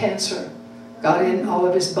bone cancer. Got in all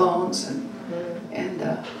of his bones, and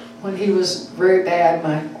when he was very bad,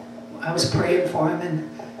 I was praying for him, and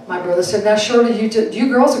my brother said, now Shirley, you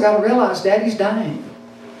girls have got to realize Daddy's dying.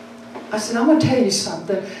 I said, I'm going to tell you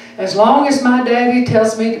something. As long as my daddy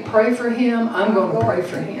tells me to pray for him, I'm going to pray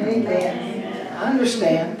for him. Amen. I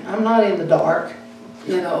understand. I'm not in the dark,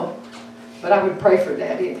 you know. But I would pray for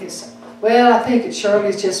Daddy. And he'd say, well, I think it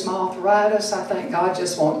Shirley's just my arthritis. I think God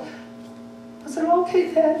just won't. I said,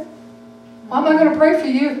 okay, Dad. Why am I going to pray for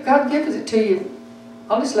you if God gives it to you?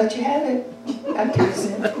 I'll just let you have it. I'm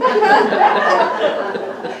teasing.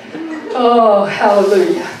 Oh,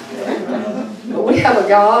 hallelujah. But we have a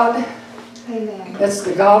God that's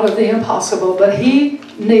the God of the impossible, but He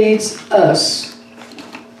needs us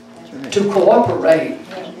to cooperate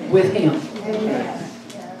with Him.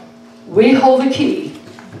 We hold the key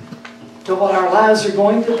to what our lives are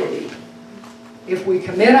going to be. If we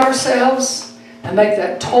commit ourselves and make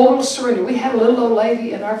that total surrender. We had a little old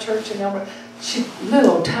lady in our church in Elmer, she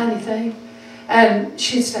little tiny thing. And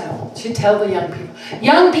she'd tell the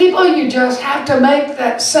young people, you just have to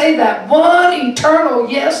say that one eternal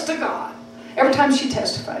yes to God. Every time she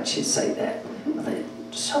testified, she'd say that. I think,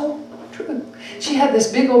 so true. She had this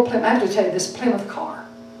big old Plymouth, I have to tell you, this Plymouth car.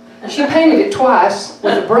 She painted it twice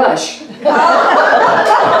with a brush.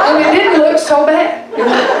 And it didn't look so bad.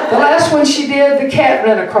 The last one she did, the cat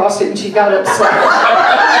ran across it and she got upset.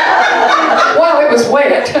 Well, it was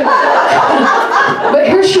wet. But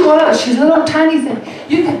here she was. She's a little tiny thing.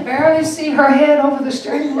 You could barely see her head over the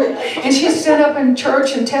steering wheel. And she'd stand up in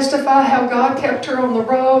church and testify how God kept her on the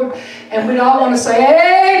road. And we'd all want to say,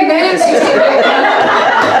 amen, Sister Amen.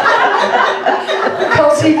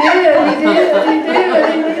 Because he did.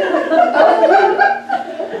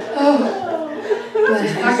 Oh,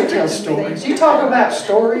 I could tell stories. You talk about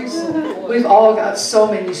stories. We've all got so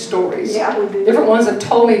many stories. Yeah, we do. Different ones have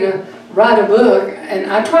told me to write a book,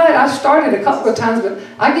 and I started a couple of times, but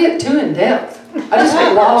I get too in depth. I just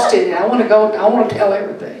get lost in it. I want to tell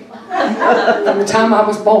everything from the time I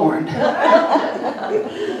was born.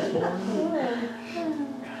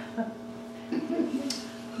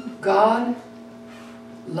 God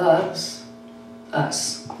loves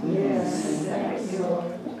us. Yes.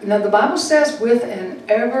 Now the Bible says with an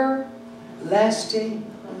everlasting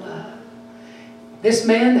love. This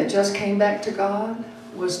man that just came back to God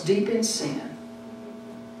was deep in sin.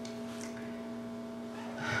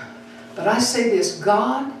 But I say this,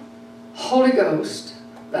 God, Holy Ghost,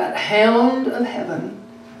 that hound of heaven,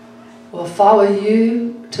 will follow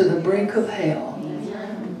you to the brink of hell.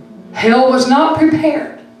 Hell was not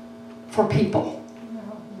prepared for people.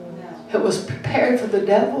 It was prepared for the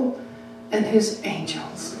devil and his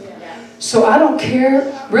angels. So I don't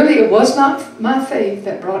care. Really, it was not my faith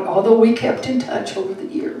that brought, although we kept in touch over the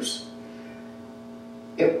years.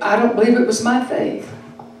 I don't believe it was my faith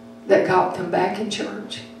that got them back in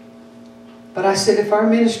church. But I said, if our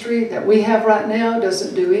ministry that we have right now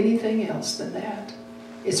doesn't do anything else than that,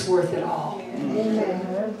 it's worth it all.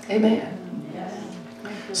 Amen. Amen.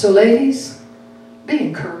 So ladies, be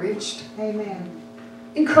encouraged. Amen.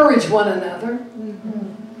 Encourage one another.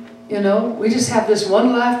 You know, we just have this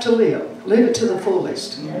one life to live. Live it to the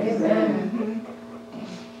fullest. Amen.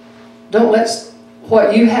 Don't let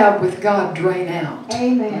what you have with God drain out.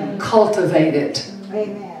 Amen. Cultivate it.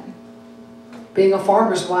 Amen. Being a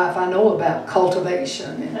farmer's wife, I know about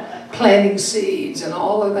cultivation and planting seeds and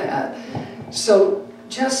all of that. So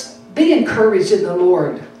just be encouraged in the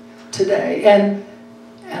Lord today. And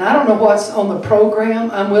I don't know what's on the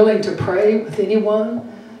program. I'm willing to pray with anyone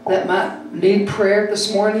that might need prayer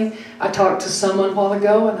this morning. I talked to someone a while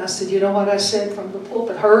ago and I said, you know what I said from the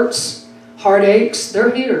pulpit? Hurts, heartaches,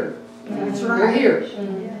 they're here. That's They're right. here.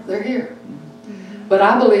 They're here. But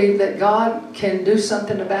I believe that God can do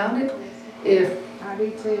something about it. If I do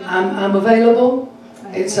too. I'm available,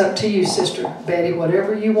 it's up to you, Sister Betty,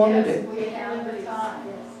 whatever you want to do.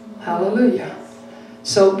 Hallelujah.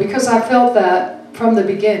 So because I felt that from the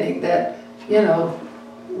beginning that, you know,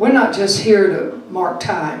 we're not just here to mark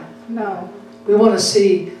time. No. We want to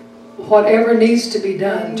see whatever needs to be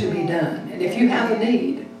done to be done. And if you have a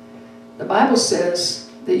need, the Bible says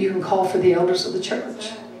that you can call for the elders of the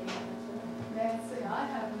church. Nancy, I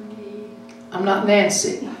have a need. I'm not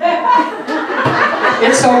Nancy.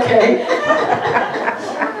 It's okay.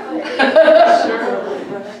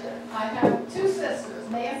 I have two sisters,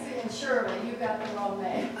 Nancy and Shirley. You got the wrong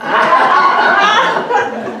name.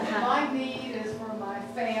 My need is for my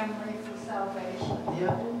family for salvation.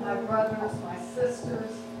 Yeah. My brothers, my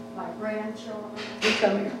sisters, my grandchildren. You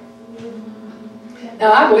come here.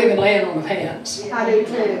 Now, I believe in laying on of hands. I do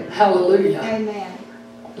too. Hallelujah. Amen.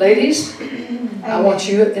 Ladies, I want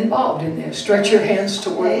you involved in this. Stretch your hands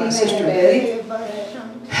toward my sister Betty.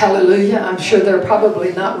 Hallelujah. I'm sure they're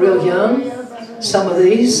probably not real young. Some of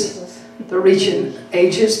these, they're reaching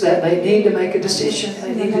ages that they need to make a decision.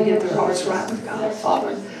 They need to get their hearts right with God.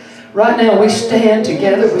 Father, right now we stand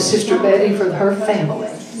together with Sister Betty for her family.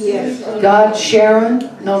 Yes. God,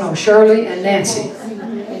 Shirley and Nancy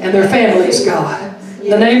and their families, God. In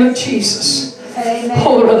the name of Jesus. Amen.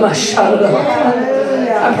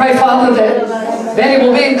 I pray, Father, that Betty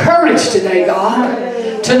will be encouraged today,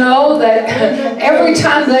 God, to know that every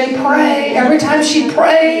time they pray, every time she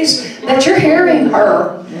prays, that you're hearing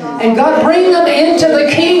her. And God, bring them into the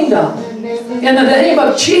kingdom. In the name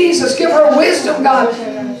of Jesus, give her wisdom, God.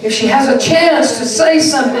 If she has a chance to say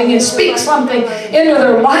something and speak something into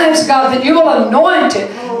their lives, God, that you will anoint it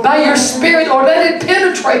by your Spirit, Lord. Let it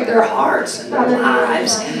penetrate their hearts and their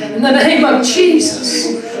lives. In the name of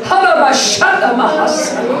Jesus.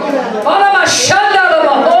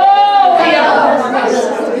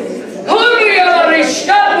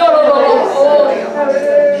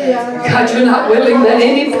 willing that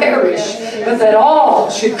any perish, but that all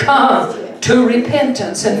should come to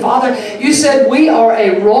repentance. And Father, you said we are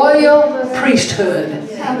a royal priesthood.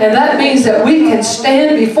 And that means that we can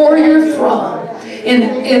stand before your throne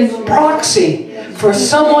in proxy for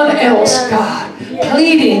someone else, God,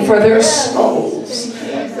 pleading for their souls.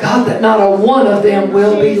 God, that not a one of them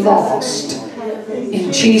will be lost.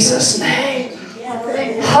 In Jesus' name.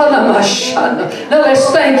 Now let's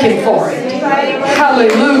thank Him for it.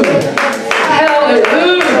 Hallelujah.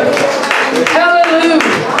 Hallelujah. Hallelujah.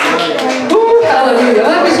 Ooh, hallelujah.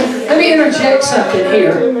 Let me interject something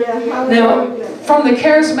here. Now, from the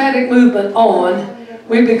charismatic movement on,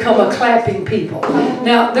 we become a clapping people.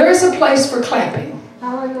 Now, there is a place for clapping.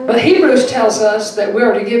 But Hebrews tells us that we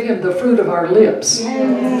are to give Him the fruit of our lips,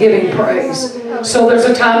 giving praise. So there's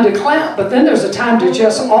a time to clap, but then there's a time to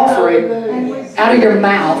just offer it out of your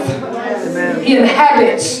mouth. He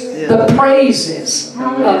inhabits the praises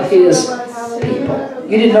of His people.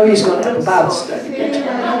 You didn't know He was going to have a Bible study, did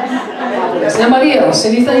you? Somebody else,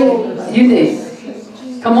 anything you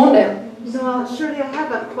need? Come on down. No, Shirley, I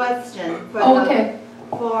have a question for,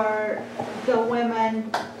 for the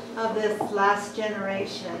women of this last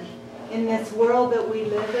generation. In this world that we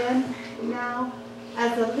live in now,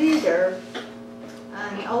 as a leader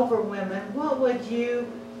and over women, what would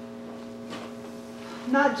you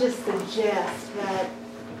not just suggest, but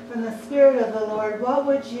from the Spirit of the Lord, what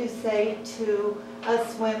would you say to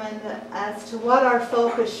us women as to what our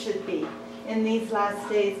focus should be in these last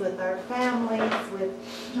days with our families, with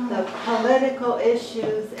the political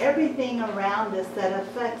issues, everything around us that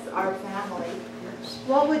affects our family?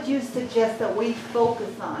 What would you suggest that we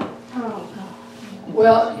focus on?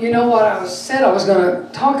 Well, you know what I was going to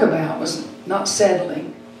talk about was not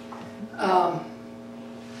settling.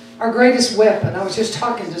 Our greatest weapon, I was just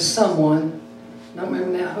talking to someone, I don't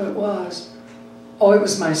remember now who it was. Oh, it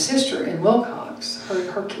was my sister in Wilcox,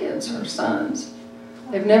 her kids, her sons.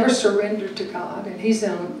 They've never surrendered to God, and he's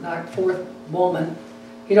in like fourth woman.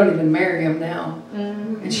 He don't even marry him now.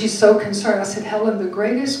 And she's so concerned. I said, Helen, the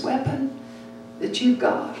greatest weapon that you've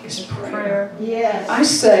got is prayer. Yes. I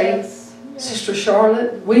say, Sister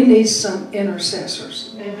Charlotte, we need some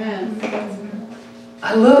intercessors. Amen.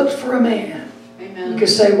 I looked for a man, you could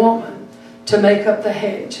say woman, to make up the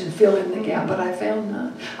hedge and fill in the gap, but I found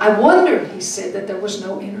none. I wondered, he said, that there was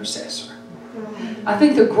no intercessor. I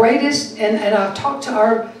think the greatest, and I've talked to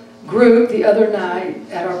our group the other night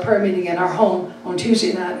at our prayer meeting at our home on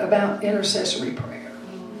Tuesday night about intercessory prayer.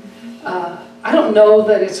 I don't know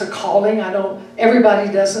that it's a calling.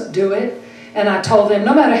 Everybody doesn't do it. And I told them,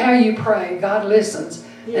 no matter how you pray, God listens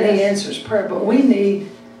and He answers prayer. But we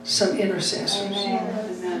need some intercessors.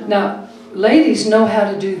 Amen. Now, ladies know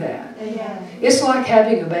how to do that. Amen. It's like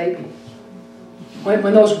having a baby.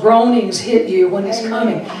 When those groanings hit you, when it's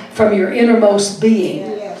coming from your innermost being.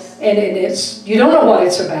 And it's, you don't know what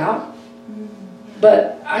it's about.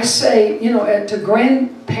 But I say, you know, to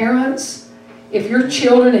grandparents, if your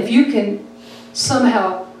children, if you can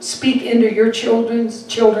somehow speak into your children's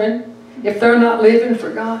children, if they're not living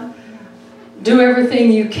for God, do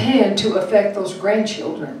everything you can to affect those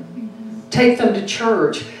grandchildren. Take them to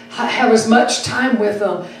church. Have as much time with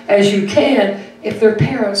them as you can if their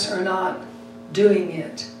parents are not doing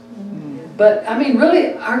it. But, I mean,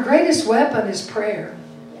 really, our greatest weapon is prayer.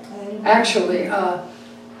 Actually,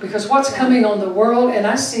 because what's coming on the world, and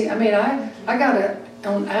I see, I mean, I got it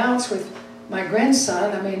on outs with my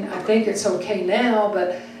grandson. I mean, I think it's okay now,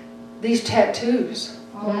 but these tattoos.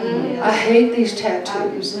 I hate these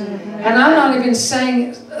tattoos. And I'm not even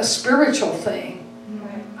saying a spiritual thing.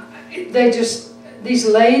 They just, these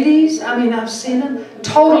ladies, I mean, I've seen them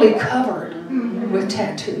totally covered with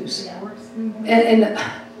tattoos. And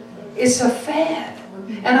it's a fad.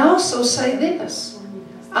 And I also say this.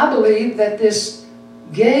 I believe that this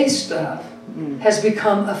gay stuff has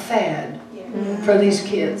become a fad for these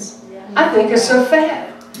kids. I think it's a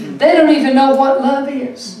fad. They don't even know what love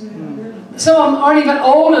is. Some of them aren't even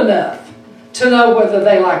old enough to know whether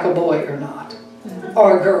they like a boy or not,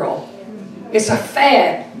 or a girl. It's a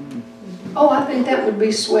fad. Oh, I think that would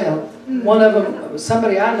be swell. One of them,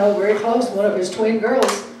 somebody I know very close, one of his twin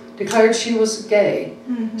girls declared she was gay.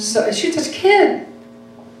 So she's just a kid.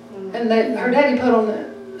 And her daddy put on the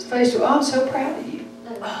face, oh, I'm so proud of you.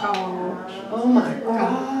 Oh my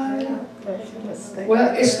God.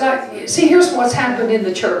 Well, it's like, see, here's what's happened in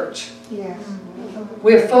the church.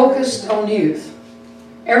 We're focused on youth.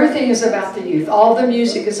 Everything is about the youth. All the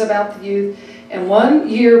music is about the youth. And one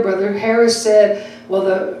year, Brother Harris said, well,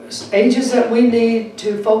 the ages that we need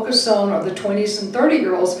to focus on are the 20s and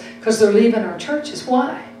 30-year-olds because they're leaving our churches.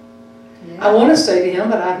 Why? I want to say to him,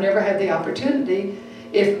 but I've never had the opportunity,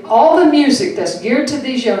 if all the music that's geared to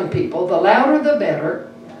these young people, the louder the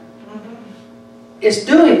better, is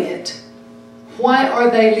doing it, why are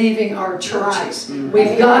they leaving our churches?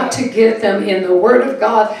 We've got to get them in the Word of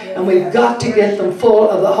God, and we've got to get them full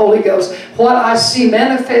of the Holy Ghost. What I see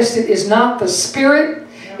manifested is not the Spirit,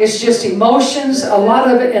 it's just emotions, a lot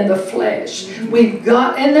of it in the flesh. We've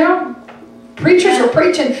got, and now preachers are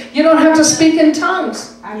preaching, you don't have to speak in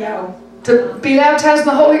tongues. I know. To be baptized in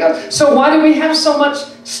the Holy Ghost. So why do we have so much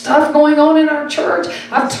stuff going on in our church?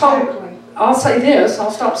 I'll say this, I'll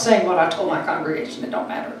stop saying what I told my congregation, it don't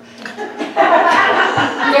matter.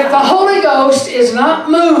 If the Holy Ghost is not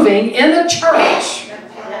moving in the church,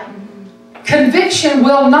 conviction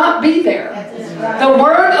will not be there. The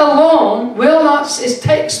Word alone will not, it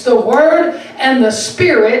takes the Word and the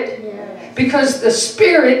Spirit, because the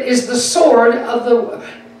Spirit is the sword of the,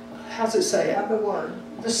 how's it say it? Of the Word.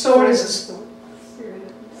 The sword is the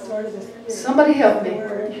somebody help me.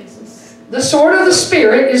 The sword of the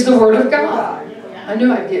Spirit is the Word of God. I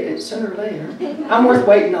knew I'd get it sooner or later. I'm worth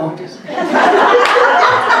waiting on.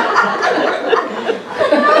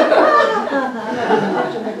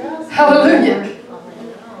 Hallelujah.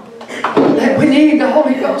 We need the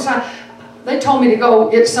Holy Ghost. They told me to go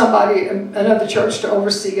get somebody, another church, to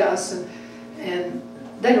oversee us, and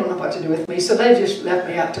they don't know what to do with me, so they just left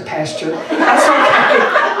me out to pasture. That's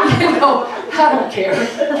okay. You know, I don't care.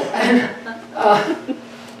 And,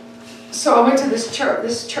 so I went to this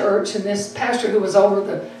church, and this pastor who was over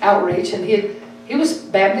the outreach, and he was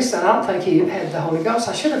Baptist, and I don't think he had the Holy Ghost.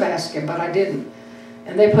 I should have asked him, but I didn't.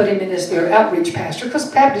 And they put him in as their outreach pastor,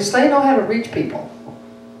 because Baptists, they know how to reach people.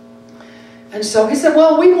 And so he said,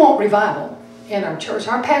 well, we want revival in our church.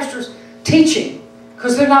 Our pastor's teaching,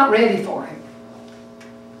 because they're not ready for him.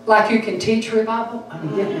 Like you can teach revival? I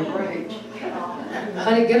mean, give me a break.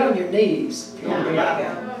 Honey, get on your knees if you want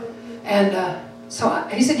revival. And so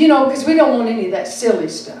he said, you know, because we don't want any of that silly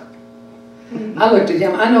stuff. I looked at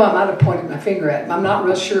him. I know I might have pointed my finger at him. I'm not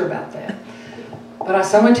real sure about that. But I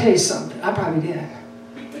said, I'm going to tell you something. I probably did.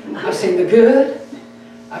 I've seen the good,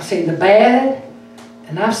 I've seen the bad,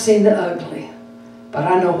 and I've seen the ugly. But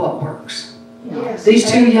I know what works. Yes.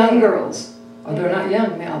 These two young girls, or they're not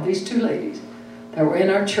young now, these two ladies that were in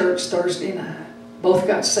our church Thursday night, both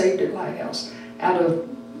got saved at Lighthouse out of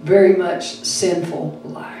very much sinful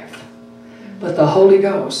life. But the Holy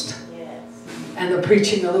Ghost and the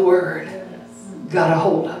preaching of the Word got a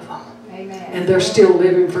hold of them. Amen. And they're still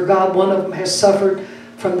living for God. One of them has suffered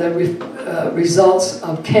from the results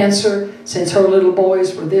of cancer since her little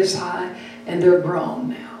boys were this high, and they're grown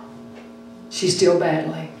now. She's still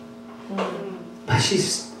battling. But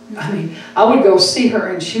she's, I mean, I would go see her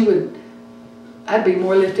and she would, I'd be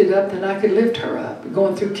more lifted up than I could lift her up,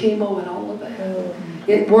 going through chemo and all of that.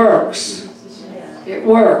 It works. It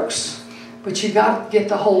works. But you got to get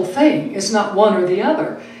the whole thing. It's not one or the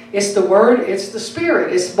other. It's the Word, it's the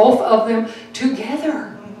Spirit. It's both of them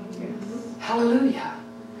together. Hallelujah.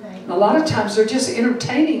 And a lot of times they're just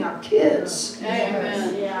entertaining our kids.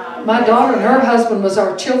 Amen. My daughter and her husband was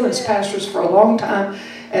our children's pastors for a long time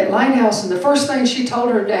at Lighthouse, and the first thing she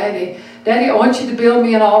told her daddy, Daddy, I want you to build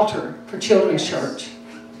me an altar for children's church.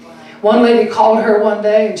 One lady called her one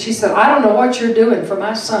day and she said, I don't know what you're doing for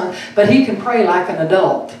my son, but he can pray like an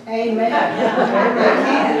adult. Amen.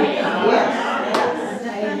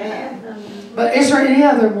 Amen. But is there any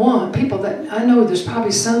other people that, I know there's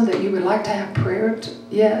probably some that you would like to have prayer to?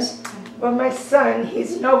 Yes? Well, my son,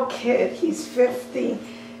 he's no kid. He's 50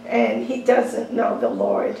 and he doesn't know the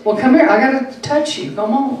Lord. Well, come here. I got to touch you.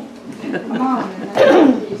 Come on. Come on.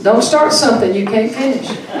 Don't start something you can't finish.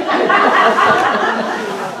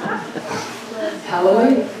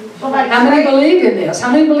 Hallelujah. How many believe in this?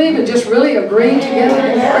 How many believe in just really agreeing together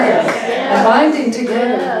in prayer and binding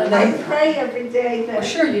together? I pray every day that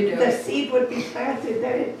sure you do. The seed would be planted,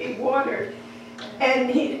 that it be watered.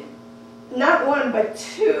 And not one but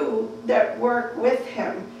two that work with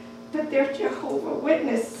him, that they're Jehovah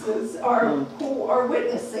Witnesses who are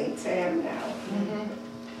witnessing to him now.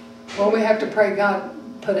 Well, we have to pray God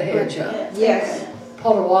put a hedge up. Yes.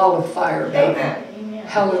 Pull a wall of fire down. Amen.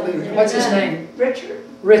 Hallelujah. What's his name? Richard.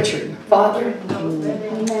 Richard. Father, in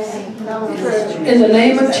the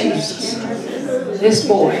name of Jesus, this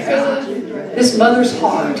boy, God, this mother's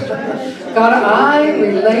heart, God, I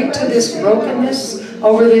relate to this brokenness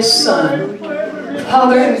over this son.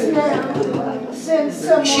 Father,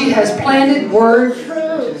 she has planted word.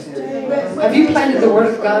 Have you planted the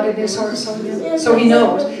word of God in his heart, Sonia? So he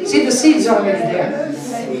knows. See, the seed's already there.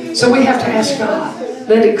 So we have to ask God,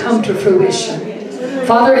 let it come to fruition.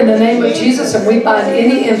 Father, in the name of Jesus, and we bind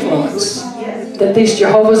any influence that these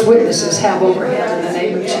Jehovah's Witnesses have over him in the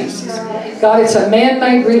name of Jesus. God, it's a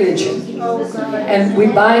man-made religion. And we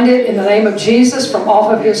bind it in the name of Jesus from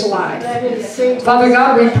off of his life. Father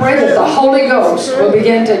God, we pray that the Holy Ghost will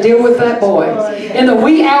begin to deal with that boy in the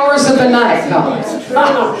wee hours of the night, God.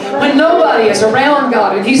 When nobody is around,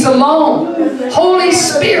 God, and he's alone. Holy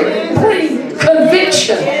Spirit, bring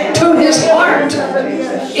conviction to his heart.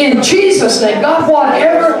 In Jesus' name, God,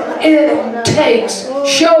 whatever it takes,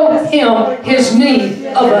 show him his need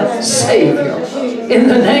of a Savior. In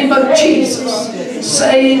the name of Jesus,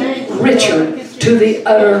 save Richard to the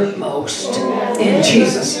uttermost. In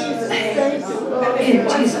Jesus' name. In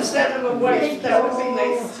Jesus' name.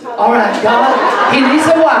 All right, God, he needs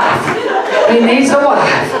a wife. He needs a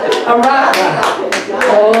wife. A right wife.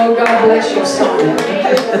 Oh, God bless you, son.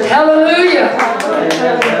 Hallelujah.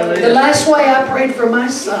 The last way I prayed for my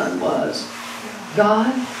son was,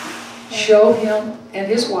 God, show him and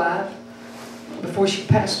his wife, before she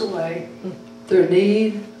passed away, their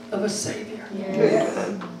need of a Savior.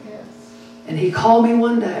 Yes. And he called me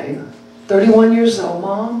one day, 31 years old,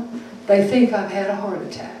 Mom, they think I've had a heart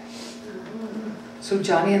attack. So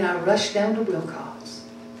Johnny and I rushed down to Wilcox.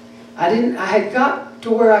 I had got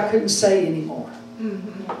to where I couldn't say anymore.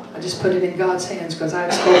 I just put it in God's hands because I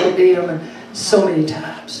had spoken to him so many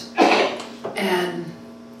times. And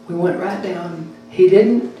we went right down.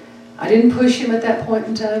 I didn't push him at that point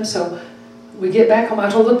in time, so we get back home. I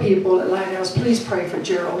told the people at Lighthouse, please pray for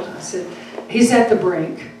Gerald. I said, he's at the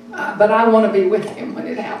brink, but I want to be with him when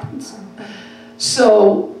it happens.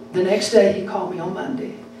 So the next day he called me on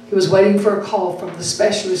Monday. He was waiting for a call from the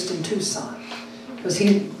specialist in Tucson because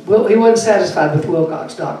he wasn't satisfied with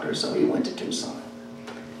Wilcox doctor, so he went to Tucson.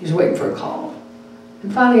 He was waiting for a call.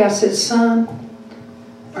 And finally I said, son,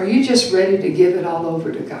 are you just ready to give it all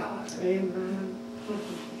over to God? Amen.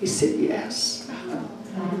 He said, yes.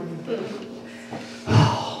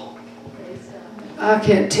 Oh, I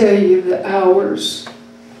can't tell you the hours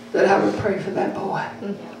that I would pray for that boy.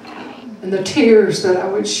 And the tears that I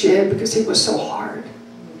would shed because he was so hard.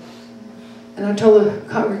 And I told the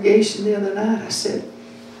congregation the other night, I said,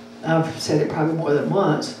 I've said it probably more than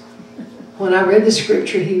once, when I read the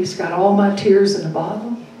scripture, he's got all my tears in a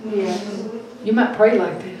bottle. Yes. You might pray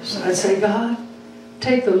like this. I'd say, God,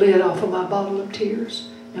 take the lid off of my bottle of tears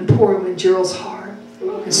and pour them in Gerald's heart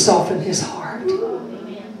and soften his heart.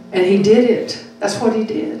 And he did it. That's what he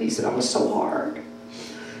did. He said, I was so hard.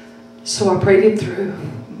 So I prayed him through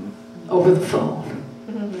over the phone.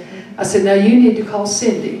 I said, now you need to call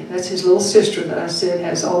Cindy. That's his little sister that I said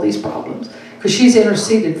has all these problems. Because she's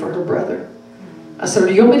interceded for her brother. I said,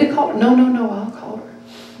 do you want me to call her? No, I'll call her.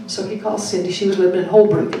 So he called Cindy. She was living in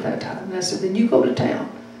Holbrook at that time. And I said, then you go to town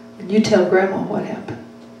and you tell Grandma what happened.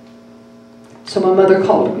 So my mother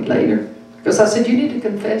called me later. Because I said, you need to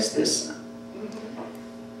confess this.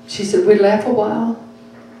 She said, we'd laugh a while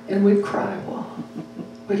and we'd cry a while.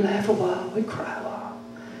 We'd laugh a while, we'd cry a while.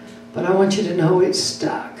 But I want you to know it's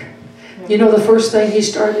stuck. You know the first thing he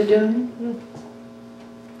started doing?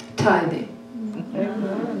 Tithing.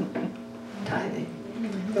 Tithing.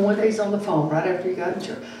 And one day he's on the phone right after he got in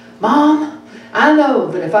church. Mom, I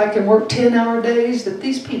know that if I can work 10-hour days that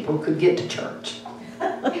these people could get to church.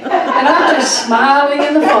 And I'm just smiling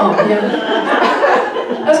in the phone. You know?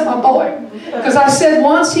 That's my boy. Because I said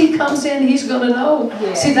once he comes in, he's going to know.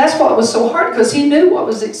 Yeah. See, that's what was so hard, because he knew what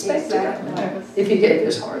was expected of him if he gave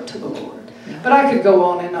his heart to the Lord. But I could go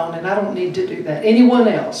on, and I don't need to do that. Anyone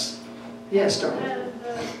else? Yes, darling.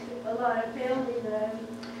 A lot of family that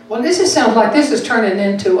well, sounds like this is turning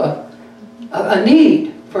into a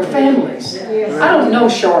need for families. I don't know,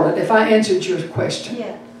 Charlotte, if I answered your question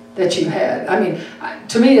that you had. I mean,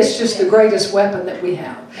 to me, it's just the greatest weapon that we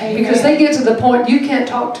have. Because they get to the point you can't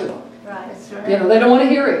talk to them. You know, they don't want to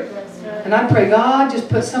hear it. And I pray, God, just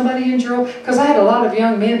put somebody in Gerald. Because I had a lot of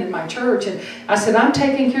young men in my church. And I said, I'm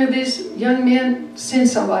taking care of these young men. Send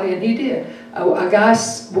somebody. And he did. A guy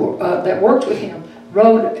that worked with him,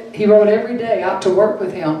 he rode every day out to work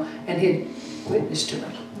with him. And he'd witness to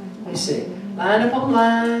him. You see, line upon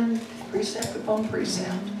line, precept upon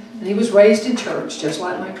precept. And he was raised in church, just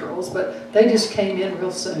like my girls. But they just came in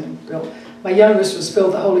real soon. My youngest was filled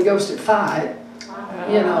with the Holy Ghost at 5.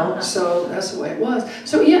 You know, so that's the way it was.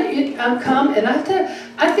 So yeah, come, and I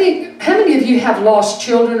think, how many of you have lost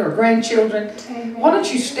children or grandchildren? Why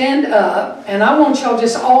don't you stand up, and I want y'all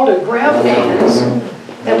just all to grab hands,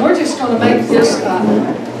 and we're just going to make this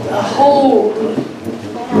a whole,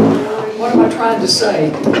 what am I trying to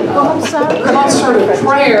say? Concert of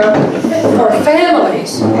prayer for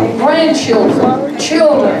families, grandchildren,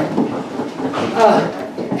 children,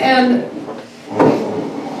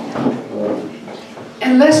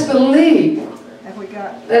 and let's believe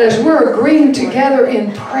that as we're agreeing together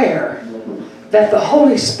in prayer, that the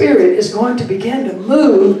Holy Spirit is going to begin to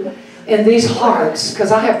move in these hearts.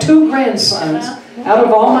 Because I have 2 grandsons out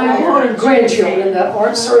of all my grandchildren that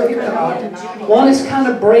aren't serving God. One is kind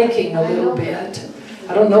of breaking a little bit.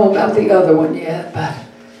 I don't know about the other one yet, but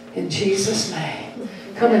in Jesus' name,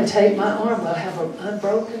 come and take my arm. I'll have an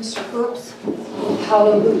unbroken circle.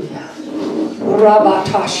 Hallelujah.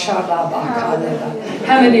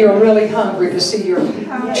 How many are really hungry to see your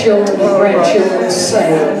children and grandchildren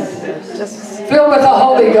saved? Filled with the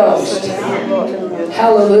Holy Ghost.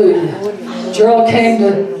 Hallelujah. Gerald came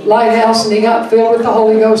to Lighthouse and he got filled with the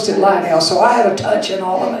Holy Ghost at Lighthouse, so I had a touch in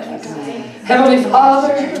all of that. Heavenly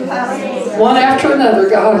Father, one after another,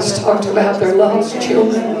 God has talked about their loved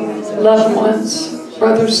children, loved ones,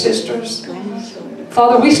 brothers, sisters.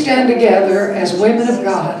 Father, we stand together as women of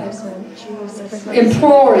God,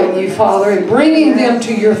 imploring you, Father, and bringing them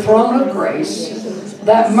to your throne of grace,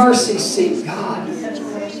 that mercy seat, God.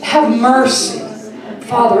 Have mercy,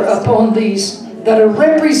 Father, upon these that are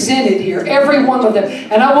represented here, every one of them.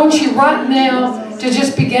 And I want you right now to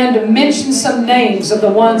just begin to mention some names of the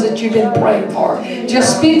ones that you've been praying for.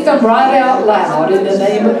 Just speak them right out loud in the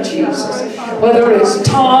name of Jesus. Whether it's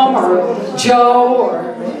Tom or Joe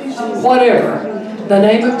or whatever. In the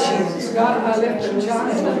name of Jesus. God, I lift the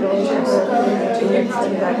child to you.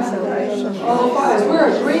 Oh, Father, we're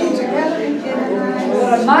agreeing together.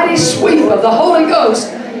 A mighty sweep of the Holy Ghost.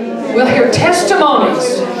 We'll hear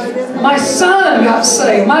testimonies. My son got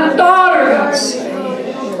saved. My daughter got saved.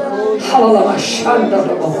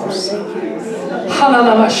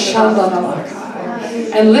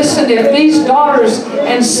 And listen, if these daughters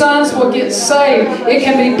and sons will get saved, it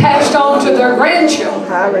can be passed on to their grandchildren.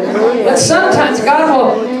 But sometimes God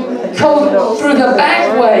will go through the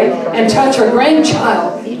back way and touch her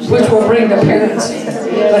grandchild, which will bring the parents in.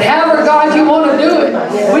 But however, God, you want to do it,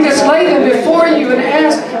 we just lay them before you and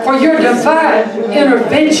ask for your divine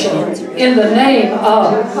intervention in the name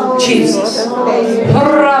of Jesus.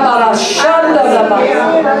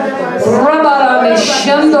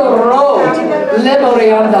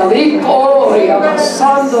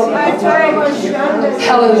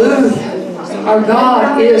 Hallelujah. Our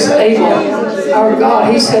God is able. Our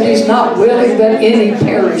God, He said He's not willing that any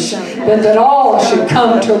perish, but that all should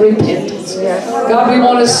come to repentance. God, we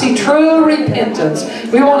want to see true repentance.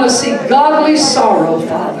 We want to see godly sorrow,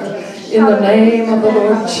 Father. In the name of the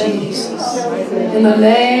Lord Jesus. In the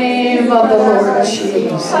name of the Lord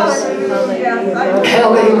Jesus.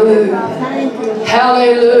 Hallelujah.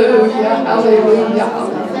 Hallelujah. Hallelujah.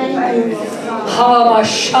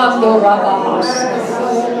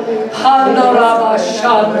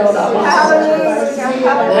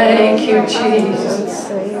 Thank you, Jesus.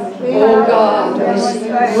 Oh God, these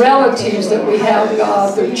relatives that we have,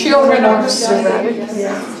 God, their children are saved.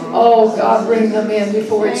 Oh God, bring them in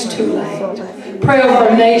before it's too late. Pray over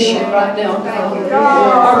our nation right now, God.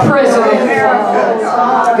 Our president,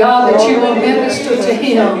 God, that you will minister to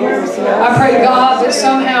him. I pray, God, that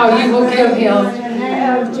somehow you will give him.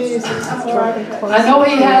 I know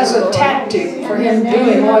he has a tactic for him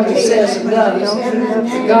doing what he says and does.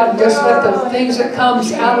 God, just let the things that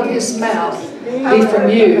comes out of his mouth be from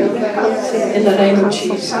you in the name of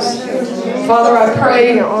Jesus. Father, I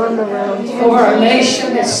pray over our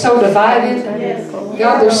nation. It's so divided.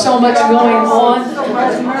 God, there's so much going on.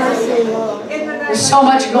 There's so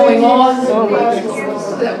much going on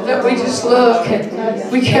that we just look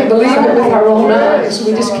and we can't believe it with our own eyes.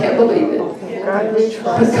 We just can't believe it.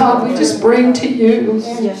 But God, we just bring to you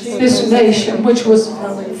this nation which was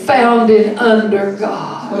founded under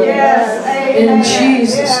God. In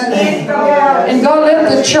Jesus' name. And God, let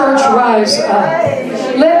the church rise up.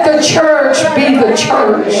 Let the church be the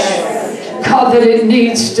church, God, that it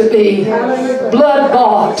needs to be.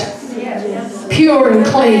 Blood-bought, pure and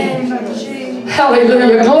clean.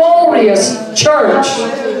 Hallelujah. Glorious church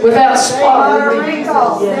without spot.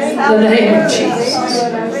 In the name of Jesus.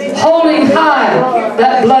 Holding high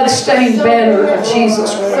that blood-stained banner of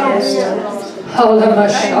Jesus Christ.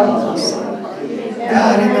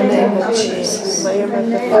 God, in the name of Jesus.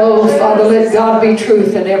 Oh, Father, let God be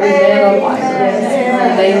truth and every man a liar. In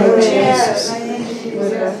the name of Jesus.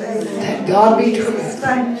 Let God be truth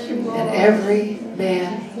and every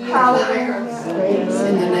man a liar.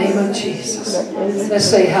 In the name of Jesus. Let's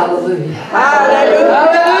say hallelujah. Hallelujah.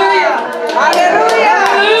 Hallelujah. Hallelujah.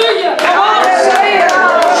 Hallelujah. Come on, say it.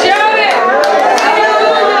 Shout it.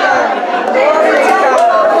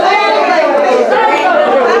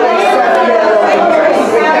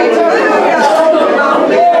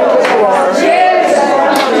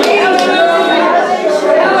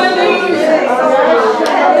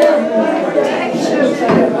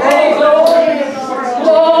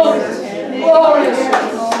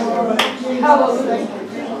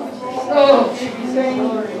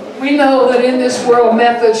 in this world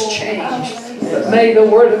methods change. But may the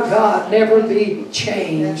Word of God never be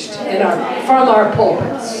changed from our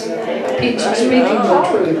pulpits. Speaking the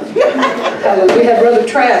truth. Hallelujah. We had Brother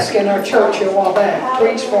Trask in our church a while back,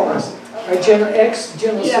 preached for us, our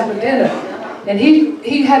ex-general superintendent. And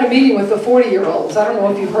he had a meeting with the 40-year-olds. I don't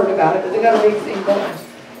know if you've heard about it, but they got a big thing going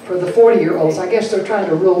for the 40-year-olds. I guess they're trying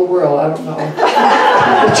to rule the world. I don't know.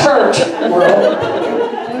 The church world.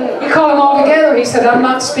 He called them all together. He said, I'm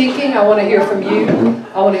not speaking. I want to hear from you.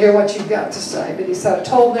 I want to hear what you've got to say. But he said, I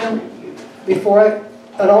told them before it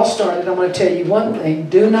all started, I'm going to tell you one thing.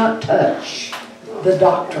 Do not touch the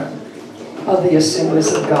doctrine of the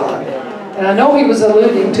Assemblies of God. And I know he was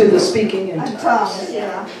alluding to the speaking in tongues.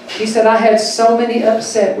 He said, I had so many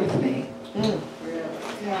upset with me.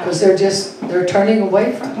 Because they're turning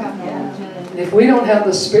away from him. And if we don't have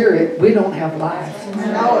the Spirit, we don't have life.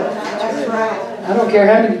 That's right. I don't care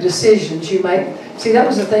how many decisions you make. See, that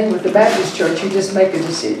was the thing with the Baptist church. You just make a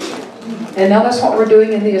decision. And now that's what we're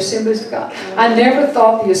doing in the Assemblies of God. I never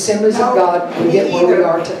thought the Assemblies of God would get where we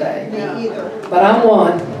are today. But I'm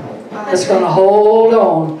one that's going to hold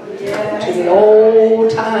on to the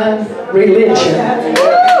old-time religion